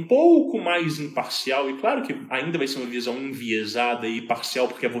forma um pouco mais imparcial, e claro que ainda vai ser uma visão enviesada e parcial,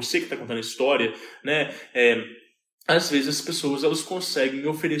 porque é você que está contando a história, né, às vezes as pessoas elas conseguem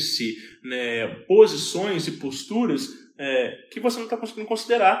oferecer, né, posições e posturas que você não está conseguindo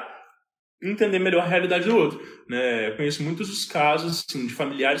considerar, entender melhor a realidade do outro. Né? Eu conheço muitos os casos assim, de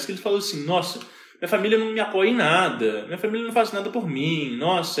familiares que eles falam assim, nossa, minha família não me apoia em nada, minha família não faz nada por mim,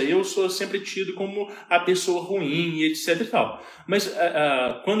 nossa, eu sou sempre tido como a pessoa ruim e etc e tal. Mas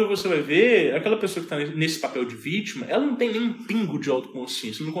quando você vai ver, aquela pessoa que está nesse papel de vítima, ela não tem nem pingo de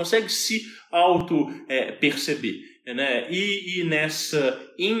autoconsciência, não consegue se auto-perceber. Né? E nessa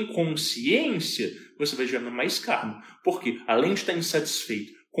inconsciência, você vai gerando mais karma. Porque, além de estar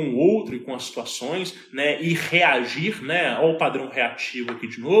insatisfeito com o outro e com as situações, né, e reagir, né, ao padrão reativo aqui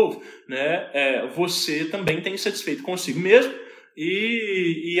de novo, né, você também está insatisfeito consigo mesmo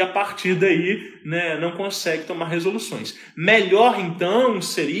e a partir daí, né, não consegue tomar resoluções. Melhor então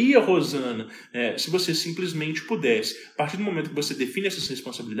seria, Rosana, se você simplesmente pudesse, a partir do momento que você define essas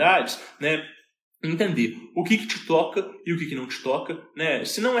responsabilidades, né, entender o que te toca e o que não te toca, né?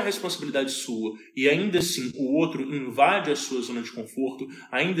 Se não é responsabilidade sua e ainda assim o outro invade a sua zona de conforto,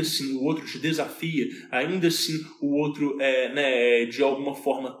 ainda assim o outro te desafia, ainda assim o outro de alguma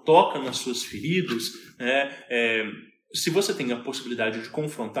forma toca nas suas feridas, né? Se você tem a possibilidade de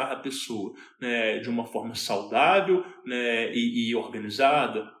confrontar a pessoa, né, de uma forma saudável, né, e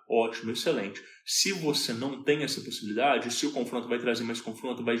organizada, ótimo, excelente. Se você não tem essa possibilidade, se o confronto vai trazer mais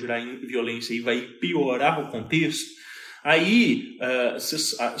confronto, vai gerar violência e vai piorar o contexto, aí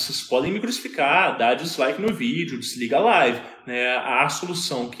vocês podem me crucificar, dar dislike no vídeo, desliga a live. Né? A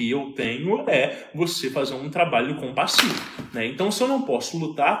solução que eu tenho é você fazer um trabalho compassivo. Né? Então, se eu não posso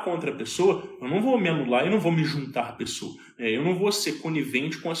lutar contra a pessoa, eu não vou me anular, eu não vou me juntar à pessoa. Né? Eu não vou ser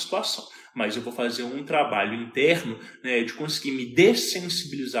conivente com a situação. Mas eu vou fazer um trabalho interno, né, de conseguir me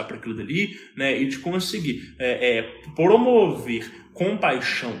dessensibilizar para aquilo dali, né, e de conseguir promover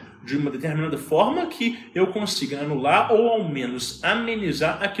compaixão de uma determinada forma que eu consiga anular ou ao menos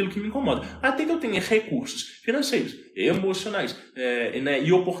amenizar aquilo que me incomoda. Até que eu tenha recursos financeiros, emocionais, né,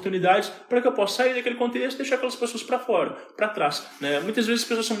 e oportunidades para que eu possa sair daquele contexto e deixar aquelas pessoas para fora, para trás. Né? Muitas vezes as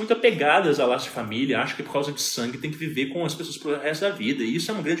pessoas são muito apegadas a laços de família, acham que por causa de sangue tem que viver com as pessoas pro resto da vida. E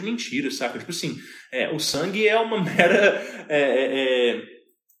isso é uma grande mentira, saca? Tipo assim, o sangue é uma mera...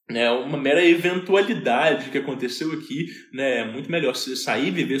 uma mera eventualidade que aconteceu aqui, né? É muito melhor você sair,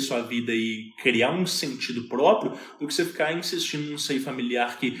 viver sua vida e criar um sentido próprio do que você ficar insistindo num seio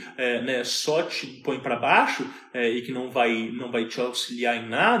familiar que só te põe para baixo e que não vai te auxiliar em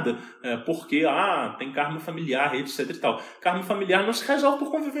nada porque tem karma familiar, etc e tal. Karma familiar não se resolve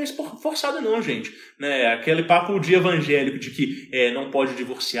por convivência forçada não, gente. Né? Aquele papo de evangélico de que não pode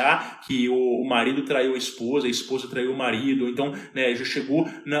divorciar, que o marido traiu a esposa traiu o marido, ou então já chegou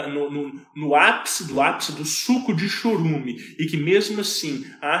no ápice do suco de chorume e que mesmo assim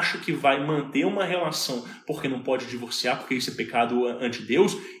acha que vai manter uma relação porque não pode divorciar, porque isso é pecado ante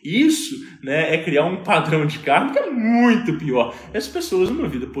Deus, isso, né, é criar um padrão de karma que é muito pior. Essas pessoas, numa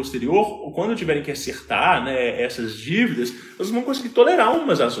vida posterior, quando tiverem que acertar, né, essas dívidas, elas vão conseguir tolerar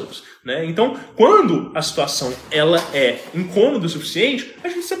umas às outras, né? Então, quando a situação ela é incômoda o suficiente, a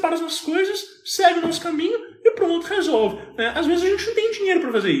gente separa as nossas coisas, segue o nosso caminho e pronto, resolve, né? Às vezes a gente não tem dinheiro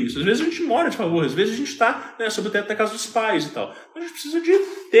para fazer isso, às vezes a gente mora de favor, às vezes a gente está, né, sob o teto da casa dos pais e tal. Então a gente precisa de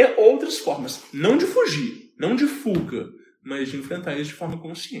ter outras formas, não de fugir, não de fuga, mas de enfrentar isso de forma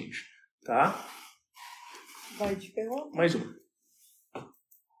consciente, tá? Vai te perguntar. Mais uma.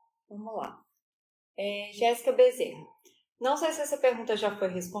 Vamos lá. Jéssica Bezerra. Não sei se essa pergunta já foi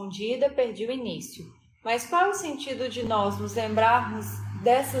respondida, perdi o início. Mas qual é o sentido de nós nos lembrarmos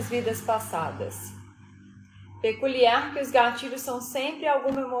dessas vidas passadas? Peculiar que os gatilhos são sempre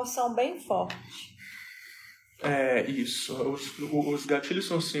alguma emoção bem forte. Isso. Os gatilhos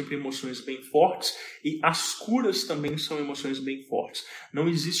são sempre emoções bem fortes e as curas também são emoções bem fortes. Não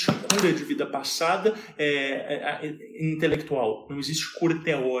existe cura de vida passada intelectual, não existe cura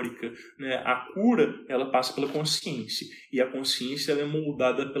teórica, né? A cura, ela passa pela consciência e a consciência ela é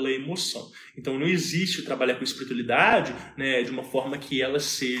moldada pela emoção. Então não existe trabalhar com espiritualidade, né, de uma forma que ela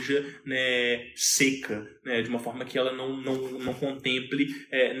seja, né, seca, né, de uma forma que ela não contemple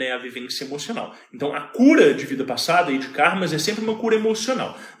né, a vivência emocional. Então a cura de vida passada e de karmas é sempre uma cura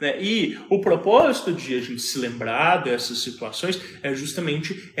emocional, né? E o propósito de a gente se lembrar dessas situações é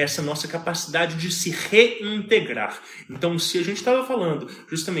justamente essa nossa capacidade de se reintegrar. Então, se a gente estava falando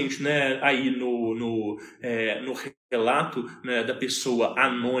justamente, né, aí no relato, né, da pessoa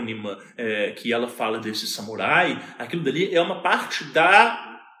anônima que ela fala desse samurai, aquilo dali é uma parte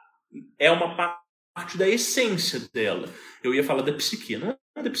da essência dela. Eu ia falar da psique, não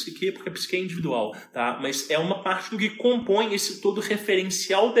é da psique porque a psique é individual, tá? Mas é uma parte do que compõe esse todo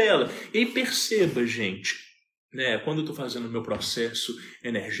referencial dela. E aí perceba, gente, né, quando eu estou fazendo o meu processo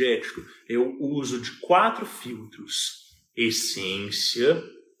energético, eu uso de 4 filtros: essência,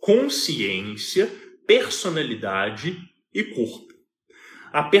 consciência, personalidade e corpo.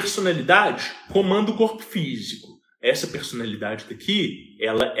 A personalidade comanda o corpo físico. Essa personalidade daqui,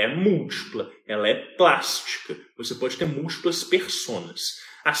 ela é múltipla, ela é plástica. Você pode ter múltiplas personas.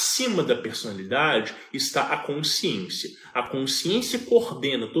 Acima da personalidade está a consciência. A consciência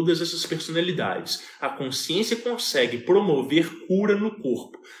coordena todas essas personalidades. A consciência consegue promover cura no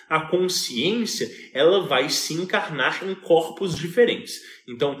corpo. A consciência, ela vai se encarnar em corpos diferentes.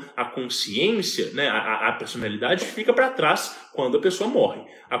 Então, a consciência, né, a personalidade fica para trás quando a pessoa morre.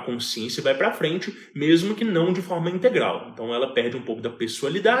 A consciência vai para frente, mesmo que não de forma integral. Então, ela perde um pouco da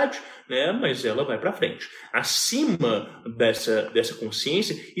pessoalidade, né, mas ela vai para frente. Acima dessa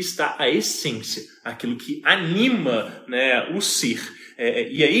consciência está a essência, aquilo que anima, né, o ser.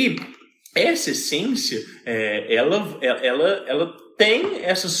 E aí, essa essência, ela tem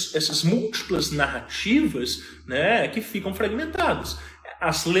essas múltiplas narrativas, né, que ficam fragmentadas.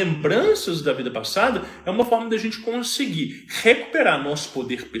 As lembranças da vida passada é uma forma da gente conseguir recuperar nosso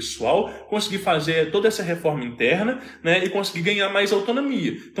poder pessoal, conseguir fazer toda essa reforma interna, né, e conseguir ganhar mais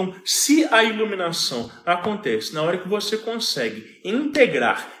autonomia. Então, se a iluminação acontece na hora que você consegue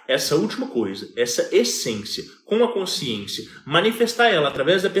integrar essa última coisa, essa essência, com a consciência, manifestar ela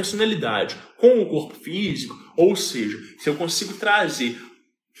através da personalidade, com o corpo físico, ou seja, se eu consigo trazer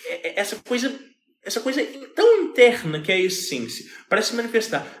essa coisa tão interna que é a essência, para se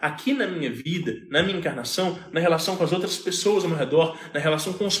manifestar aqui na minha vida, na minha encarnação, na relação com as outras pessoas ao meu redor, na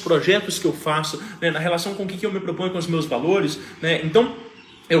relação com os projetos que eu faço, né, na relação com o que eu me proponho, com os meus valores, né? Então,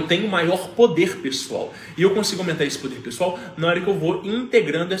 eu tenho maior poder pessoal. E eu consigo aumentar esse poder pessoal na hora que eu vou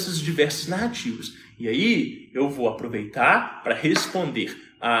integrando essas diversas narrativas. E aí, eu vou aproveitar para responder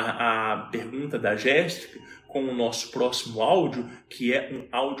a pergunta da Jéssica com o nosso próximo áudio, que é um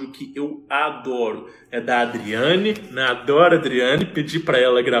áudio que eu adoro. É da Adriane, né? Adoro a Adriane, pedi para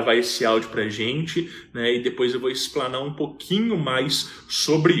ela gravar esse áudio pra gente, né? E depois eu vou explanar um pouquinho mais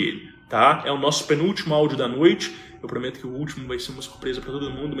sobre ele, tá? É o nosso penúltimo áudio da noite. Eu prometo que o último vai ser uma surpresa para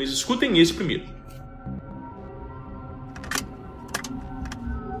todo mundo, mas escutem esse primeiro.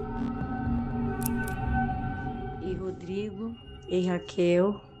 Ei, Rodrigo. Ei,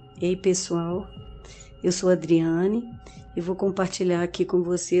 Raquel. Ei, pessoal. Eu sou a Adriane e vou compartilhar aqui com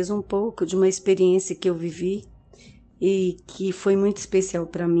vocês um pouco de uma experiência que eu vivi e que foi muito especial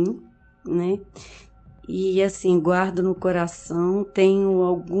para mim, né? E assim, guardo no coração, tenho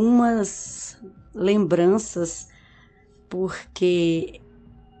algumas lembranças, porque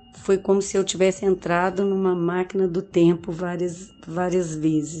foi como se eu tivesse entrado numa máquina do tempo várias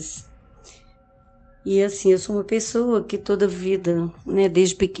vezes. E assim, eu sou uma pessoa que toda vida, né,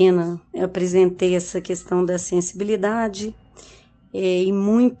 desde pequena, eu apresentei essa questão da sensibilidade e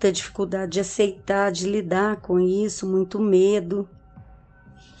muita dificuldade de aceitar, de lidar com isso, muito medo.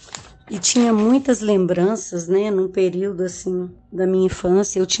 E tinha muitas lembranças, né, num período assim da minha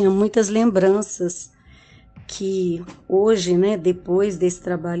infância, eu tinha muitas lembranças que hoje, né, depois desse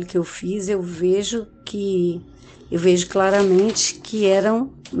trabalho que eu fiz, eu vejo claramente que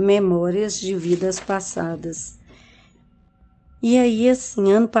eram memórias de vidas passadas. E aí,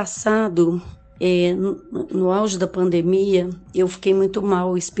 assim, ano passado, no auge da pandemia, eu fiquei muito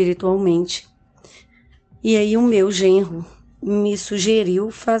mal espiritualmente. E aí o meu genro me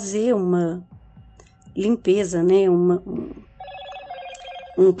sugeriu fazer uma limpeza, né,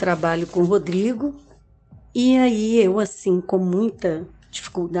 um trabalho com o Rodrigo. E aí eu, assim, com muita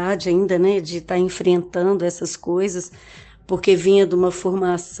dificuldade ainda, né, de estar enfrentando essas coisas, porque vinha de uma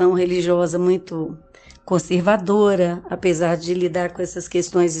formação religiosa muito conservadora, apesar de lidar com essas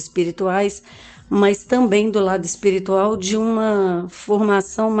questões espirituais, mas também do lado espiritual de uma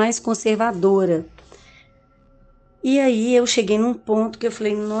formação mais conservadora. E aí eu cheguei num ponto que eu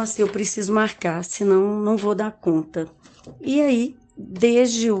falei, nossa, eu preciso marcar, senão não vou dar conta. E aí,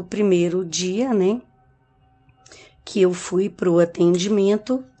 desde o primeiro dia, né, que eu fui para o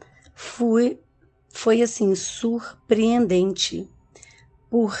atendimento, foi assim, surpreendente,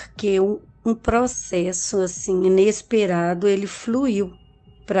 porque um processo assim inesperado, ele fluiu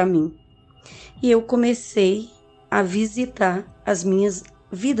para mim. E eu comecei a visitar as minhas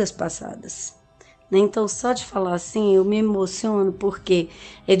vidas passadas. Então, só de falar assim, eu me emociono, porque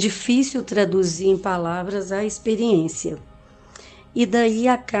é difícil traduzir em palavras a experiência. E daí,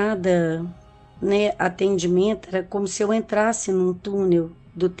 a cada, né, atendimento, era como se eu entrasse num túnel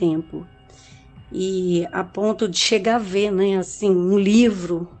do tempo. E a ponto de chegar a ver, né, assim, um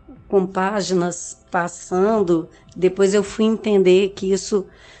livro com páginas passando. Depois eu fui entender que isso,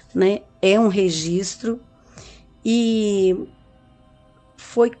 né, é um registro. E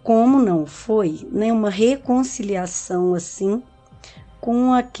foi como não foi, né, uma reconciliação assim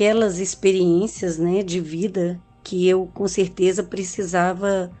com aquelas experiências, né, de vida que eu com certeza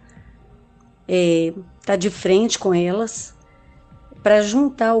precisava estar de frente com elas para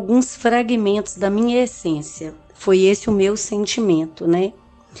juntar alguns fragmentos da minha essência. Foi esse o meu sentimento, né?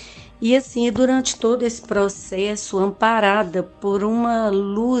 E assim, durante todo esse processo, amparada por uma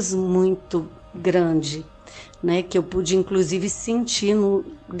luz muito grande, né, que eu pude inclusive sentir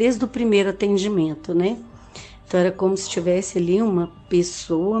desde o primeiro atendimento, né? Então era como se tivesse ali uma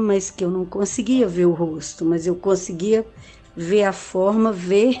pessoa, mas que eu não conseguia ver o rosto, mas eu conseguia ver a forma,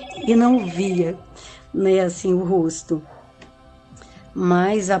 ver e não via, né, assim, o rosto.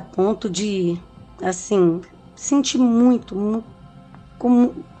 Mas a ponto de, assim, sentir muito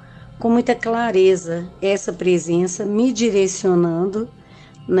com muita clareza essa presença me direcionando,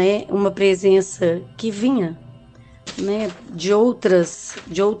 né, uma presença que vinha, né, de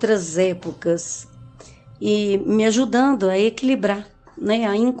outras épocas e me ajudando a equilibrar, né,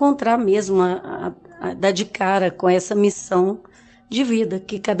 a encontrar mesmo, a dar de cara com essa missão de vida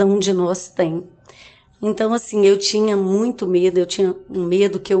que cada um de nós tem. Então, assim, eu tinha muito medo, eu tinha um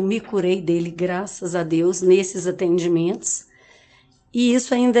medo que eu me curei dele, graças a Deus, nesses atendimentos, e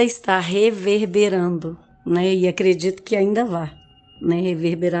isso ainda está reverberando, né, e acredito que ainda vai, né,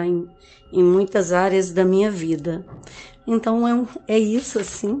 reverberar em muitas áreas da minha vida. Então é isso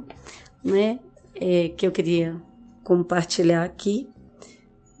assim, né, que eu queria compartilhar aqui,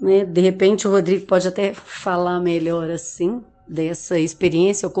 né? De repente o Rodrigo pode até falar melhor assim dessa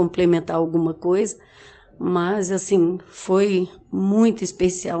experiência ou complementar alguma coisa, mas assim foi muito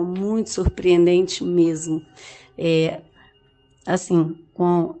especial, muito surpreendente mesmo, assim,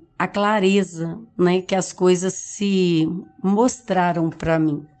 com a clareza, né, que as coisas se mostraram para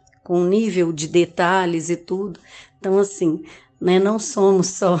mim, com o nível de detalhes e tudo. Então, assim, né, não somos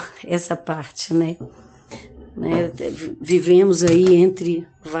só essa parte, né? Vivemos aí entre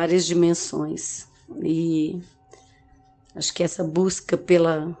várias dimensões. E acho que essa busca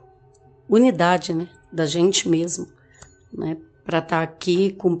pela unidade, né, da gente mesmo, né, para estar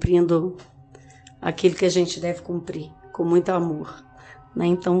aqui cumprindo aquilo que a gente deve cumprir, com muito amor. Né?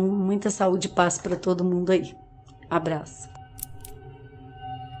 Então, muita saúde e paz para todo mundo aí. Abraço.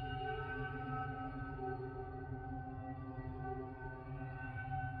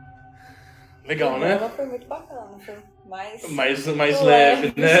 Legal, né? Ela foi muito bacana, foi mais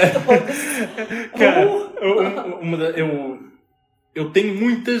leve, né? Cara, eu tenho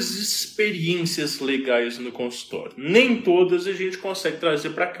muitas experiências legais no consultório. Nem todas a gente consegue trazer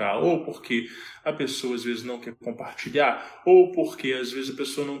para cá, ou porque a pessoa às vezes não quer compartilhar, ou porque às vezes a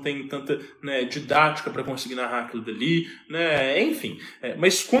pessoa não tem tanta, né, didática para conseguir narrar aquilo dali, né, enfim.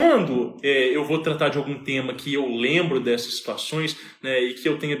 Mas quando eu vou tratar de algum tema que eu lembro dessas situações, né, e que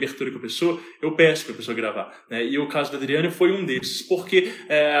eu tenho abertura com a pessoa, eu peço para a pessoa gravar. Né, e o caso da Adriane foi um desses, porque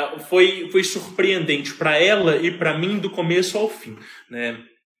foi surpreendente para ela e para mim do começo ao fim. Né.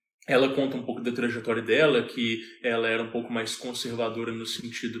 Ela conta um pouco da trajetória dela, que ela era um pouco mais conservadora no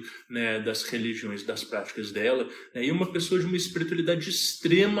sentido, né, das religiões, das práticas dela, né, e uma pessoa de uma espiritualidade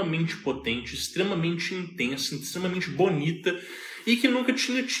extremamente potente, extremamente intensa, extremamente bonita, e que nunca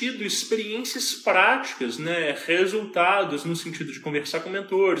tinha tido experiências práticas, né, resultados no sentido de conversar com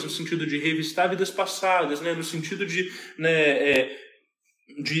mentores, no sentido de revistar vidas passadas, né, no sentido de, né,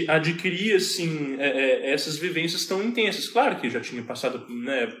 de adquirir assim, essas vivências tão intensas. Claro que já tinha passado,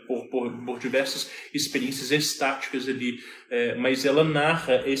 né, por diversas experiências estáticas ali, mas ela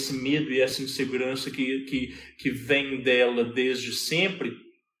narra esse medo e essa insegurança que vem dela desde sempre,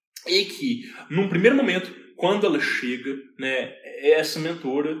 e que, num primeiro momento, quando ela chega, né, essa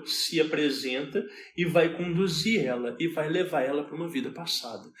mentora se apresenta e vai conduzir ela e vai levar ela para uma vida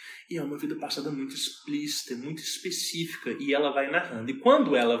passada. E é uma vida passada muito explícita, muito específica, e ela vai narrando. E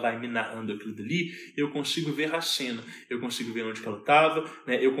quando ela vai me narrando aquilo dali, eu consigo ver a cena, eu consigo ver onde que ela estava,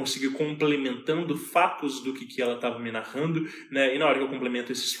 né, eu consigo ir complementando fatos do que ela estava me narrando, né, e na hora que eu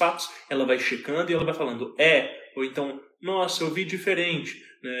complemento esses fatos, ela vai checando e ela vai falando, ou então, nossa, eu vi diferente.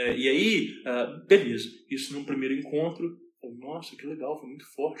 E aí, beleza, isso num primeiro encontro, nossa, que legal, foi muito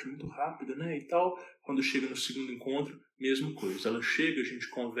forte, muito rápido, né, e tal. Quando chega no segundo encontro, mesma coisa, ela chega, a gente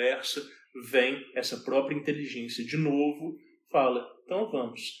conversa, vem essa própria inteligência de novo, fala, então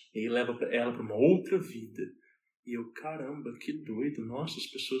vamos, e aí leva ela para uma outra vida. E eu, caramba, que doido, nossa, as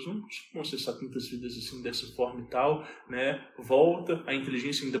pessoas não costumam acessar tantas vidas assim, dessa forma e tal, né, volta, a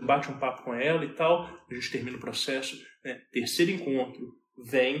inteligência ainda bate um papo com ela e tal, a gente termina o processo, né, terceiro encontro,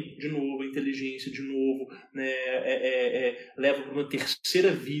 vem de novo a inteligência, de novo, né, leva para uma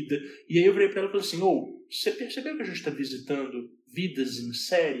terceira vida. E aí eu virei para ela e falei assim, você percebeu que a gente está visitando vidas em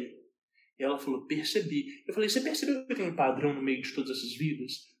série? E ela falou, percebi. Eu falei, você percebeu que tem um padrão no meio de todas essas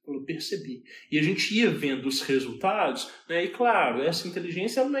vidas? Ela falou, percebi. E a gente ia vendo os resultados, né, e claro, essa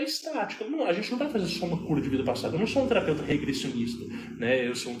inteligência ela não é estática. A gente não vai fazer só uma cura de vida passada. Eu não sou um terapeuta regressionista, né,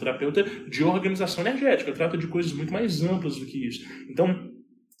 eu sou um terapeuta de organização energética. Eu trato de coisas muito mais amplas do que isso. Então,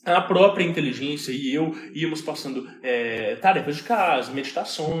 a própria inteligência e eu íamos passando tarefas de casa,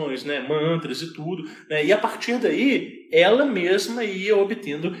 meditações, né, mantras e tudo, né, e a partir daí ela mesma ia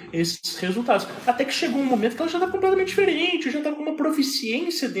obtendo esses resultados. Até que chegou um momento que ela já estava completamente diferente, já estava com uma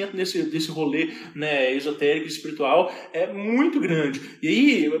proficiência dentro desse rolê, né, esotérico e espiritual muito grande. E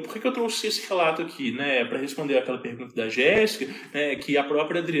aí, por que eu trouxe esse relato aqui? Né, para responder aquela pergunta da Jéssica, né, que a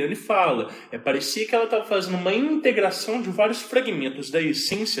própria Adriane fala. Parecia que ela estava fazendo uma integração de vários fragmentos da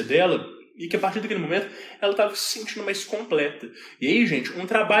essência dela, e que a partir daquele momento ela estava se sentindo mais completa. E aí, gente, um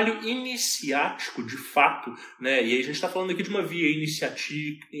trabalho iniciático de fato, né? E aí a gente está falando aqui de uma via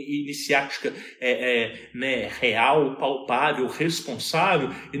iniciática né, real, palpável, responsável,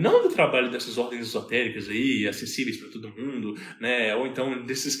 e não do trabalho dessas ordens esotéricas aí, acessíveis para todo mundo, né? Ou então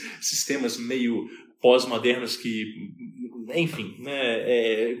desses sistemas meio pós-modernos que, enfim,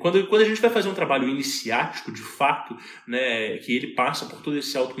 né, quando a gente vai fazer um trabalho iniciático, de fato, né, que ele passa por todo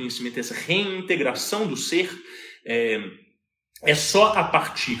esse autoconhecimento, essa reintegração do ser, é só a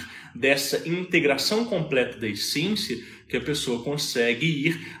partir dessa integração completa da essência que a pessoa consegue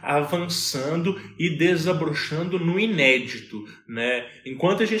ir avançando e desabrochando no inédito, né?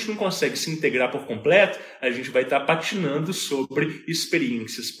 Enquanto a gente não consegue se integrar por completo, a gente vai estar patinando sobre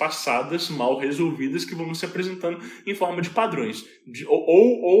experiências passadas mal resolvidas que vão se apresentando em forma de padrões,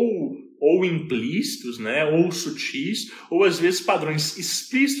 ou implícitos, né? Ou sutis, ou às vezes padrões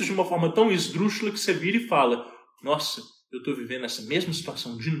explícitos de uma forma tão esdrúxula que você vira e fala, nossa, eu estou vivendo essa mesma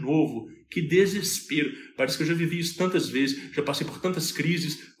situação de novo, que desespero. Parece que eu já vivi isso tantas vezes, já passei por tantas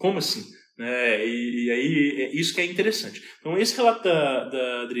crises, como assim? E aí, isso que é interessante. Então, esse relato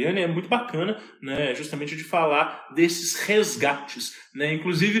da Adriane é muito bacana, né, justamente de falar desses resgates. Né?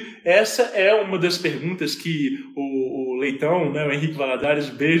 Inclusive, essa é uma das perguntas que o Leitão, né, o Henrique Valadares,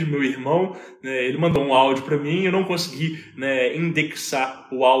 beijo, meu irmão, né, ele mandou um áudio para mim, eu não consegui, né, indexar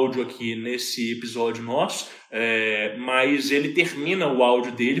o áudio aqui nesse episódio nosso, mas ele termina o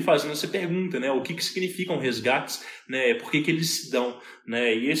áudio dele fazendo essa pergunta, né, o que significam resgates, né, por que eles se dão,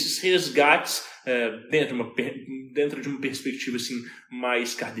 né, e esses resgates dentro de uma perspectiva assim,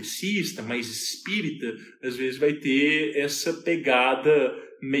 mais kardecista, mais espírita, às vezes vai ter essa pegada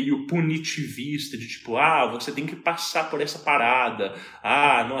meio punitivista, de tipo, você tem que passar por essa parada,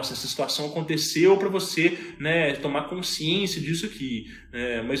 nossa, essa situação aconteceu para você, né, tomar consciência disso aqui,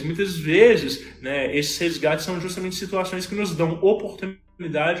 mas muitas vezes, né, esses resgates são justamente situações que nos dão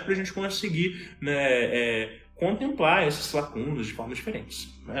oportunidade para a gente conseguir, né, contemplar essas lacunas de formas diferentes,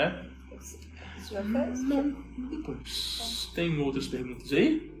 né? Você já fez? Não, depois. Tem outras perguntas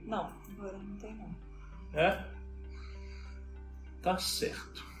aí? Não, agora não tem não. Tá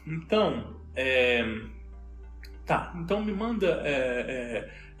certo. Então, então me manda.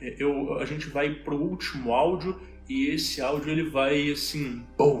 A gente vai pro último áudio e esse áudio ele vai assim,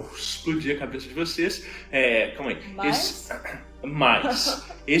 explodir a cabeça de vocês. Calma aí.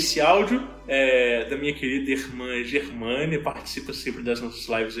 Mas esse áudio é da minha querida irmã Germânia, participa sempre das nossas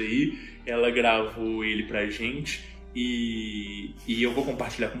lives aí. Ela gravou ele pra gente. E eu vou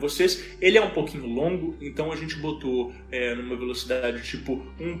compartilhar com vocês. Ele é um pouquinho longo, então a gente botou numa velocidade tipo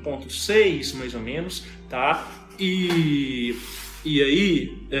 1.6 mais ou menos, tá? E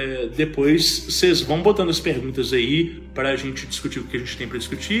aí depois vocês vão botando as perguntas aí pra gente discutir o que a gente tem pra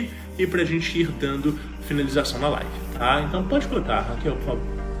discutir e pra gente ir dando finalização na live, tá? Então pode botar, Raquel, por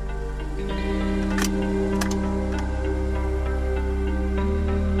favor.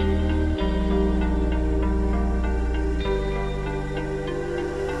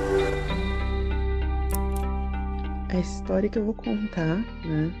 A história que eu vou contar,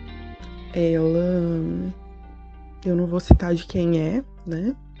 né, eu não vou citar de quem é,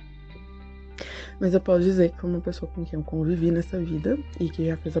 né, mas eu posso dizer que foi uma pessoa com quem eu convivi nessa vida e que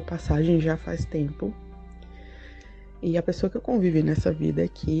já fez a passagem já faz tempo. E a pessoa que eu convivi nessa vida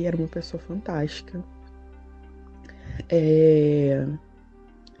aqui era uma pessoa fantástica,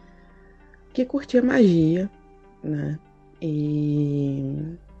 que curtia magia, né,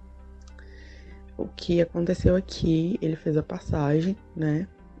 e o que aconteceu aqui, ele fez a passagem, né?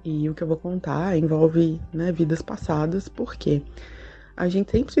 E o que eu vou contar envolve, né, vidas passadas, porque a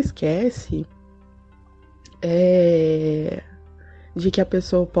gente sempre se esquece de que a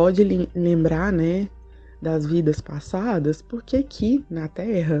pessoa pode lembrar, né, das vidas passadas, porque aqui na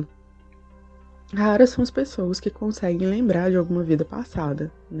Terra, raras são as pessoas que conseguem lembrar de alguma vida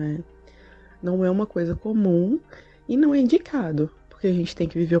passada, né? Não é uma coisa comum e não é indicado. Porque a gente tem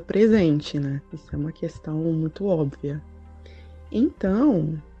que viver o presente, né? Isso é uma questão muito óbvia.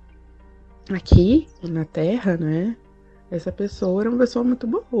 Então, aqui na Terra, né? Essa pessoa era uma pessoa muito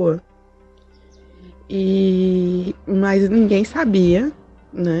boa. Mas ninguém sabia,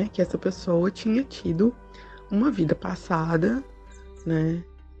 né? Que essa pessoa tinha tido uma vida passada, né?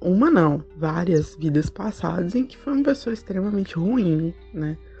 Uma não, várias vidas passadas em que foi uma pessoa extremamente ruim,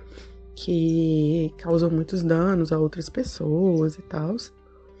 né? Que causou muitos danos a outras pessoas e tal.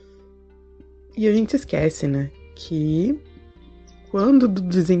 E a gente esquece, né, que quando do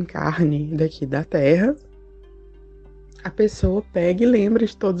desencarne daqui da Terra, a pessoa pega e lembra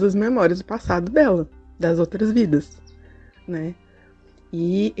de todas as memórias do passado dela, das outras vidas, né.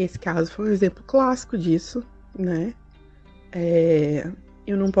 E esse caso foi um exemplo clássico disso, né.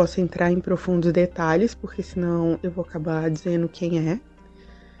 Eu não posso entrar em profundos detalhes, porque senão eu vou acabar dizendo quem é.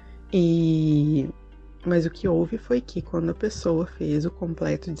 Mas o que houve foi que quando a pessoa fez o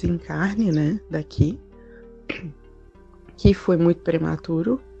completo desencarne, né, daqui, que foi muito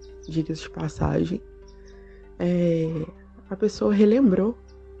prematuro, diga-se de passagem, a pessoa relembrou,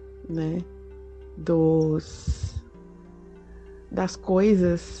 né, das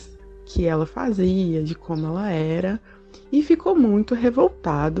coisas que ela fazia, de como ela era, e ficou muito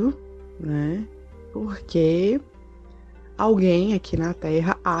revoltado, né, porque alguém aqui na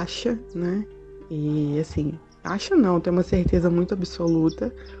Terra acha, né? E assim, acha não, tem uma certeza muito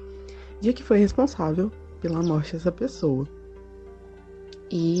absoluta de que foi responsável pela morte dessa pessoa.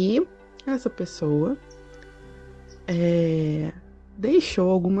 E essa pessoa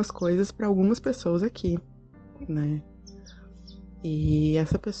deixou algumas coisas para algumas pessoas aqui, né? E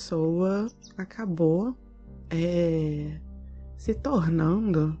essa pessoa acabou se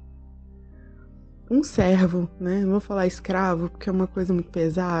tornando um servo, né? Não vou falar escravo, porque é uma coisa muito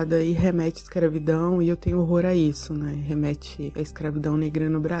pesada e remete à escravidão, e eu tenho horror a isso, né? Remete à escravidão negra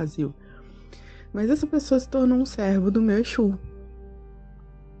no Brasil. Mas essa pessoa se tornou um servo do meu Exu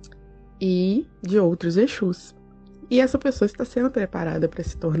e de outros Exus. E essa pessoa está sendo preparada para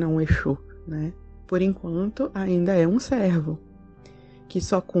se tornar um Exu, né? Por enquanto, ainda é um servo que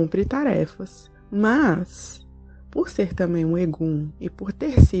só cumpre tarefas, mas por ser também um Egum e por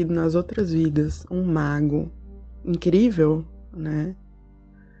ter sido nas outras vidas um mago incrível, né?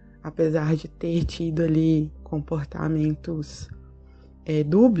 apesar de ter tido ali comportamentos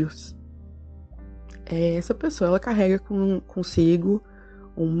dúbios, essa pessoa ela carrega consigo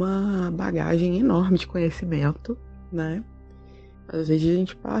uma bagagem enorme de conhecimento, né? Às vezes a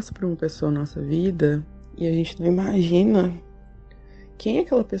gente passa por uma pessoa na nossa vida e a gente não imagina quem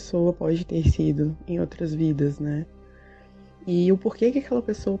aquela pessoa pode ter sido em outras vidas, né? E o porquê que aquela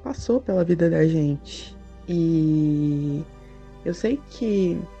pessoa passou pela vida da gente. E eu sei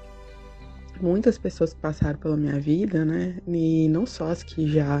que muitas pessoas que passaram pela minha vida, né? E não só as que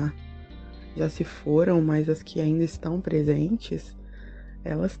já se foram, mas as que ainda estão presentes,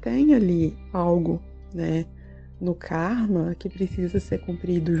 elas têm ali algo, né? No karma que precisa ser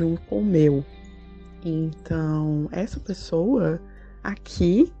cumprido junto com o meu. Então, essa pessoa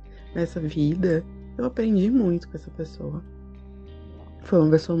aqui, nessa vida, eu aprendi muito com essa pessoa. Foi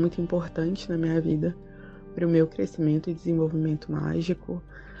uma pessoa muito importante na minha vida, para o meu crescimento e desenvolvimento mágico,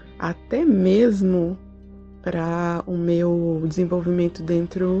 até mesmo para o meu desenvolvimento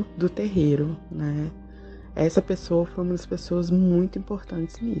dentro do terreiro, né? Essa pessoa foi uma das pessoas muito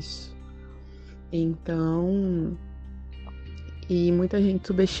importantes nisso. Então, e muita gente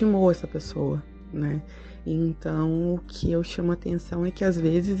subestimou essa pessoa, né? Então, o que eu chamo a atenção é que às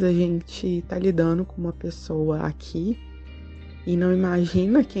vezes a gente tá lidando com uma pessoa aqui e não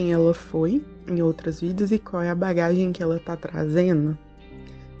imagina quem ela foi em outras vidas e qual é a bagagem que ela tá trazendo.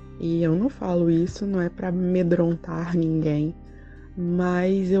 E eu não falo isso, não é para amedrontar ninguém,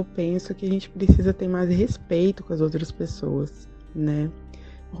 mas eu penso que a gente precisa ter mais respeito com as outras pessoas, né?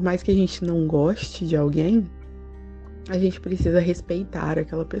 Por mais que a gente não goste de alguém, a gente precisa respeitar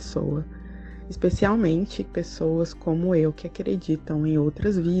aquela pessoa. Especialmente pessoas como eu, que acreditam em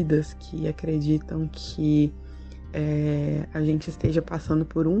outras vidas, que acreditam que a gente esteja passando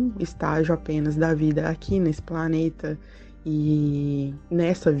por um estágio apenas da vida aqui nesse planeta e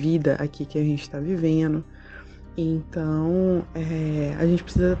nessa vida aqui que a gente está vivendo. Então, a gente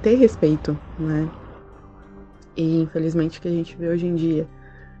precisa ter respeito, né? E infelizmente o que a gente vê hoje em dia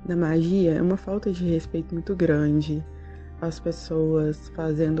na magia é uma falta de respeito muito grande. As pessoas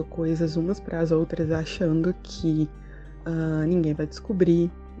fazendo coisas umas para as outras, achando que ninguém vai descobrir,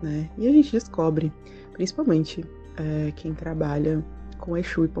 né? E a gente descobre, principalmente quem trabalha com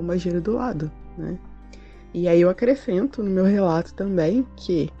Exu e Pombagira do lado, né? E aí eu acrescento no meu relato também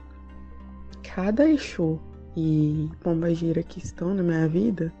que cada Exu e Pombagira que estão na minha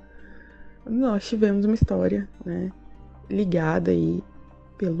vida, nós tivemos uma história, né, ligada aí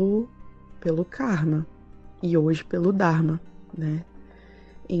pelo karma e hoje pelo Dharma, né?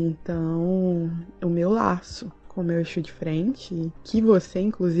 Então, o meu laço com o meu Exu de frente, que você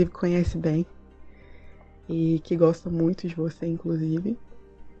inclusive conhece bem e que gosta muito de você inclusive,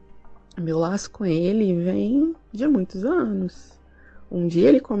 meu laço com ele vem de muitos anos. Um dia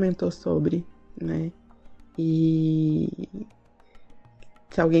ele comentou sobre, né? E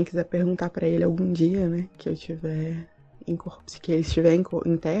se alguém quiser perguntar pra ele algum dia, né, que eu tiver que ele estiver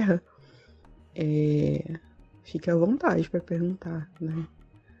em terra, fique à vontade para perguntar, né?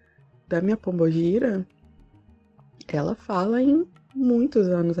 Da minha Pombogira, ela fala em muitos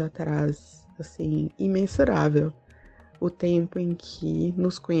anos atrás, assim, imensurável, o tempo em que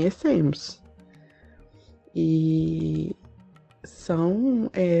nos conhecemos. E são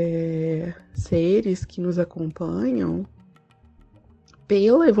seres que nos acompanham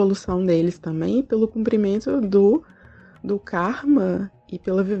pela evolução deles também, e pelo cumprimento do karma e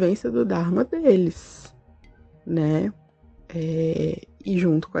pela vivência do Dharma deles, né? E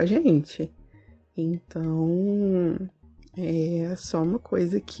junto com a gente. Então, é só uma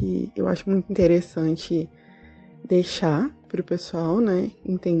coisa que eu acho muito interessante deixar para o pessoal, né,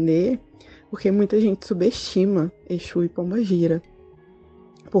 entender, porque muita gente subestima Exu e Pombagira,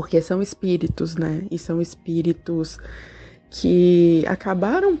 porque são espíritos, né? E são espíritos que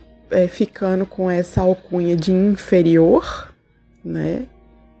acabaram ficando com essa alcunha de inferior, né?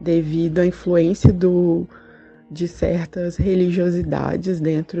 Devido à influência de certas religiosidades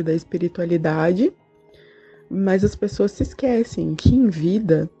dentro da espiritualidade, mas as pessoas se esquecem que em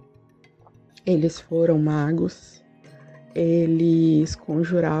vida eles foram magos, eles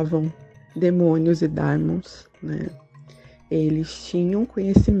conjuravam demônios e daimons, né? Eles tinham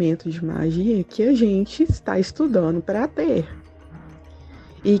conhecimento de magia que a gente está estudando para ter.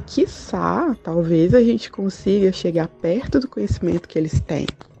 E quiçá, talvez a gente consiga chegar perto do conhecimento que eles têm.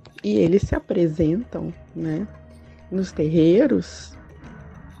 E eles se apresentam, né, nos terreiros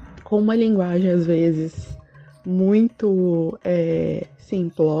com uma linguagem, às vezes, muito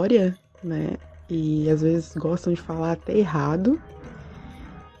simplória, né? E às vezes gostam de falar até errado.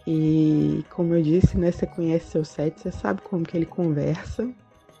 E como eu disse, né, você conhece seu set, você sabe como que ele conversa.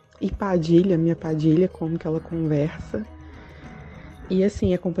 e Padilha, minha Padilha, como que ela conversa. E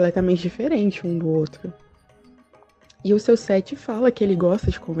assim, é completamente diferente um do outro. E o seu Sete fala que ele gosta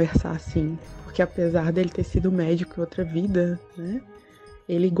de conversar assim, porque apesar dele ter sido médico em outra vida, né,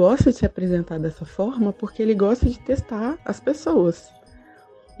 ele gosta de se apresentar dessa forma porque ele gosta de testar as pessoas.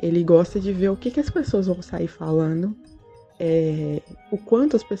 Ele gosta de ver o que as pessoas vão sair falando, o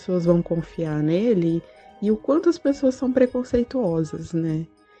quanto as pessoas vão confiar nele e o quanto as pessoas são preconceituosas, né?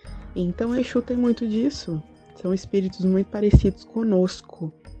 Então Exu tem muito disso. São espíritos muito parecidos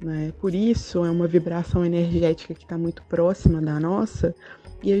conosco, né? Por isso é uma vibração energética que está muito próxima da nossa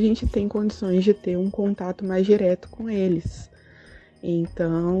e a gente tem condições de ter um contato mais direto com eles.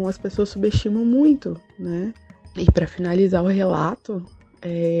 Então as pessoas subestimam muito, né? E para finalizar o relato,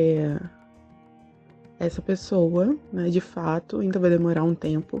 essa pessoa, né, de fato, ainda vai demorar um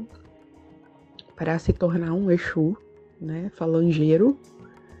tempo para se tornar um Exu, né, falangeiro.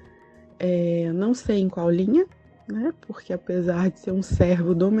 Não sei em qual linha, né, porque apesar de ser um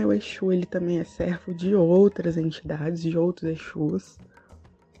servo do meu Exu, ele também é servo de outras entidades, de outros Exus.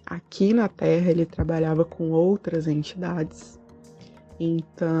 Aqui na Terra ele trabalhava com outras entidades.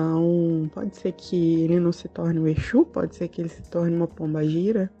 Então, pode ser que ele não se torne um Exu, pode ser que ele se torne uma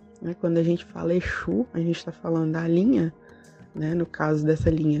pombagira, né? Quando a gente fala Exu, a gente está falando da linha, né? No caso dessa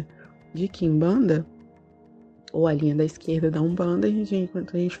linha de Quimbanda, ou a linha da esquerda da Umbanda,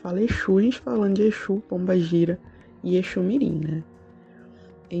 quando a gente fala Exu, a gente está falando de Exu, pombagira e Exu Mirim, né?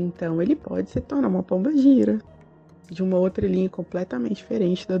 Então, ele pode se tornar uma pombagira, de uma outra linha completamente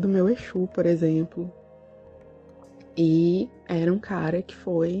diferente da do meu Exu, por exemplo. E era um cara que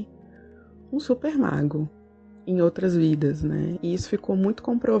foi um super mago em outras vidas, né? E isso ficou muito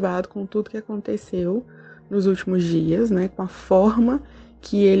comprovado com tudo que aconteceu nos últimos dias, né? Com a forma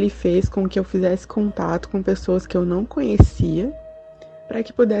que ele fez com que eu fizesse contato com pessoas que eu não conhecia para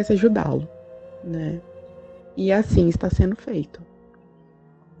que pudesse ajudá-lo, né? E assim está sendo feito.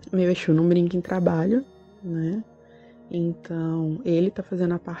 Meu Exu não brinca em trabalho, né? Então, ele está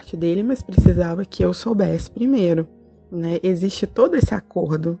fazendo a parte dele, mas precisava que eu soubesse primeiro, né? Existe todo esse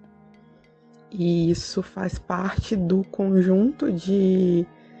acordo e isso faz parte do conjunto de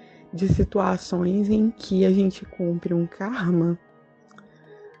situações em que a gente cumpre um karma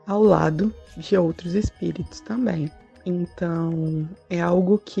ao lado de outros espíritos também. Então, é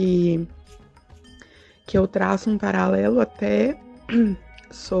algo que eu traço um paralelo até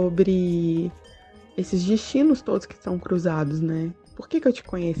sobre esses destinos todos que são cruzados, né? Por que eu te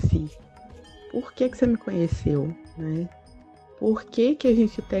conheci? Por que você me conheceu, né? Por que a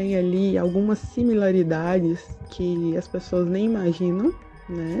gente tem ali algumas similaridades que as pessoas nem imaginam,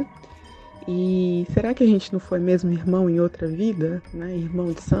 né? E será que a gente não foi mesmo irmão em outra vida, né?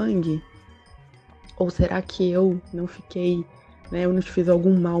 Irmão de sangue? Ou será que eu não fiquei, né? Eu não te fiz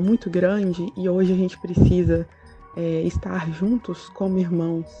algum mal muito grande e hoje a gente precisa estar juntos como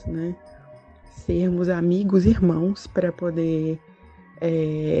irmãos, né? Sermos amigos irmãos para poder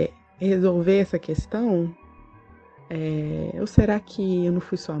resolver essa questão? Ou será que eu não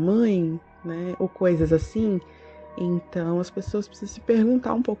fui sua mãe, né? Ou coisas assim. Então as pessoas precisam se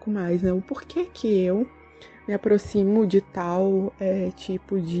perguntar um pouco mais, né? O porquê que eu me aproximo de tal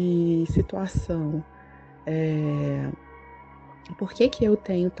tipo de situação. Por que eu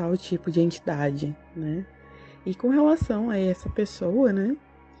tenho tal tipo de entidade, né? E com relação a essa pessoa, né?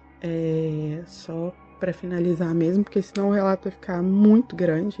 Só para finalizar mesmo, porque senão o relato vai ficar muito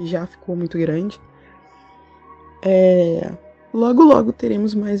grande, já ficou muito grande. Logo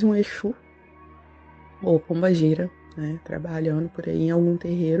teremos mais um Exu, ou pombagira, né? Trabalhando por aí em algum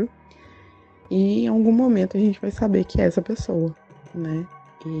terreiro. E em algum momento a gente vai saber que é essa pessoa, né?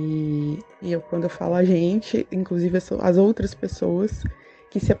 E quando eu falo a gente, inclusive as outras pessoas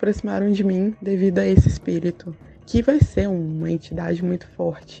que se aproximaram de mim devido a esse espírito, que vai ser uma entidade muito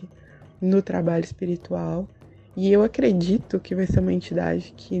forte no trabalho espiritual. E eu acredito que vai ser uma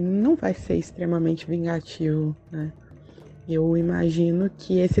entidade que não vai ser extremamente vingativo, né? Eu imagino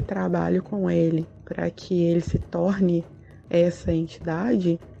que esse trabalho com ele, para que ele se torne essa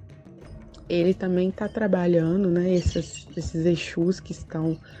entidade, ele também está trabalhando, né? Esses Exus que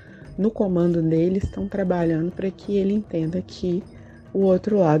estão no comando dele estão trabalhando para que ele entenda que o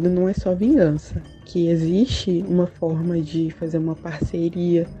outro lado não é só vingança, que existe uma forma de fazer uma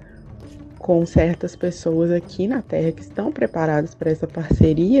parceria com certas pessoas aqui na Terra que estão preparadas para essa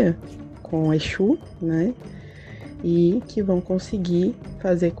parceria com o Exu, né? E que vão conseguir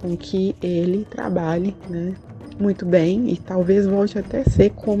fazer com que ele trabalhe, né, muito bem e talvez volte até ser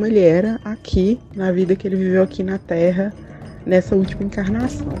como ele era aqui, na vida que ele viveu aqui na Terra, nessa última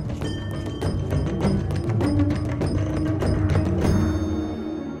encarnação.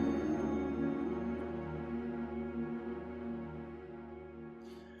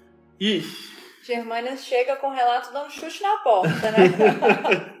 Ih! Germânia chega com o relato, dá um chute na porta, né?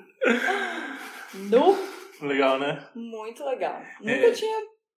 Legal, né? Muito legal. Nunca tinha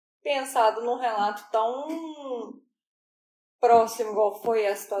pensado num relato tão próximo, igual foi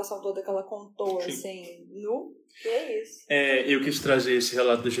a situação toda que ela contou, Sim. assim, que é isso? Eu quis trazer esse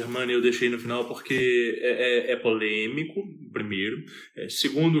relato da Germânia e eu deixei no final porque é polêmico, primeiro.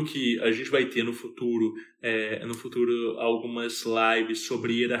 Segundo, que a gente vai ter no futuro algumas lives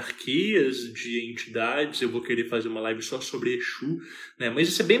sobre hierarquias de entidades. Eu vou querer fazer uma live só sobre Exu, né? Mas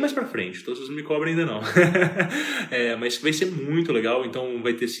isso é bem mais pra frente, então vocês não me cobrem ainda não. Mas vai ser muito legal, então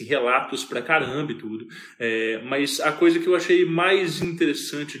vai ter assim, relatos pra caramba e tudo. Mas a coisa que eu achei mais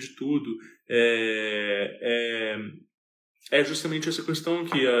interessante de tudo é justamente essa questão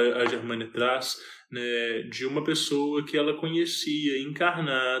que a Germânia traz, né, de uma pessoa que ela conhecia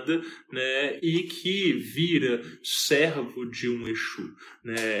encarnada, né, e que vira servo de um Exu,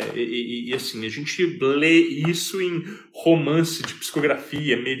 né, e assim, a gente lê isso em romance de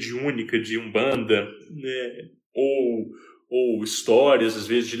psicografia mediúnica de Umbanda, né, ou histórias, às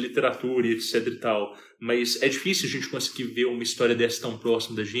vezes, de literatura e etc e tal. Mas é difícil a gente conseguir ver uma história dessa tão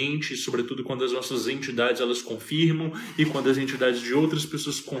próxima da gente, sobretudo quando as nossas entidades elas confirmam e quando as entidades de outras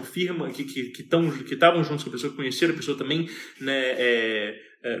pessoas confirmam, que estavam juntos com a pessoa, que conheceram a pessoa também, né,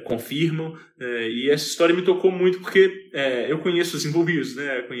 confirmam. E essa história me tocou muito porque eu conheço os envolvidos,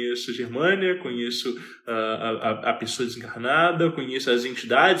 né? Eu conheço a Germânia, conheço a pessoa desencarnada, conheço as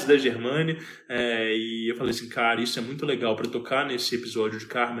entidades da Germânia, e eu falei assim, cara, isso é muito legal para tocar nesse episódio de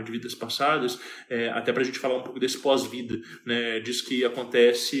karma de vidas passadas, até para a gente falar um pouco desse pós-vida, né? Disso que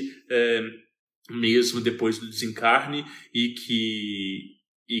acontece mesmo depois do desencarne e que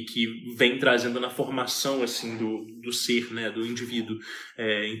vem trazendo na formação assim do ser, né, do indivíduo.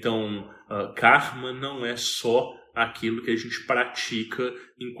 Então, karma não é só aquilo que a gente pratica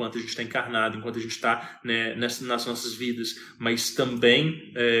enquanto a gente está encarnado, enquanto a gente está, né, nas nossas vidas, mas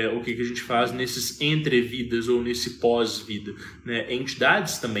também o que a gente faz nesses entrevidas ou nesse pós-vida, né?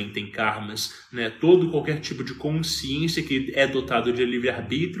 Entidades também têm karmas, né? Qualquer tipo de consciência que é dotado de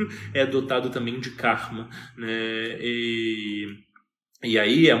livre-arbítrio é dotado também de karma, né? E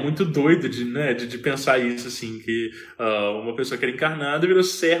aí é muito doido de pensar isso, assim, que uma pessoa que era encarnada virou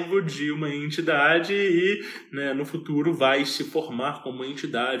servo de uma entidade e, né, no futuro vai se formar como uma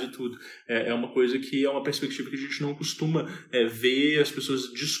entidade e tudo. É uma coisa que é uma perspectiva que a gente não costuma ver as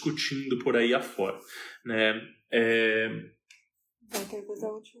pessoas discutindo por aí afora, né? Vai ter que fazer a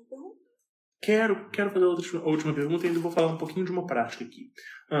última pergunta? Quero fazer a última pergunta e ainda vou falar um pouquinho de uma prática aqui.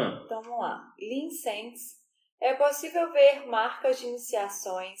 Então vamos lá. Lynn Sands. É possível ver marcas de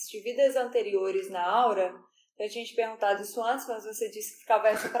iniciações de vidas anteriores na aura? Eu tinha te perguntado isso antes, mas você disse que ficava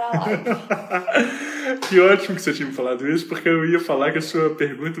essa para lá. Que ótimo que você tinha me falado isso, porque eu ia falar que a sua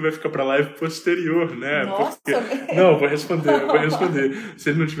pergunta vai ficar para a live posterior, né? Nossa, Não, eu vou responder. Se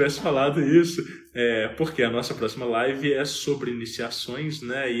ele não tivesse falado isso, porque a nossa próxima live é sobre iniciações,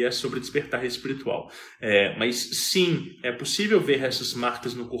 né? E é sobre despertar espiritual. Mas sim, é possível ver essas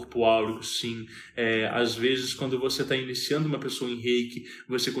marcas no corpo áurico, sim. Às vezes, quando você está iniciando uma pessoa em Reiki,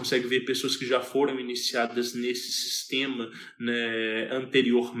 você consegue ver pessoas que já foram iniciadas nesse sistema, né,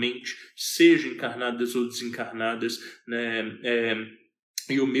 anteriormente, seja encarnadas ou desencarnadas, né?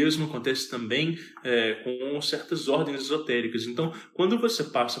 E o mesmo acontece também com certas ordens esotéricas. Então, quando você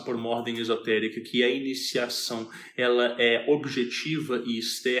passa por uma ordem esotérica que a iniciação ela é objetiva e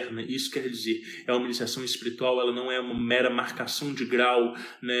externa, isso quer dizer, é uma iniciação espiritual, ela não é uma mera marcação de grau,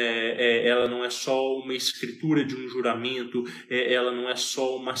 né? Ela não é só uma escritura de um juramento, ela não é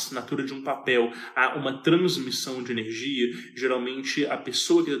só uma assinatura de um papel. Há uma transmissão de energia. Geralmente, a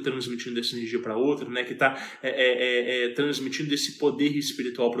pessoa que está transmitindo essa energia para outra, né, que está transmitindo esse poder espiritual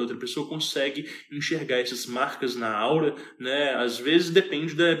para outra pessoa, consegue enxergar essas marcas na aura, né? Às vezes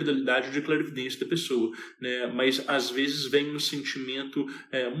depende da habilidade de clarividência da pessoa, né? Mas às vezes vem um sentimento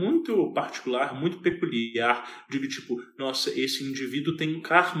muito particular, muito peculiar, de que tipo, nossa, esse indivíduo tem um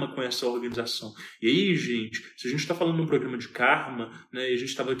karma com essa organização. E aí, gente, se a gente está falando de um programa de karma, né, e a gente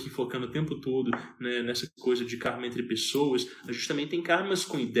estava aqui focando o tempo todo, né, nessa coisa de karma entre pessoas, a gente também tem karmas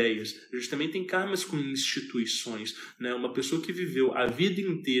com ideias, a gente também tem karmas com instituições, né? Uma pessoa que viveu a vida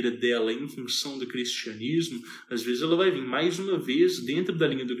inteira dela em função do cristianismo, às vezes ela vai vir mais uma vez dentro da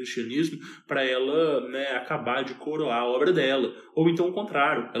linha do cristianismo para ela, né, acabar de coroar a obra dela, ou então o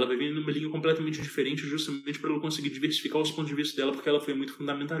contrário, ela vai vir numa linha completamente diferente justamente para ela conseguir diversificar os pontos de vista dela, porque ela foi muito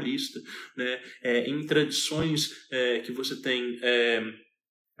fundamentalista, né? Em tradições que você tem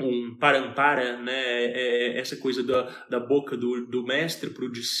um parampara, né, essa coisa da boca do mestre para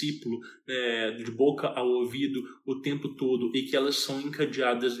o discípulo, né, de boca ao ouvido o tempo todo, e que elas são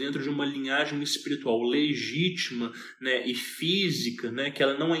encadeadas dentro de uma linhagem espiritual legítima, né, e física, né, que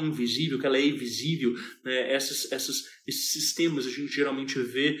ela não é invisível, que ela é invisível, né, esses sistemas a gente geralmente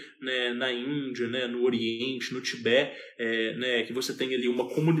vê, né, na Índia, né, no Oriente, no Tibete, né, que você tem ali uma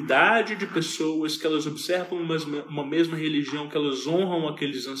comunidade de pessoas que elas observam uma mesma religião, que elas honram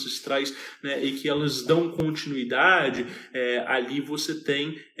aqueles ancestrais, né, e que elas dão continuidade. Ali você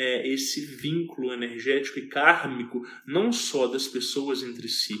tem esse vínculo energético e kármico, não só das pessoas entre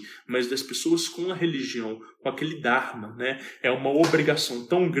si, mas das pessoas com a religião, com aquele dharma, né? É uma obrigação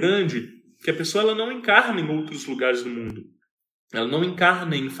tão grande que a pessoa ela não encarna em outros lugares do mundo. Ela não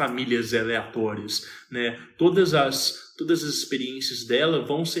encarna em famílias aleatórias, né? Todas as experiências dela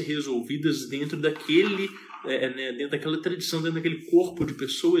vão ser resolvidas dentro daquele né, dentro daquela tradição, dentro daquele corpo de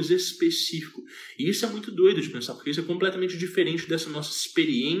pessoas específico. E isso é muito doido de pensar, porque isso é completamente diferente dessa nossa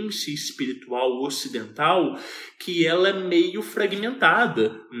experiência espiritual ocidental, que ela é meio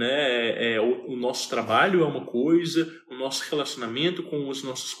fragmentada, né? O nosso trabalho é uma coisa, o nosso relacionamento com os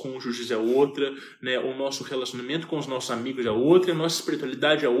nossos cônjuges é outra, né? O nosso relacionamento com os nossos amigos é outra, a nossa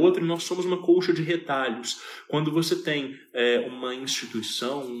espiritualidade é outra, e nós somos uma colcha de retalhos. Quando você tem uma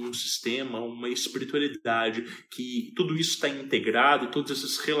instituição, um sistema, uma espiritualidade, que tudo isso está integrado, todas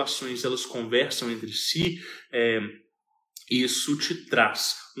essas relações elas conversam entre si, isso te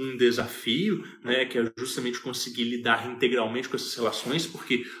traz um desafio, né, que é justamente conseguir lidar integralmente com essas relações,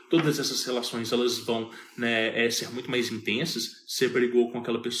 porque todas essas relações elas vão, né, ser muito mais intensas. Você brigou com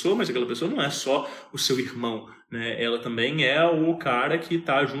aquela pessoa, mas aquela pessoa não é só o seu irmão, né? Ela também é o cara que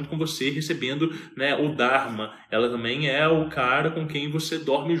está junto com você recebendo, né, o Dharma. Ela também é o cara com quem você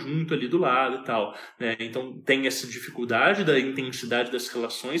dorme junto ali do lado e tal, né? Então tem essa dificuldade da intensidade das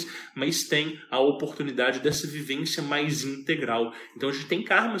relações, mas tem a oportunidade dessa vivência mais integral. Então a gente tem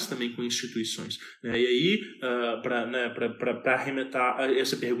karmas também com instituições, né? E aí, para arremeter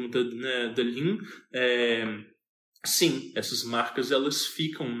essa pergunta, né, da Lin, sim, essas marcas elas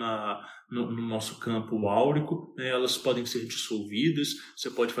ficam no nosso campo áurico, né? Elas podem ser dissolvidas, você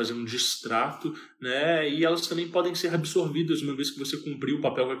pode fazer um distrato, né? E elas também podem ser absorvidas uma vez que você cumpriu o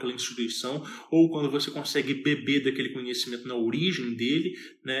papel com aquela instituição, ou quando você consegue beber daquele conhecimento na origem dele,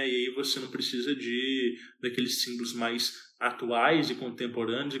 né? E aí você não precisa daqueles símbolos mais atuais e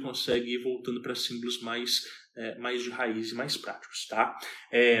contemporâneos e consegue ir voltando para símbolos mais de raiz e mais práticos, tá?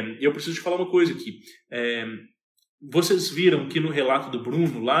 Eu preciso te falar uma coisa aqui. Vocês viram que no relato do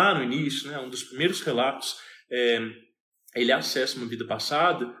Bruno, lá no início, né, um dos primeiros relatos, ele acessa uma vida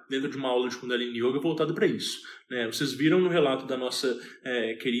passada dentro de uma aula de Kundalini Yoga voltada para isso, né? Vocês viram no relato da nossa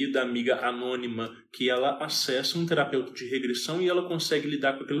querida amiga anônima que ela acessa um terapeuta de regressão e ela consegue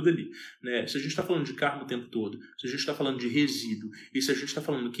lidar com aquilo dali, né? Se a gente está falando de karma o tempo todo, se a gente está falando de resíduo, e se a gente está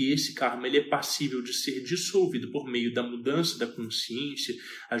falando que esse karma ele é passível de ser dissolvido por meio da mudança da consciência,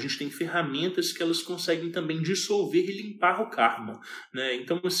 a gente tem ferramentas que elas conseguem também dissolver e limpar o karma, né?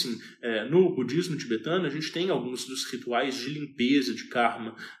 Então, assim, no budismo tibetano, a gente tem alguns dos rituais de limpeza de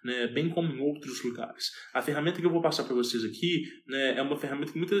karma, né, bem como em outros lugares. A ferramenta que eu vou passar para vocês aqui, né, é uma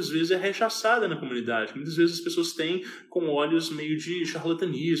ferramenta que muitas vezes é rechaçada na comunidade. Muitas vezes as pessoas têm com olhos meio de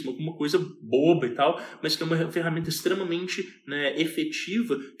charlatanismo, alguma coisa boba e tal, mas que é uma ferramenta extremamente, né,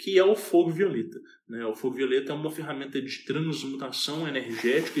 efetiva, que é o fogo violeta. Né? O fogo violeta é uma ferramenta de transmutação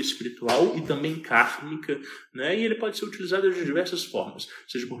energética e espiritual e também kármica, né? E ele pode ser utilizado de diversas formas,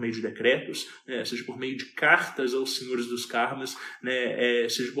 seja por meio de decretos, né? Seja por meio de cartas aos senhores dos karmas, né?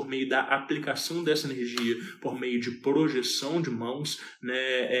 Seja por meio da aplicação dessa energia, por meio de projeção de mãos,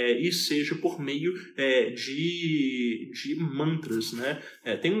 né? E seja por meio de mantras, né?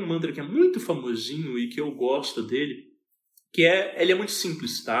 Tem um mantra que é muito famosinho e que eu gosto dele, que ele é muito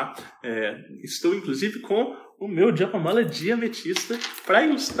simples, tá? Estou, inclusive, com o meu Japamala de ametista para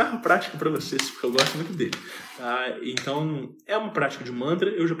ilustrar a prática para vocês, porque eu gosto muito dele. Tá? Então, é uma prática de mantra.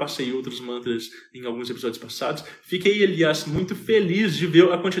 Eu já passei outros mantras em alguns episódios passados. Fiquei, aliás, muito feliz de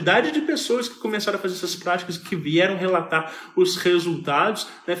ver a quantidade de pessoas que começaram a fazer essas práticas, que vieram relatar os resultados.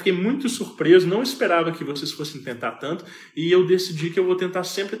 Né? Fiquei muito surpreso, não esperava que vocês fossem tentar tanto, e eu decidi que eu vou tentar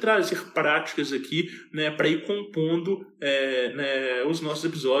sempre trazer práticas aqui, né, para ir compondo né, os nossos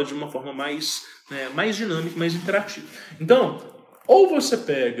episódios de uma forma mais dinâmica, mais interativa. Então, ou você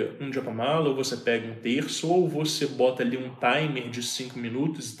pega um Japamala, ou você pega um terço, ou você bota ali um timer de 5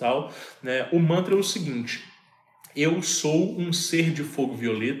 minutos e tal, né? O mantra é o seguinte: eu sou um ser de fogo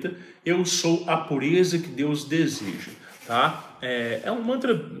violeta, eu sou a pureza que Deus deseja, tá? É um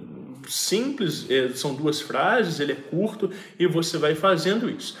mantra simples, são 2 frases, ele é curto e você vai fazendo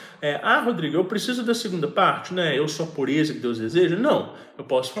isso. Rodrigo, eu preciso da segunda parte, né? Eu sou a pureza que Deus deseja? Não, eu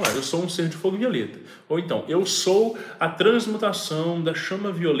posso falar, eu sou um ser de fogo violeta. Ou então, eu sou a transmutação da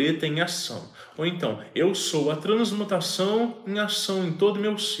chama violeta em ação. Ou então, eu sou a transmutação em ação em todo o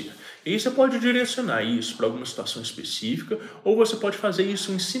meu ser. E aí você pode direcionar isso para alguma situação específica, ou você pode fazer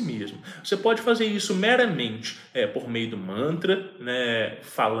isso em si mesmo. Você pode fazer isso meramente por meio do mantra, né,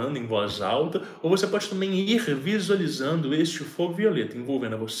 falando em voz alta, ou você pode também ir visualizando este fogo violeta,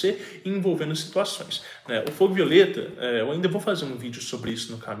 envolvendo você e envolvendo situações. O fogo violeta, eu ainda vou fazer um vídeo sobre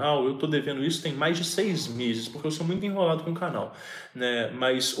isso no canal, eu estou devendo isso tem mais de 6 meses, porque eu sou muito enrolado com o canal.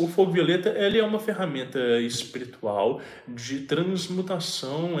 Mas o fogo violeta ele é uma ferramenta espiritual de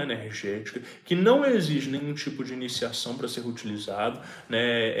transmutação energética, que não exige nenhum tipo de iniciação para ser utilizado,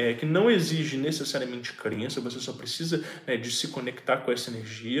 que não exige necessariamente crença, você só precisa de se conectar com essa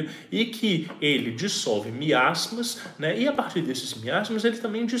energia, e que ele dissolve miasmas, e a partir desses miasmas ele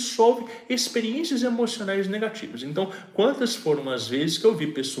também dissolve experiências emocionais negativas. Então, quantas foram as vezes que eu vi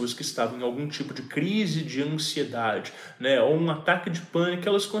pessoas que estavam em algum tipo de crise de ansiedade, ou um ataque de pânico,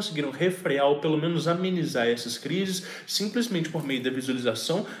 elas conseguiram refrear ou pelo menos amenizar essas crises simplesmente por meio da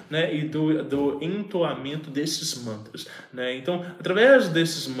visualização, e do entoamento desses mantras. Então, através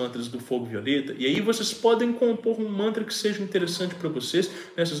desses mantras do fogo violeta, e aí vocês podem compor um mantra que seja interessante para vocês,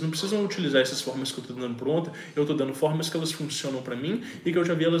 vocês não precisam utilizar essas formas que eu estou dando pronta, eu estou dando formas que elas funcionam para mim e que eu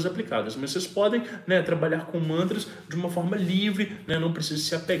já vi elas aplicadas, mas vocês podem trabalhar com mantras de uma forma livre, não precisa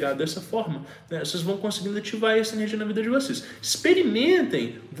se apegar dessa forma, vocês vão conseguindo ativar essa energia na vida de vocês.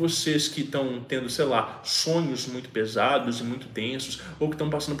 Experimentem, vocês que estão tendo, sonhos muito pesados e muito tensos, ou que estão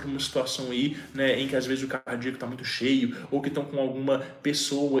passando por uma situação aí, em que às vezes o cardíaco está muito cheio, ou que estão com alguma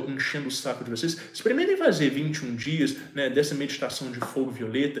pessoa enchendo o saco de vocês, experimentem fazer 21 dias dessa meditação de fogo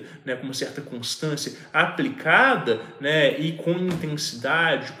violeta, com uma certa constância aplicada, e com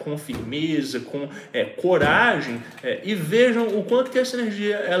intensidade, com firmeza, com coragem, e vejam o quanto que essa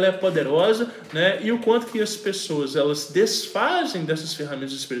energia ela é poderosa, e o quanto que as pessoas elas desfazem dessas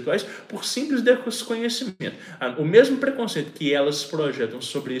ferramentas espirituais por simples desconhecimento. O mesmo preconceito que elas projetam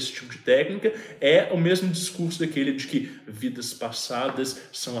sobre esse tipo de técnica é o mesmo discurso daquele de que vidas passadas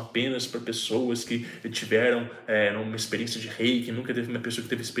são apenas para pessoas que tiveram uma experiência de reiki, nunca teve uma pessoa que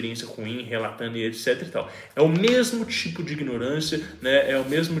teve experiência ruim relatando e etc e tal. É o mesmo tipo de ignorância, é o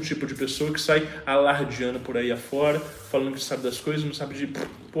mesmo tipo de pessoa que sai alardeando por aí afora, falando que sabe das coisas e não sabe de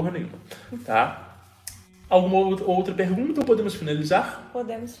porra nenhuma, tá? Alguma outra pergunta ou podemos finalizar?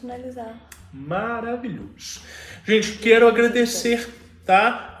 Podemos finalizar. Maravilhoso. Gente, quero agradecer,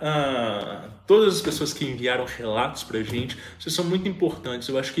 tá? Todas as pessoas que enviaram relatos pra gente, vocês são muito importantes.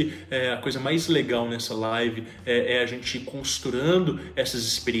 Eu acho que a coisa mais legal nessa live é a gente ir costurando essas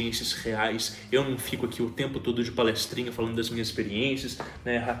experiências reais. Eu não fico aqui o tempo todo de palestrinha falando das minhas experiências,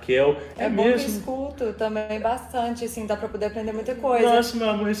 Raquel? É bom mesmo. Que escuto também bastante, assim, dá pra poder aprender muita coisa. Nossa, meu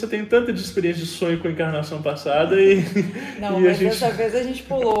amor, você tem tanta de experiência de sonho com a encarnação passada e... Não, mas dessa vez a gente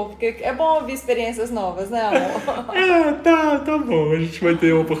pulou, porque é bom ouvir experiências novas, né, amor? Tá bom. A gente vai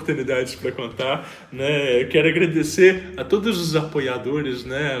ter oportunidades pra contar. Eu quero agradecer a todos os apoiadores,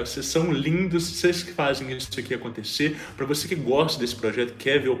 vocês são lindos, vocês que fazem isso aqui acontecer. Para você que gosta desse projeto,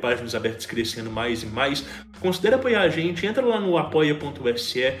 quer ver o Páginas Abertas crescendo mais e mais, considere apoiar a gente, entra lá no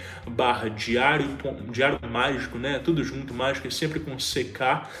apoia.se/diário mágico, tudo junto, mágico, é sempre com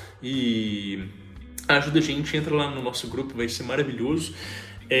CK, e ajuda a gente, entra lá no nosso grupo, vai ser maravilhoso.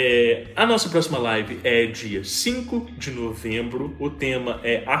 A nossa próxima live é dia 5 de novembro. O tema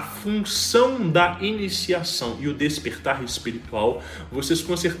é a função da iniciação e o despertar espiritual. Vocês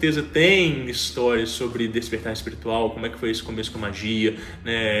com certeza têm histórias sobre despertar espiritual, como é que foi esse começo com magia,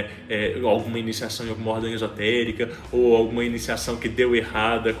 alguma iniciação em alguma ordem esotérica ou alguma iniciação que deu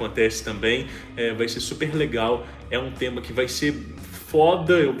errado, acontece também. Vai ser super legal, é um tema que vai ser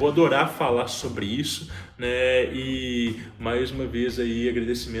foda, eu vou adorar falar sobre isso. E mais uma vez aí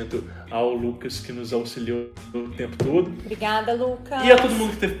agradecimento ao Lucas que nos auxiliou o tempo todo. Obrigada, Lucas. E a todo mundo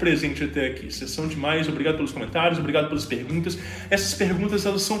que esteve presente até aqui. Vocês são demais, obrigado pelos comentários, obrigado pelas perguntas. Essas perguntas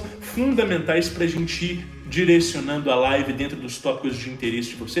elas são fundamentais para a gente ir direcionando a live dentro dos tópicos de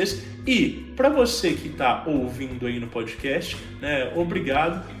interesse de vocês. E para você que está ouvindo aí no podcast,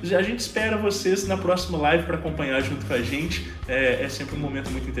 obrigado. A gente espera vocês na próxima live para acompanhar junto com a gente. É sempre um momento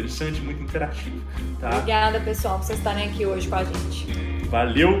muito interessante, muito interativo, tá? Obrigada, pessoal, por vocês estarem aqui hoje com a gente.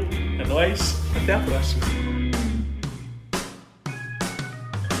 Valeu, é nóis, até a próxima.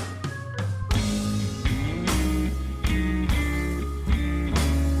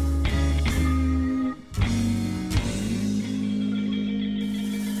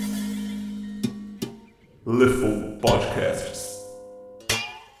 Lifeful Podcasts.